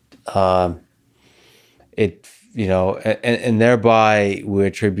 And thereby we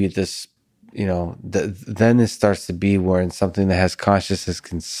attribute this. Then it starts to be where in something that has consciousness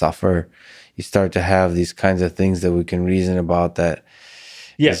can suffer. You start to have these kinds of things that we can reason about that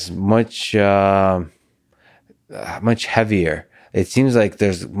is much much heavier. It seems like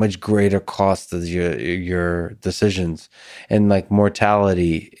there's much greater cost to your decisions, and like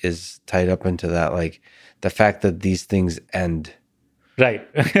mortality is tied up into that. Like the fact that these things end. Right.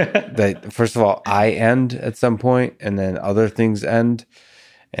 That first of all, I end at some point, and then other things end,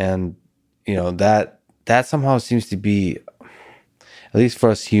 and that somehow seems to be, at least for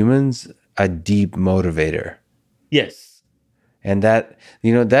us humans, a deep motivator. Yes. And that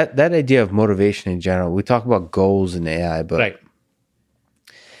that idea of motivation in general, we talk about goals in AI, but right.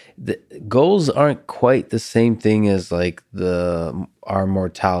 The goals aren't quite the same thing as like our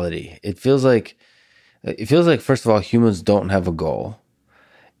mortality. It feels like first of all, humans don't have a goal,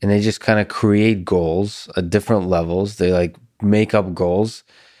 and they just kind of create goals at different levels. They like make up goals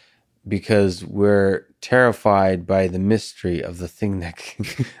because we're terrified by the mystery of the thing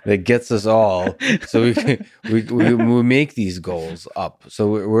that gets us all. So we make these goals up. So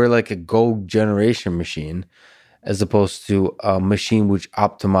we're like a goal generation machine, as opposed to a machine which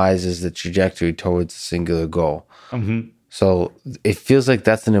optimizes the trajectory towards a singular goal. Mm-hmm. So it feels like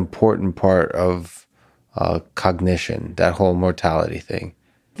that's an important part of cognition, that whole mortality thing.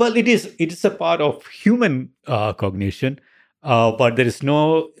 Well, it is a part of human cognition, but there is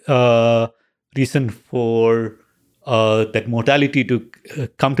no reason for that mortality to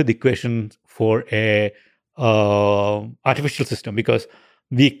come to the equation for a artificial system, because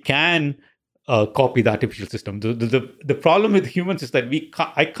we can copy the artificial system. The problem with humans is that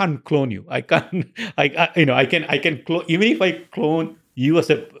I can't clone you. I can clone, even if I clone you as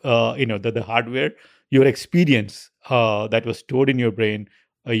the hardware, your experience that was stored in your brain,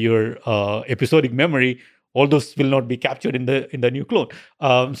 your episodic memory, all those will not be captured in the new clone.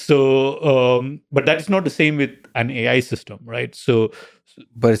 But that is not the same with an AI system, right?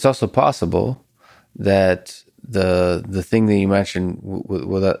 But it's also possible that the thing that you mentioned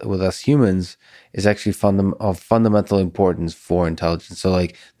with us humans is actually of fundamental importance for intelligence. So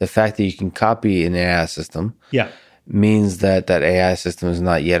like the fact that you can copy an AI system means that AI system is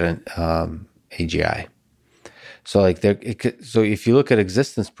not yet an AGI. So like so if you look at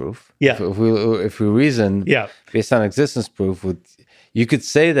existence proof, if we reason based on existence proof, you could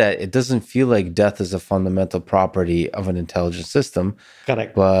say that it doesn't feel like death is a fundamental property of an intelligent system.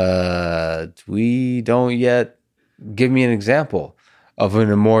 Correct. But we don't yet. Give me an example of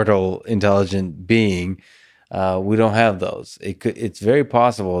an immortal, intelligent being. We don't have those. It's very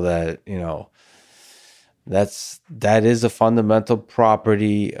possible that that is a fundamental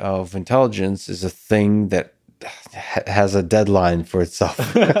property of intelligence, is a thing that has a deadline for itself.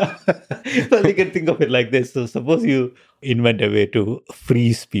 Well, you can think of it like this. So suppose you invent a way to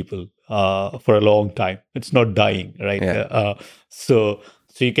freeze people for a long time. It's not dying, right? Yeah. So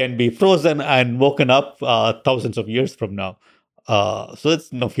you can be frozen and woken up thousands of years from now. So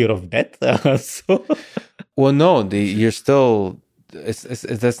it's no fear of death. Well, no, you're still.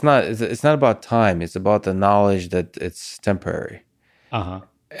 It's not about time. It's about the knowledge that it's temporary.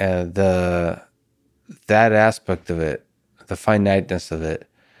 And that aspect of it, the finiteness of it,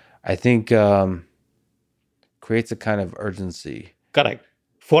 I think creates a kind of urgency. Correct.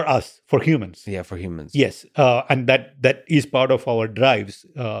 For us, for humans. Yeah, for humans. Yes. And that is part of our drives.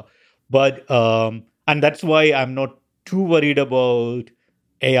 But and that's why I'm not too worried about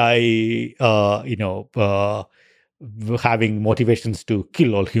AI, having motivations to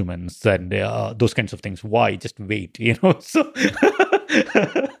kill all humans and those kinds of things. Why? Just wait,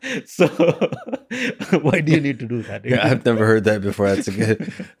 So why do you need to do that? Yeah, I've never heard that before. That's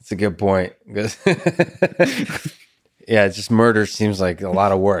a good point. Yeah, just murder seems like a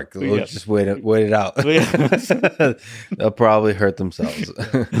lot of work. We'll just wait it out. They'll probably hurt themselves.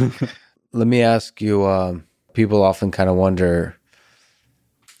 Let me ask you, people often kind of wonder,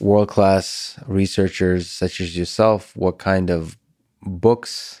 world-class researchers such as yourself, what kind of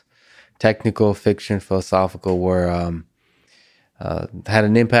books, technical, fiction, philosophical, had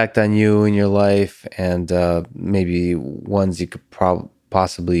an impact on you in your life, and maybe ones you could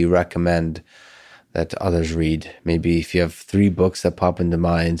possibly recommend that others read. Maybe if you have 3 books that pop into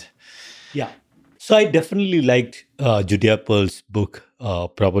mind. Yeah. So I definitely liked Judea Pearl's book,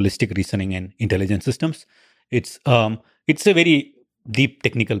 Probabilistic Reasoning and Intelligent Systems. It's a very deep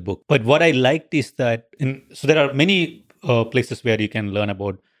technical book. But what I liked is that, so there are many places where you can learn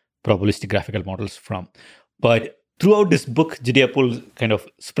about probabilistic graphical models from. But throughout this book, Judea Pearl kind of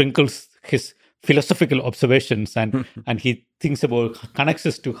sprinkles his philosophical observations and he thinks about, connects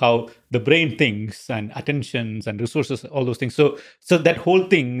us to how the brain thinks and attentions and resources, all those things. So that whole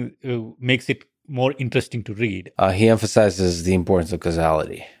thing makes it more interesting to read. He emphasizes the importance of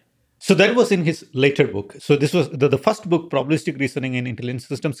causality. So that was in his later book. So this was the first book, Probabilistic Reasoning in Intelligent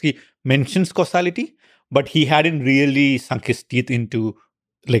Systems. He mentions causality, but he hadn't really sunk his teeth into,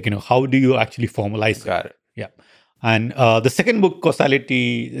 like, how do you actually formalize Got it. Yeah. And the second book,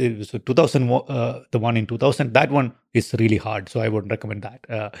 Causality, it was 2000, the one in 2000, that one is really hard. So I wouldn't recommend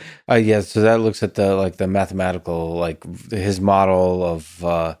that. Yeah, so that looks at the mathematical, like his model of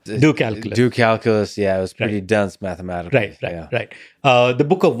Do calculus. Do calculus. Yeah, it was pretty dense mathematically. Right. The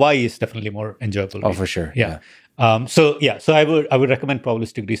Book of Why is definitely more enjoyable. Oh, for sure. Yeah. So I would recommend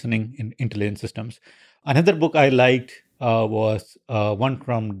probabilistic reasoning in intelligent systems. Another book I liked was one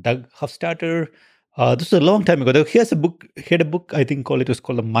from Doug Hofstadter. This was a long time ago. He had a book, I think it was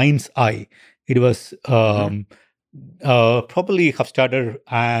called The Mind's Eye. It was probably Hofstadter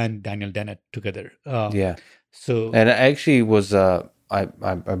and Daniel Dennett together. So, and I actually was I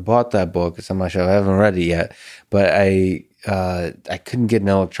bought that book. It's on my shelf. I haven't read it yet, but I couldn't get an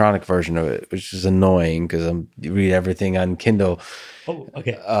electronic version of it, which is annoying because I read everything on Kindle. Oh,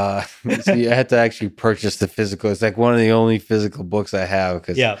 okay. So you had to actually purchase the physical. It's like one of the only physical books I have.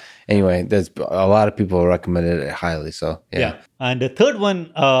 Anyway, there's a lot of people recommended it highly. So yeah. And the third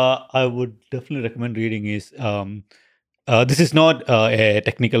one I would definitely recommend reading is this is not a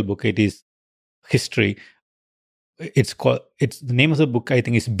technical book. It is history. It's the name of the book, I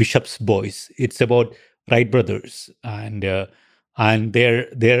think, is Bishop's Boys. It's about Wright brothers and their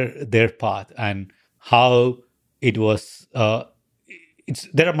path and how it was.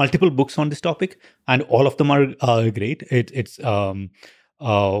 There are multiple books on this topic, and all of them are great. It's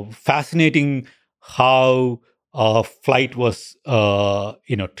fascinating how flight was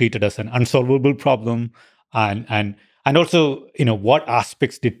treated as an unsolvable problem, and also what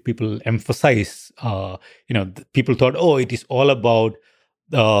aspects did people emphasize. People thought, it is all about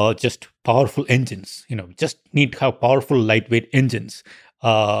just powerful engines. Just need to have powerful lightweight engines.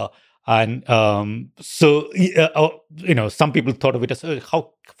 Some people thought of it as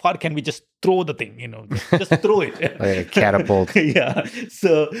how far can we just throw the thing? Just throw it like a catapult. Yeah.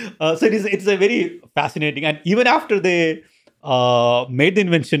 So it's a very fascinating, and even after they made the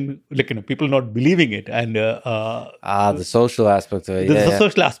invention, people not believing it, and the social aspect of it. The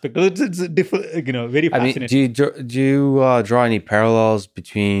social aspect. It's different. Very fascinating. I mean, do you draw any parallels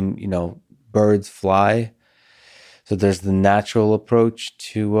between birds fly? So there's the natural approach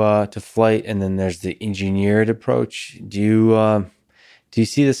to flight, and then there's the engineered approach. Do you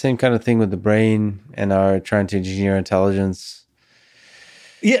see the same kind of thing with the brain and our trying to engineer intelligence?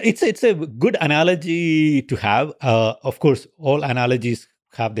 Yeah, it's a good analogy to have. Of course, all analogies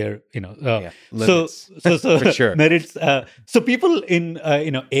have their limits. So For sure. merits. So people in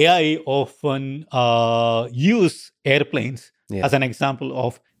AI often use airplanes as an example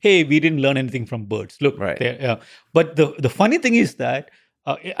of, hey, we didn't learn anything from birds. Look, right. But the funny thing is that,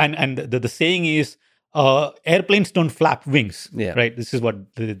 and the saying is, airplanes don't flap wings. Yeah. Right. This is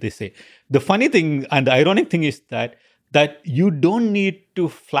what they say. The funny thing and the ironic thing is that you don't need to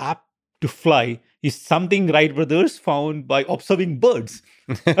flap to fly is something Wright brothers found by observing birds.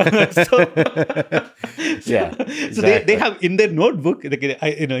 So they have in their notebook,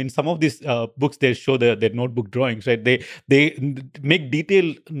 in some of these books, they show their notebook drawings, right? They make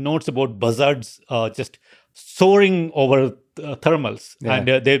detailed notes about buzzards just soaring over thermals. And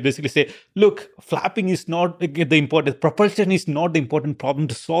they basically say, look, flapping is not the important, propulsion is not the important problem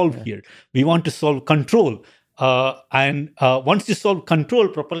to solve here. We want to solve control. Once you solve control,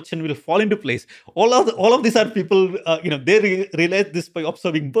 propulsion will fall into place. All of these are people, they realize this by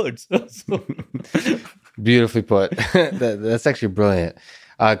observing birds. Beautifully put. That's actually brilliant.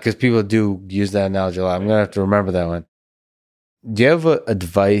 Because people do use that analogy a lot. I'm going to have to remember that one. Do you have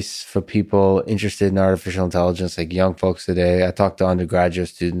advice for people interested in artificial intelligence, like young folks today? I talk to undergraduate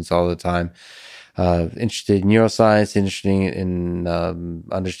students all the time. Interested in neuroscience, interested in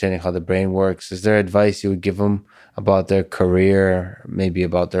understanding how the brain works. Is there advice you would give them about their career, maybe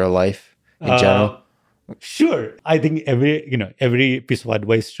about their life in general? Sure. I think every piece of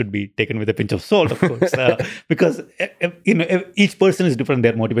advice should be taken with a pinch of salt, of course, because each person is different.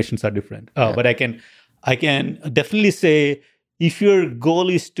 Their motivations are different. But I can definitely say, if your goal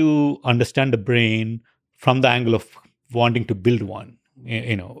is to understand the brain from the angle of wanting to build one,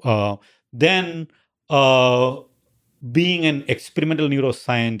 then being an experimental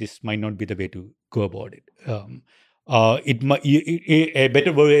neuroscientist might not be the way to go about it. A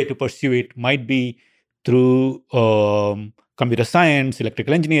better way to pursue it might be through computer science,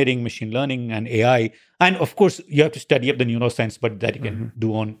 electrical engineering, machine learning, and AI. And of course, you have to study up the neuroscience, but that you can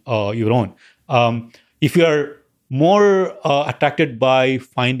do on your own. If you are more attracted by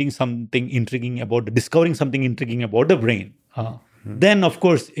discovering something intriguing about the brain, then of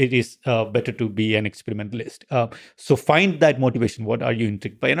course it is better to be an experimentalist. So find that motivation. What are you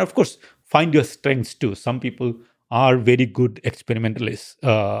intrigued by? And of course, find your strengths too. Some people are very good experimentalists,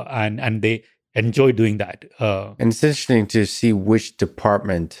 and they enjoy doing that. And it's interesting to see which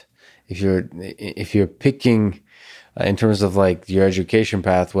department, if you're picking in terms of like your education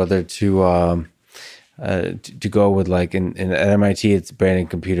path, whether to go with like at MIT, it's brain and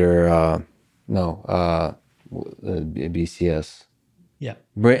computer. BCS. Yeah,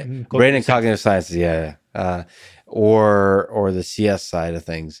 Brain and cognitive sciences. Yeah. Or the CS side of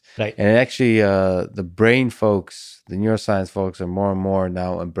things. Right. And actually, the brain folks, the neuroscience folks, are more and more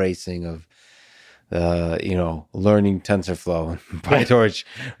now embracing of learning TensorFlow and PyTorch,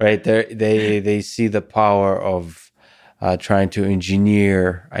 right? They see the power of trying to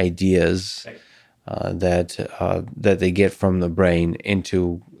engineer ideas that they get from the brain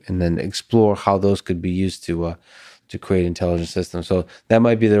into, and then explore how those could be used to create intelligent systems. So that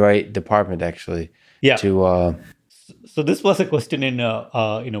might be the right department, actually. Yeah. So this was a question in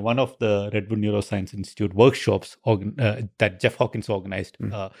one of the Redwood Neuroscience Institute workshops that Jeff Hawkins organized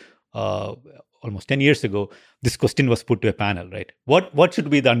almost 10 years ago. This question was put to a panel, right? What should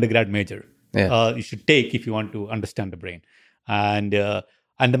be the undergrad major you should take if you want to understand the brain? And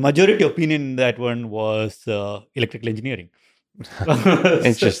the majority opinion in that one was electrical engineering.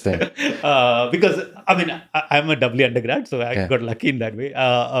 Interesting. Because I'm a doubly undergrad, so I got lucky in that way.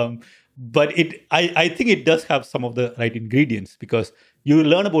 But I think it does have some of the right ingredients, because you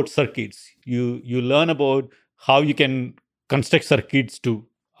learn about circuits, you learn about how you can construct circuits to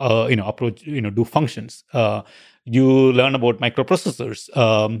approach, do functions. You learn about microprocessors.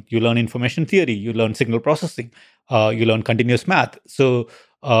 You learn information theory. You learn signal processing. You learn continuous math. So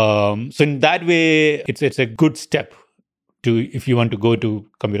in that way, it's a good step to, if you want to go to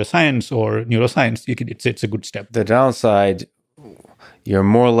computer science or neuroscience, it's a good step. The downside, you're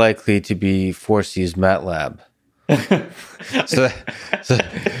more likely to be forced to use MATLAB.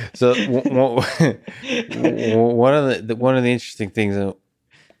 so one of the interesting things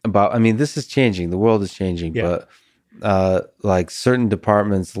about, this is changing. The world is changing, but like certain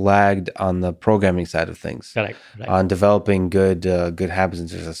departments lagged on the programming side of things, right. On developing good habits in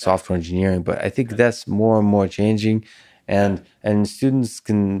terms of software engineering. But I think that's more and more changing, and students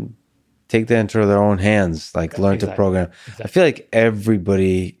can take that into their own hands, like learn to program. Exactly. I feel like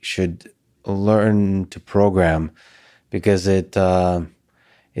everybody should learn to program, because it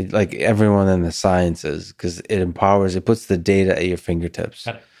like everyone in the sciences, because it puts the data at your fingertips.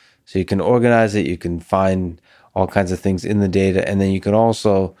 So you can organize it, you can find all kinds of things in the data, and then you can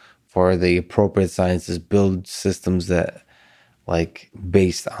also, for the appropriate sciences, build systems that like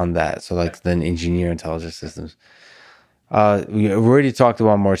based on that. So like then engineer intelligent systems. We already talked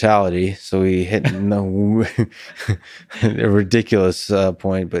about mortality, so we hit a ridiculous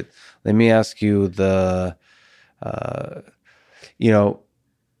point. But let me ask you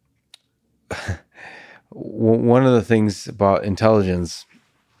one of the things about intelligence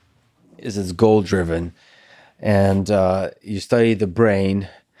is it's goal-driven, and you study the brain.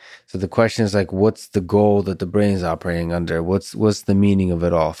 So the question is like, what's the goal that the brain is operating under? What's the meaning of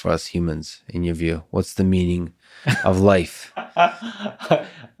it all for us humans, in your view? What's the meaning of life?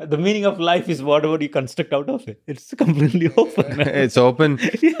 The meaning of life is whatever you construct out of it. It's completely open. It's open.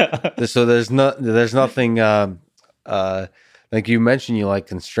 Yeah. So there's nothing. Like you mentioned, you like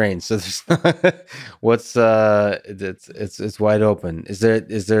constraints. So there's it's wide open. Is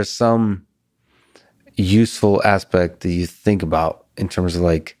there some useful aspect that you think about in terms of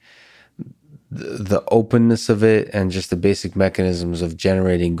like the openness of it and just the basic mechanisms of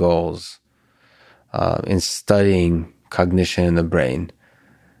generating goals in studying cognition in the brain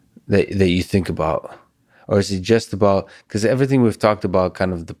that you think about? Or is it just about, because everything we've talked about,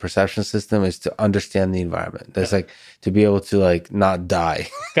 kind of the perception system, is to understand the environment. That's like to be able to like not die.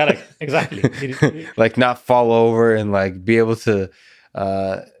 Correct. Exactly. Like not fall over, and like be able to,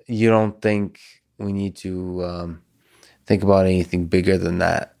 you don't think we need to think about anything bigger than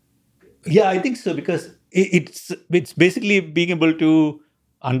that? Yeah, I think so, because it's basically being able to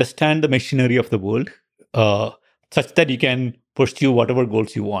understand the machinery of the world such that you can pursue whatever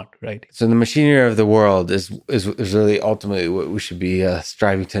goals you want, right? So the machinery of the world is really ultimately what we should be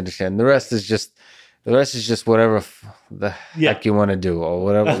striving to understand. The rest is just whatever the heck you want to do, or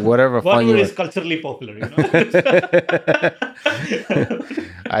whatever fun you is culturally popular.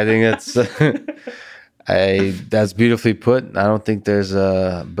 I think that's beautifully put. I don't think there's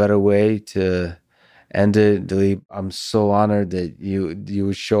a better way to And Dilip, I'm so honored that you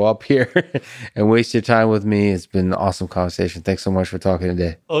would show up here and waste your time with me. It's been an awesome conversation. Thanks so much for talking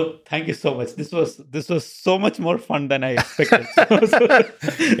today. Oh, thank you so much. This was so much more fun than I expected.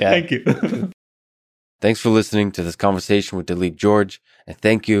 Thank you. Thanks for listening to this conversation with Dilip George, and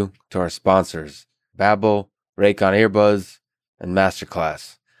thank you to our sponsors, Babbel, Raycon Earbuds, and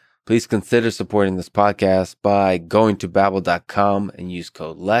Masterclass. Please consider supporting this podcast by going to babbel.com and use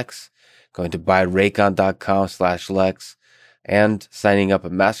code LEX, going to buyraycon.com/Lex, and signing up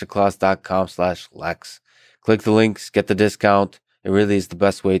at masterclass.com/Lex. Click the links, get the discount. It really is the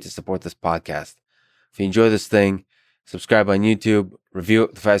best way to support this podcast. If you enjoy this thing, subscribe on YouTube, review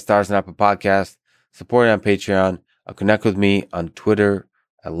it with 5 stars on Apple Podcasts, support it on Patreon, or connect with me on Twitter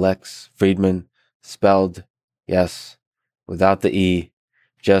at Lex Fridman, spelled, yes, without the E,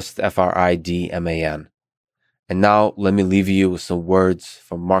 just Fridman. And now let me leave you with some words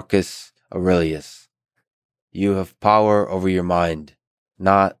from Marcus Aurelius. You have power over your mind,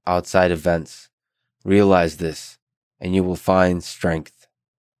 not outside events. Realize this, and you will find strength.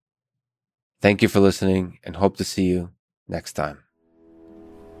 Thank you for listening, and hope to see you next time.